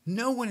morning.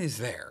 No one is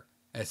there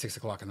at 6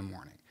 o'clock in the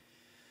morning.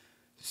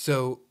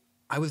 So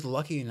I was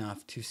lucky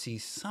enough to see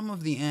some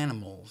of the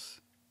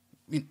animals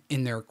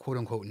in their quote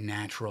unquote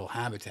natural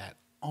habitat,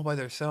 all by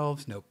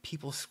themselves, no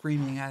people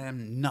screaming at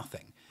them,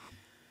 nothing.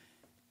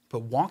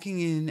 But walking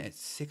in at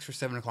 6 or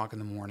 7 o'clock in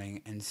the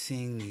morning and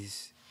seeing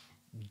these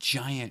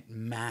giant,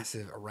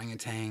 massive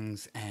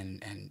orangutans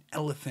and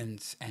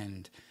elephants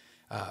and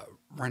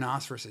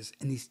rhinoceroses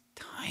in these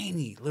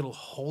tiny little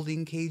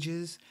holding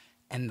cages,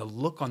 and the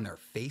look on their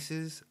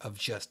faces of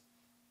just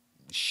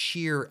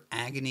sheer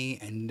agony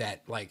and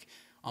that like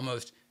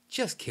almost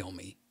just kill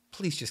me,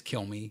 please just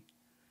kill me.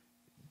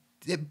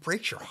 It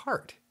breaks your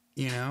heart,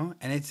 and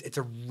it's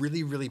a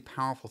really, really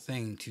powerful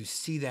thing to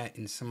see that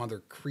in some other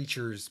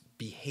creature's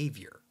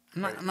behavior.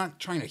 I'm not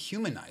trying to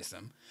humanize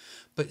them,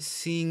 but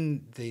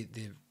seeing the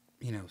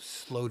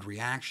slowed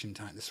reaction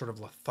time, the sort of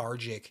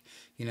lethargic,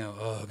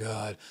 oh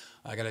God,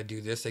 I got to do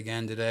this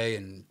again today,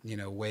 and,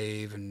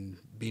 wave and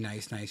be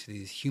nice to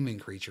these human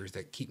creatures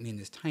that keep me in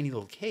this tiny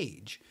little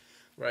cage.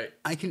 Right.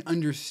 I can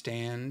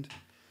understand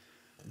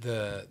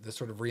the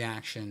sort of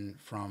reaction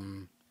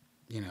from,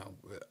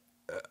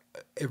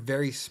 a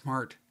very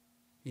smart,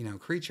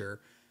 creature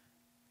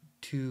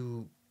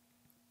to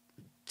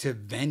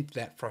vent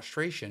that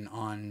frustration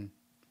on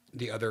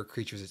the other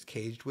creatures it's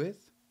caged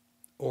with,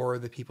 or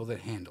the people that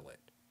handle it.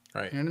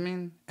 Right. You know what I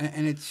mean?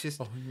 And it's just,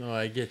 Oh, no,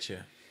 I get you.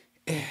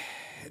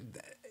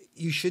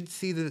 you should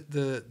see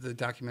the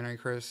documentary,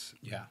 Chris.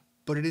 Yeah.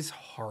 But it is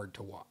hard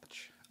to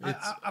watch.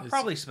 I'll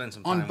probably spend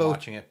some time On both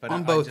watching it, but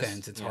on I both just-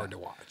 ends, it's yeah. hard to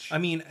watch. I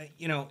mean,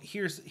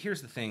 here's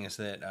the thing is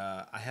that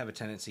I have a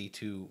tendency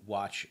to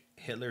watch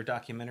Hitler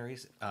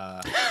documentaries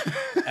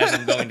as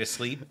I'm going to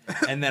sleep,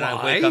 and then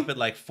I wake Why? up at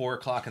like 4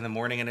 o'clock in the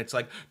morning, and it's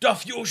like "Da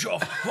Future,"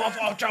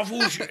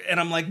 and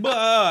I'm like,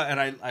 bah! And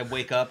I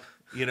wake up.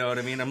 You know what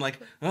I mean? I'm like,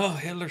 oh,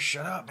 Hitler,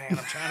 shut up, man! I'm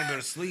trying to go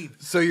to sleep.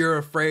 So you're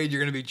afraid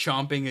you're going to be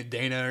chomping at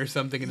Dana or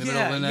something in the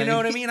middle of the night? You know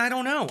what I mean? I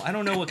don't know. I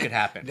don't know what could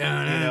happen. You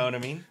know what I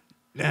mean?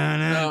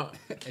 No,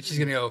 And she's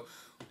going to go,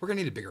 we're going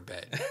to need a bigger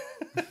bed.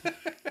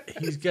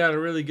 he's got a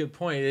really good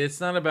point.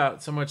 It's not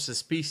about so much the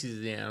species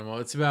of the animal.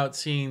 It's about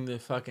seeing the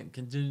fucking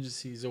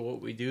contingencies of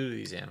what we do to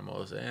these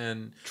animals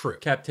and True.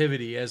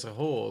 captivity as a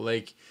whole.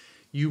 Like,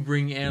 you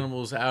bring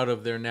animals out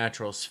of their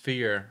natural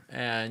sphere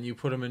and you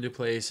put them into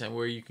place and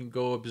where you can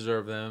go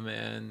observe them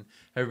and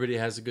everybody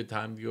has a good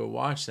time to go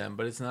watch them,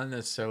 but it's not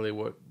necessarily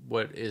what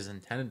is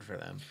intended for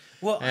them.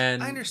 Well,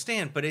 And- I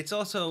understand, but it's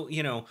also,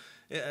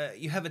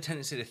 you have a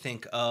tendency to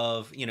think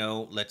of,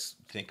 let's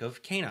think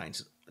of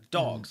canines,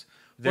 dogs.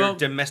 They're Well-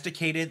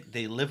 domesticated.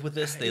 They live with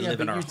us. They Yeah, live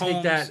but in our you homes.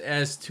 take that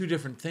as two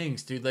different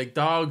things, dude. Like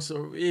dogs,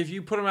 or if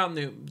you put them out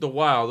in the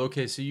wild,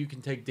 okay, so you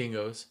can take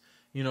dingoes,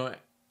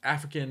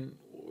 African,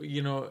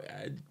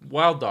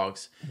 wild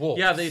dogs. Wolves.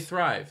 Yeah, they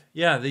thrive.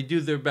 Yeah, they do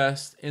their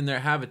best in their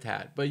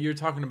habitat. But you're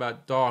talking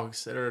about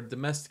dogs that are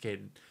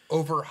domesticated.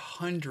 Over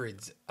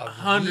hundreds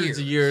of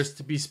Years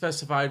to be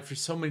specified for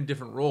so many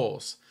different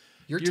roles.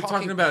 You're talking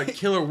talking- about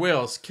killer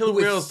whales. Killer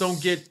With- whales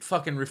don't get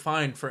fucking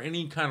refined for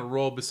any kind of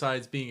role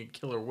besides being a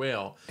killer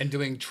whale. And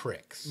doing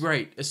tricks.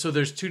 Right. So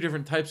there's two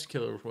different types of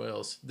killer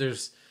whales.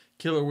 There's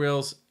killer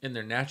whales in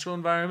their natural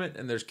environment,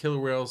 and there's killer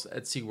whales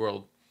at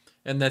SeaWorld.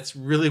 And that's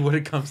really what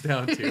it comes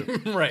down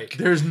to. Right.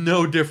 There's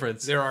no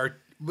difference. There are,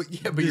 but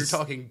you're There's-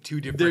 talking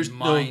two different There's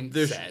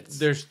mindsets.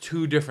 there's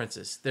two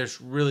differences. There's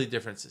really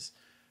differences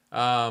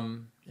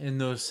in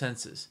those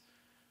senses.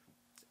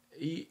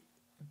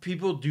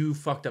 People do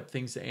fucked up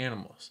things to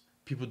animals.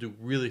 People do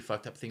really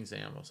fucked up things to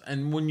animals.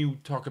 And when you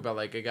talk about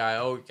like a guy,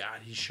 oh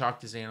God, he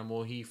shocked his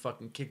animal, he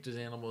fucking kicked his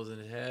animals in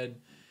his head,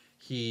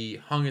 he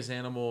hung his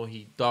animal,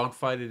 he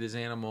dogfighted his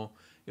animal.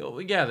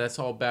 Yeah, that's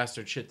all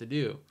bastard shit to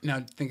do.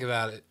 Now think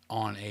about it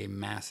on a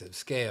massive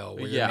scale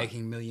where Yeah. you're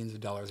making millions of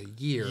dollars a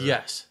year.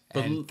 Yes,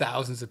 but And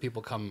thousands of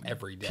people come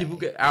every day. people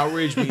get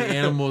outraged when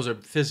animals are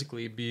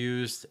physically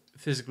abused,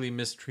 physically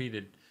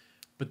mistreated.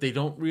 but they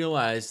don't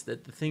realize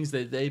that the things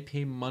that they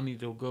pay money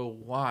to go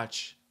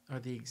watch are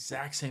the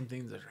exact same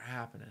things that are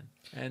happening.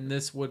 And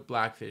that's what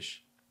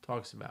Blackfish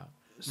talks about.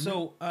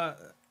 So,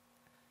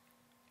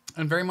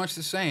 And very much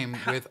the same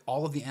with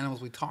all of the animals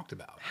we talked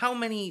about. how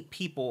many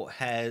people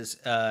has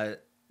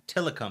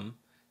Tilikum,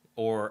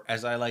 or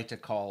as I like to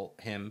call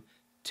him,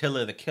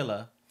 Tilla the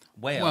Killer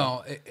whale?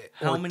 Well,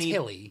 how or many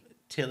Tilly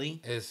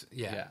Tilly? is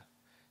yeah.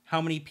 How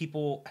many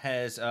people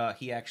has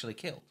he actually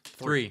killed?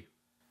 3.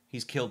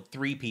 He's killed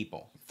 3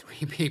 people.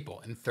 3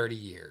 people in 30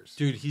 years.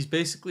 Dude, he's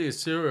basically a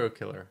serial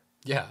killer.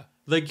 Yeah.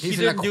 Like He's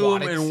he an didn't do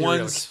them aquatic in serial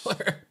one.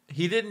 killer.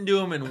 He didn't do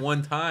them in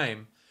one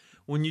time.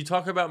 When you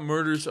talk about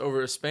murders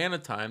over a span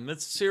of time,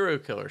 that's serial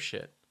killer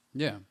shit.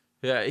 Yeah.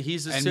 Yeah,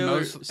 he's a And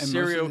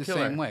serial the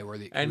killer. same way, where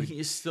and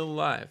he's still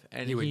alive.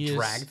 And he would is-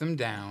 drag them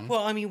down.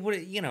 Well, I mean, what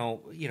He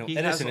Edison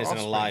has isn't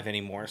offspring. alive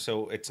anymore,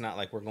 so it's not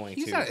like we're going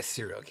He's to. not a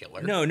serial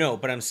killer. No,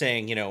 but I'm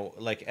saying,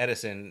 like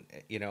Edison,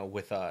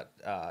 with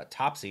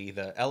Topsy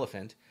the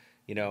elephant,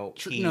 No,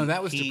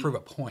 that was to prove a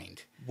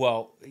point.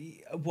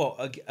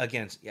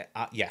 Against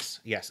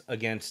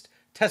against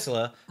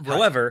Tesla.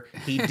 However,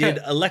 he did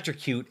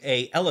electrocute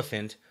a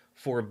elephant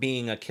for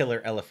being a killer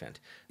elephant.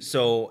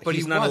 So But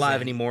he's he not alive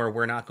wasn't. anymore.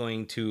 We're not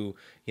going to,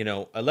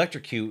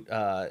 electrocute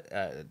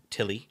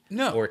Tilly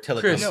No, or Tillicum.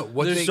 Chris, No,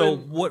 what there's they- So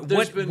been-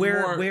 there's been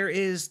more- where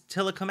is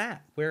Tillicum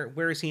at?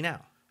 Where is he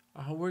now?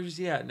 where is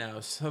he at now?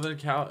 Southern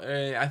Cal.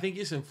 I think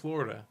he's in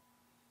Florida.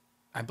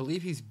 I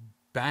believe he's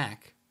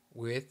back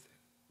with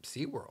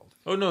SeaWorld.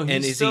 Oh no, he's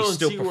And is he still in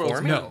still SeaWorld.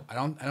 performing? No, I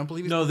don't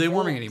believe he's No, they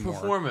won't performing anymore.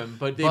 perform him,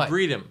 but they But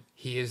breed him.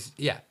 He is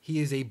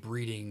a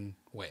breeding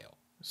whale.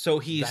 So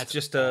he's That's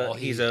just all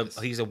he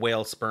he's a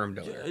whale sperm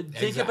donor. Think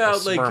Exactly.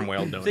 about like Sperm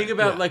whale donor. think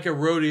about Yeah. like a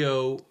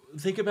rodeo.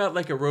 Think about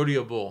like a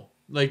rodeo bull,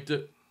 like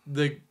the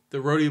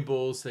rodeo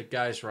bulls that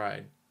guys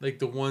ride, like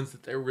the ones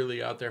that they're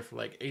really out there for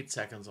like 8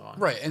 seconds on.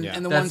 Right, and, Yeah.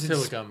 and the That's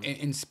ones Tillicum.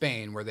 in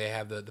Spain where they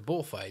have the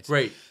bullfights.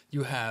 Right.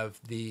 You have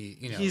the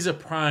He's a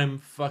prime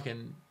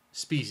fucking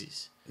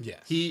species. yes.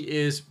 He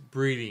is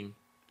breeding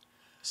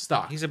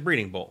stock. He's a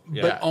breeding bull.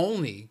 Yeah. but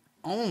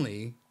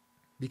only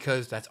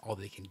because that's all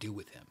they can do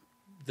with him.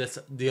 That's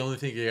the only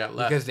thing they got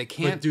left. Because they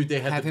can't But dude,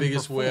 they have have the him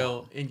biggest perform.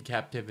 whale in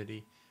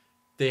captivity.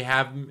 They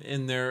have him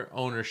in their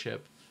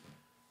ownership.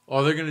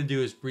 All they're gonna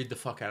do is breed the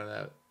fuck out of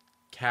that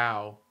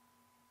cow.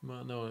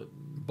 Well, no,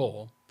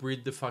 Bull.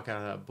 breed the fuck out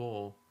of that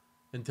bull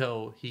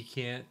until he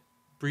can't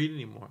breed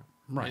anymore.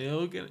 Right.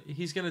 And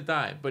he's gonna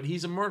die, but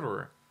he's a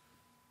murderer.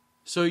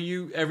 So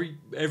every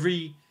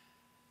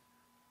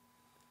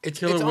It's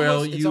killer it's whale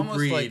almost, it's you almost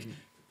breed. like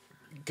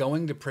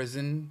going to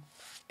prison,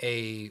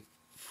 a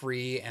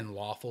free and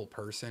lawful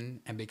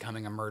person, and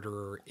becoming a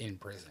murderer in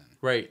prison.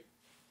 Right.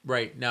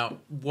 Now,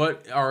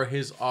 what are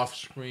his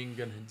offspring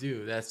gonna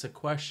do? That's the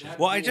question.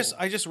 Well, I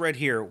just read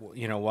here,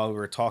 while we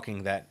were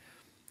talking, that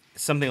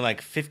something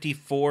like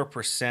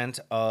 54%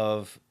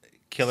 of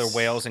killer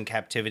whales in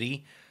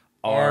captivity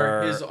Are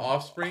are his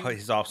offspring?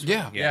 his offspring.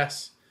 Yeah.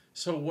 Yes.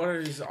 So what are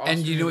his offspring?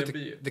 And you know what gonna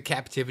be? the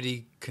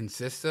captivity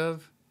consists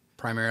of?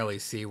 Primarily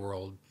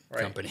SeaWorld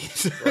Right.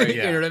 companies. Right,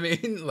 yeah. You know what I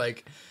mean?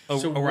 Like,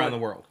 So around what- the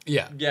world.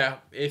 yeah. Yeah,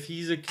 if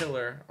he's a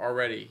killer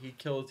already, he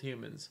killed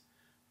humans.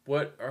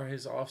 What are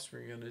his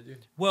offspring gonna do?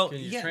 Well, Can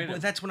you yeah, train well,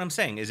 him? that's what I'm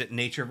saying. Is it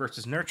nature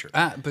versus nurture?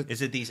 But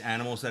Is it these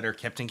animals that are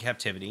kept in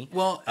captivity?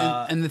 Well,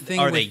 and the thing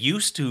are with- they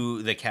used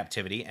to the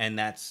captivity, and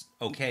that's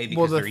okay because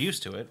Well, the- they're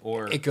used to it,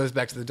 or it goes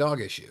back to the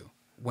dog issue.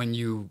 When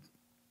you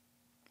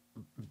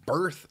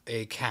birth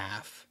a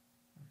calf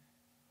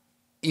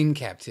in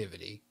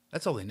captivity,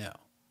 that's all they know.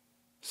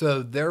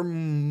 So they're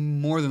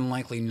more than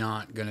likely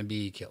not going to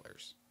be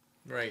killers.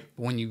 Right.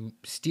 But when you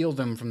steal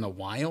them from the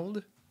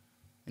wild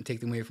and take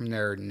them away from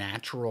their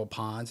natural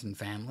pods and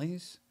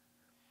families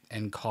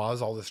and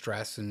cause all the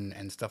stress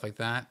and stuff like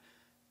that,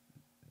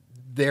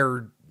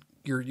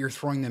 you're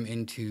throwing them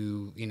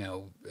into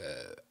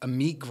a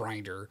meat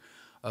grinder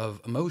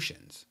of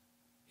emotions.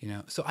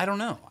 So I don't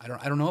know. I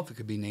don't know if it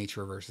could be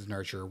nature versus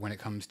nurture when it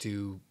comes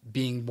to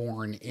being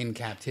born in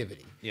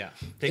captivity. yeah,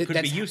 they could be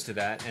that's- used to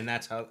that, and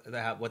that's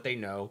what they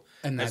know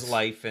And as that's-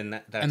 life, and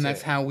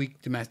that's it. how we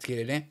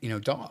domesticated,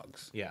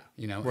 dogs. Yeah.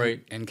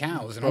 Right. and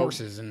cows and Well-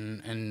 horses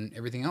and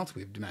everything else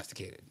we've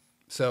domesticated.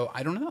 So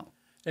I don't know.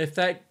 If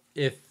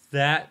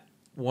that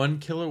one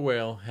killer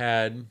whale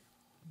had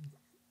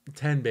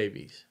 10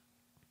 babies,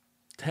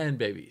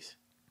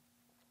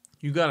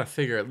 you got to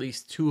figure at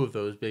least 2 of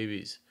those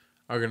babies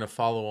are gonna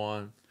follow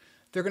on.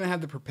 They're gonna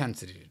have the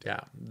propensity to do. Yeah,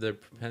 the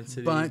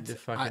propensity But to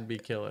fucking be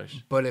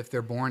killers. But if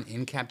they're born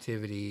in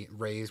captivity,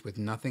 raised with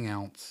nothing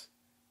else,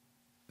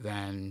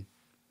 then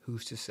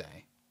who's to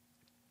say?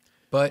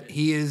 But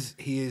he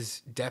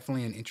is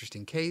definitely an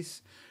interesting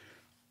case.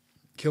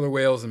 Killer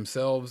whales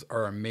themselves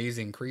are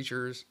amazing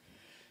creatures,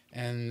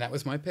 and that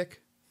was my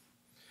pick.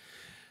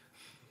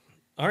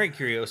 All right,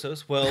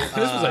 Curiosos. Well, This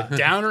was a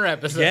downer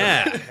episode.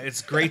 yeah,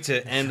 it's great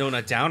to end on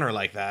a downer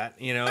like that.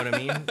 You know what I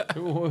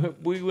mean?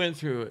 We went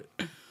through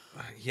it.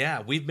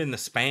 Yeah, we've been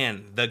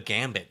the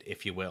gambit,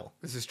 if you will.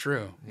 This is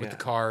true. With Yeah. the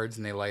cards,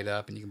 and they light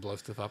up, and you can blow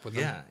stuff up with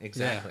them. Yeah,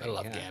 exactly. Yeah, I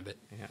love yeah. Gambit.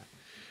 Yeah.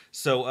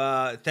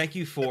 So thank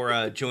you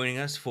for joining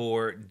us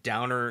for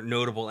Downer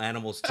Notable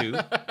Animals 2.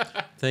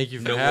 Thank you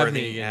for Noteworthy having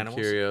me again, animals.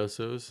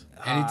 Curiosos.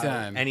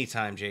 Anytime.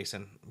 Anytime,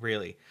 Jason.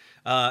 Really.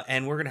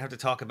 And we're going to have to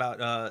talk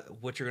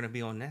about what you're going to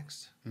be on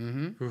next.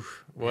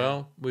 Oof.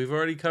 Well, we've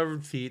already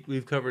covered feet.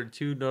 We've covered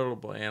 2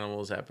 notable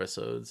animals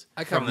episodes.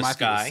 I From covered the my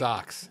feet with sky.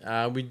 socks.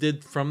 We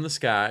did From the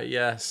Sky,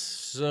 yes.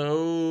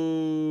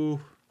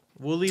 So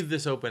we'll leave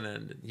this open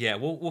ended. Yeah,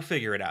 we'll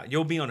figure it out.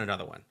 You'll be on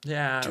another one.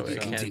 Yeah, To I be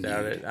can't continued.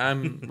 doubt it.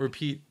 I'm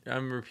repeat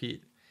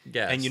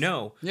guest. And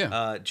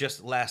Yeah.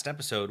 just last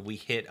episode, we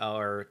hit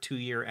our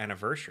 2-year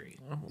anniversary.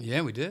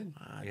 Yeah, we did.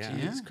 Yeah.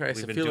 Jesus Christ,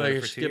 We've I been feel doing like it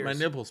I for should 2 get my years.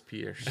 nipples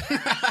pierced.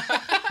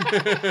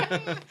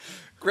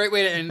 Great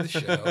way to end the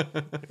show.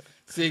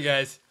 See you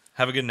guys.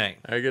 Have a good night.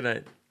 All right, good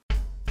night.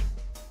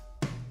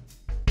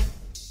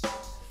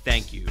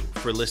 Thank you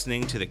for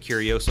listening to the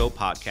Curioso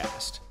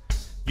Podcast.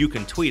 You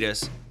can tweet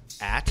us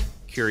at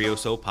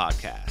Curioso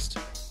Podcast.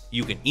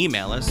 You can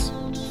email us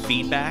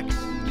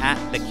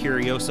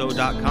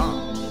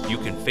feedback@thecurioso.com. You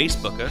can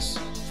Facebook us,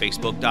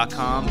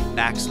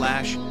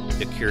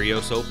 facebook.com/The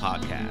Curioso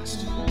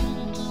Podcast.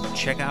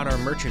 Check out our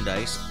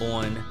merchandise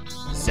on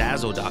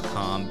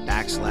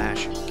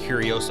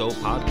Zazzle.com/Curioso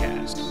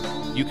Podcast.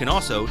 You can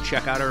also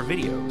check out our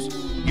videos,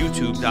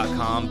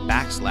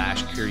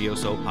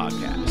 youtube.com/Curioso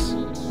Podcast.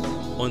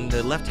 On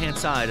the left-hand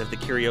side of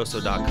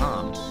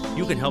thecurioso.com,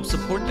 you can help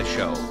support the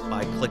show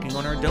by clicking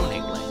on our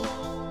donate link.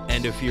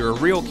 And if you're a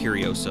real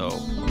Curioso,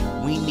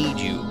 we need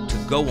you to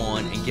go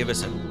on and give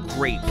us a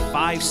great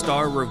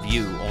 5-star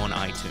review on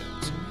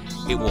iTunes.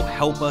 It will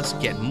help us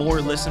get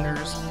more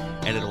listeners,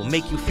 and it'll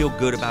make you feel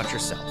good about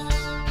yourself.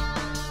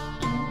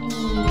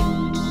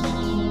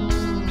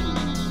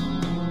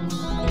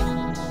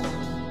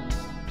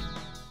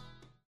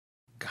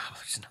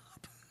 Gosh,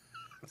 knob.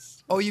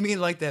 Oh, you mean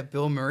like that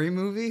Bill Murray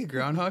movie,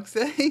 Groundhog's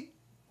Day?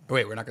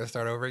 Wait, we're not going to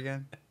start over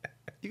again?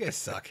 You guys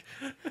suck.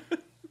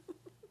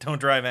 Don't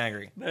drive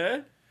angry.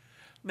 Ned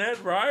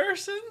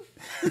Ryerson?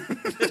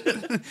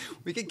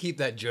 We can keep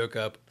that joke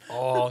up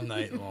all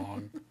night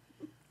long.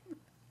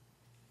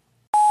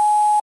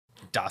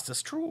 Das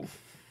ist true.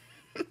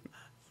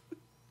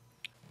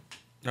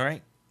 All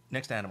right,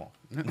 next animal.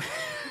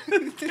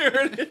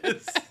 There it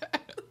is.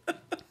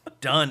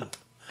 Done.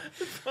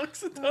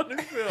 Fuck's a ton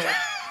of film.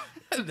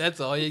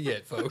 That's all you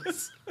get,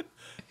 folks.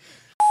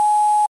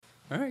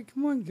 All right,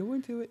 come on, go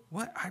into it.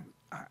 What?